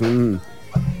Papers.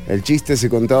 El chiste se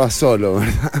contaba solo,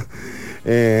 ¿verdad?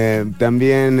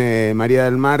 También María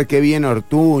del Mar, qué bien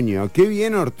Ortuño.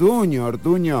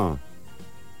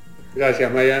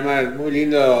 Gracias, María del Mar. Muy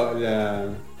lindo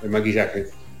el maquillaje.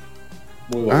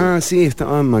 Muy bueno. Ah, sí,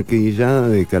 estaba maquillada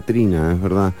de Catrina, es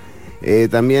verdad.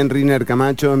 También Riner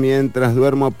Camacho, mientras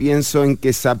duermo pienso en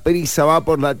que Saprissa va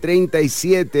por la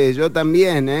 37, yo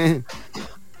también,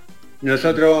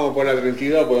 Nosotros vamos por la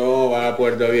 32 porque vamos a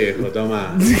Puerto Viejo,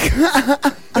 toma.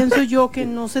 Pienso yo que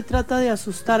no se trata de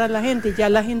asustar a la gente, ya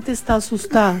la gente está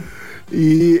asustada.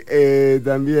 Y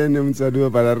también un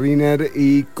saludo para Riner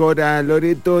y Cora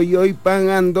Loreto. Y hoy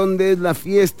pagan dónde es la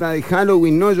fiesta de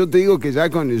Halloween. No, yo te digo que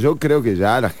yo creo que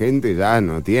ya la gente ya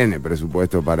no tiene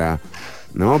presupuesto para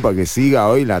que siga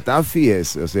hoy la Tafi,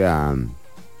 o sea,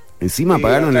 encima sí,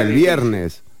 pagaron el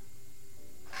viernes.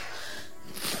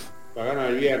 Pagaron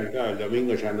el viernes, claro, el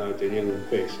domingo ya no tenían un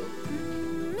peso.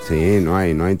 Sí, no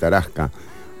hay tarasca.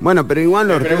 Bueno, pero igual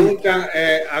me preguntan,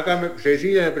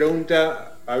 Cecilia me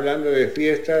pregunta, hablando de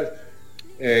fiestas,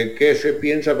 ¿qué se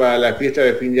piensa para la fiesta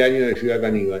de fin de año de Ciudad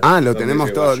Caníbal? Ah, lo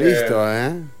tenemos todo listo,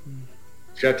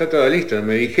 Ya está todo listo.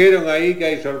 Me dijeron ahí que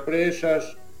hay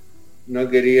sorpresas. No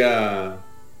quería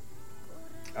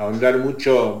ahondar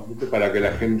mucho para que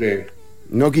la gente...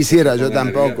 No quisiera, yo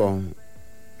tampoco.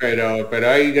 Pero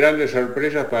hay grandes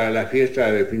sorpresas para la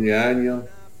fiesta de fin de año.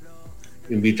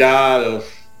 Invitadas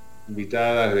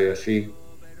de así.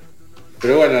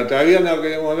 Pero bueno, todavía no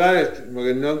queremos dar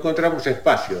porque no encontramos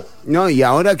espacio. No, y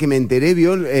ahora que me enteré,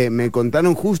 me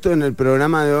contaron justo en el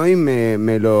programa de hoy,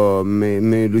 me lo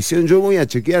hicieron. Yo voy a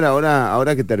chequear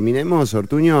ahora que terminemos,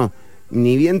 Ortuño.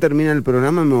 Ni bien termina el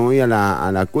programa me voy a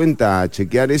la cuenta a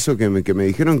chequear eso que me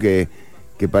dijeron que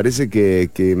parece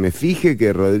que me fije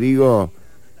que Rodrigo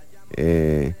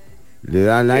le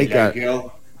da like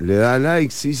le da like,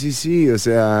 sí, o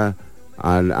sea,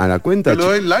 a la cuenta. Yo le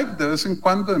doy like de vez en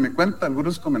cuando de mi cuenta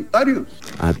algunos comentarios.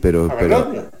 Pero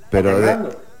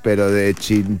Pero de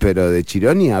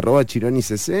Chironi,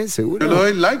 @ChironiCC, seguro. Yo le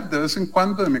doy like de vez en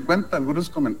cuando de mi cuenta algunos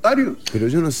comentarios. Pero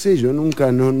yo no sé, yo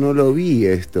nunca no lo vi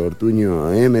esto, Ortuño,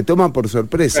 me toma por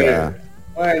sorpresa.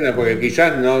 Bueno, porque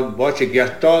quizás no vos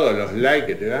chequeás todos los likes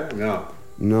que te dan, no.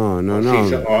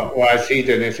 O así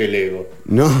tenés el ego.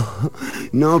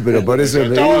 No, pero por eso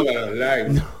le todos los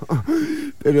likes. No,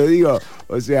 pero digo,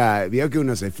 o sea, vio que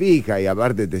uno se fija y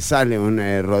aparte te sale un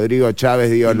Rodrigo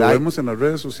Chávez, digo, lo vemos en las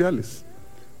redes sociales.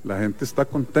 La gente está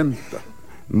contenta.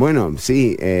 Bueno,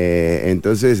 sí,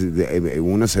 entonces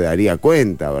uno se daría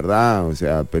cuenta, ¿verdad? O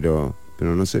sea, pero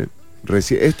no sé. Yo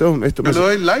le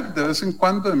doy like de vez en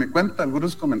cuando de mi cuenta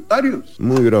algunos comentarios.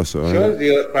 Muy grosso. Yo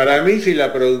digo, para mí si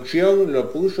la producción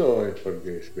lo puso es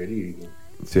porque es verídico.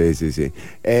 Sí.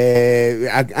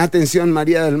 Atención,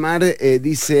 María del Mar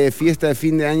dice, fiesta de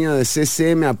fin de año de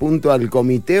CC, me apunto al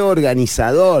comité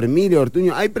organizador. Mire,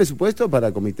 Ortuño, ¿hay presupuesto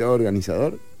para comité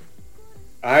organizador?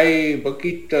 Hay un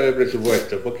poquito de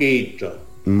presupuesto, poquito.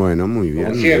 Bueno, muy bien.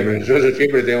 Como siempre, nosotros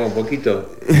siempre tenemos un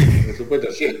poquito de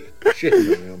presupuesto, siempre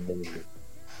tenemos un poquito.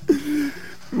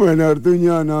 Bueno,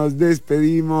 Ortuño, nos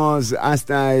despedimos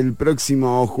hasta el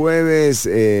próximo jueves.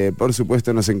 Por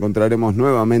supuesto, nos encontraremos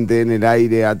nuevamente en el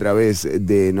aire a través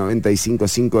de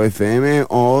 95.5 FM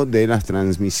o de las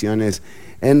transmisiones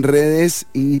en redes,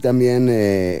 y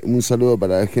también un saludo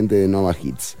para la gente de Nova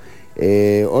Hits.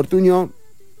 Ortuño.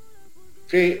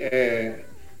 Sí,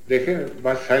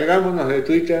 salgámonos de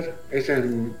Twitter, ese es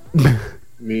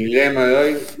mi lema de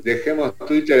hoy, dejemos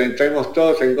Twitter, entremos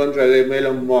todos en contra de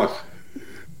Elon Musk.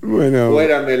 Bueno.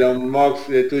 Fuera Elon Musk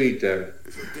de Twitter.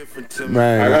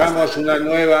 Bueno. Hagamos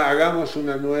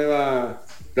una nueva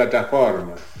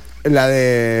plataforma. La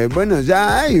de... Bueno,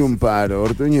 ya hay un par,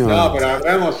 Ortuño. No, pero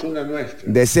hagamos una nuestra.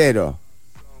 De cero.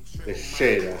 De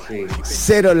cero, sí.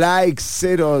 0 likes,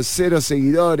 0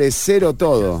 seguidores, 0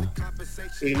 todo.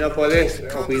 Y no podés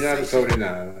opinar sobre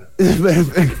nada.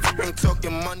 Perfecto.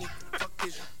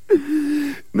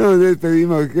 Nos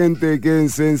despedimos, gente.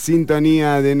 Quédense en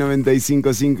sintonía de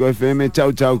 95.5 FM.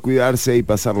 Chau, cuidarse y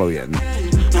pasarlo bien.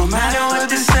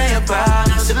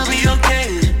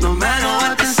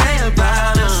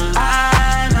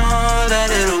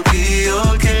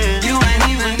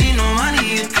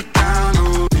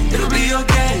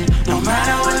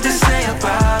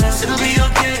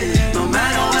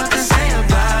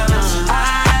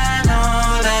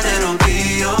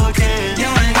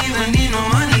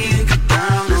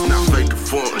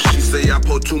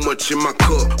 Too much in my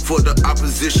cup for the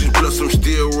opposition, plus I'm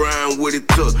still around with it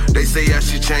tough. They say I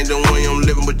should change the way I'm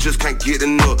living, but just can't get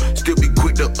enough. Still be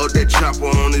quick to up that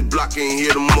chopper on this block and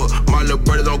hit them up. My little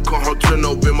brother don't come home, turn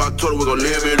up in my total, we gon'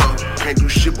 live it up. Can't do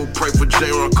shit but pray for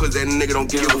J-Ron, cause that nigga don't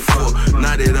give a fuck.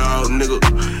 Not at all, nigga.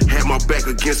 Had my back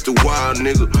against the wall,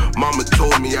 nigga. Mama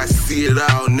told me I see it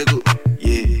all, nigga.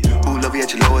 Yeah, who love you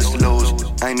at your lowest of lows?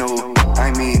 I know,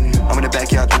 I mean, I'm in the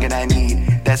backyard drinking I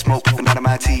need that smoke puffing out of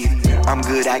my teeth. I'm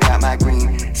good, I got my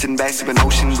green. Sitting back, sipping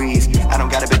ocean breeze. I don't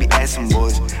got a baby ass some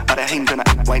boys. All that hating gonna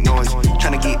white noise.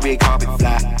 Tryna get red carpet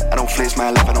fly. I don't flinch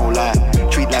my life, I don't lie.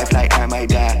 Treat life like I might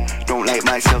die. Don't like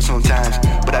myself sometimes,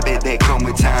 but I bet that come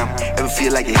with time. Ever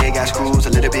feel like your head got screws, a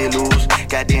little bit loose?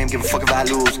 Goddamn, give a fuck if I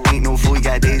lose. Ain't no fool, you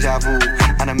got deja vu.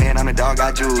 I'm a man, I'm a dog,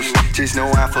 I juice. Just know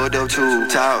I'm fucked up too.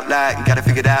 Talk like, you gotta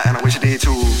figure it out, and I wish I did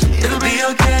too. It'll be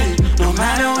okay, no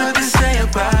matter what they say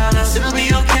about us. It'll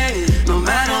be okay, no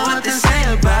matter what they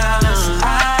say about us.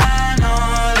 I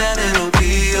know that it'll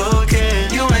be okay.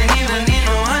 You ain't even need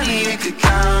no money, you could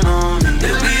count on me.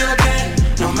 It'll be okay,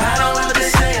 no matter what they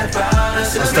say about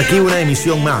us. Hasta aquí una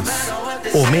emisión más,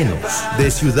 o menos,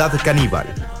 de Ciudad Caníbal.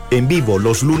 En vivo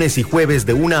los lunes y jueves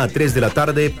de 1 a 3 de la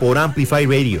tarde por Amplify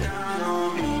Radio.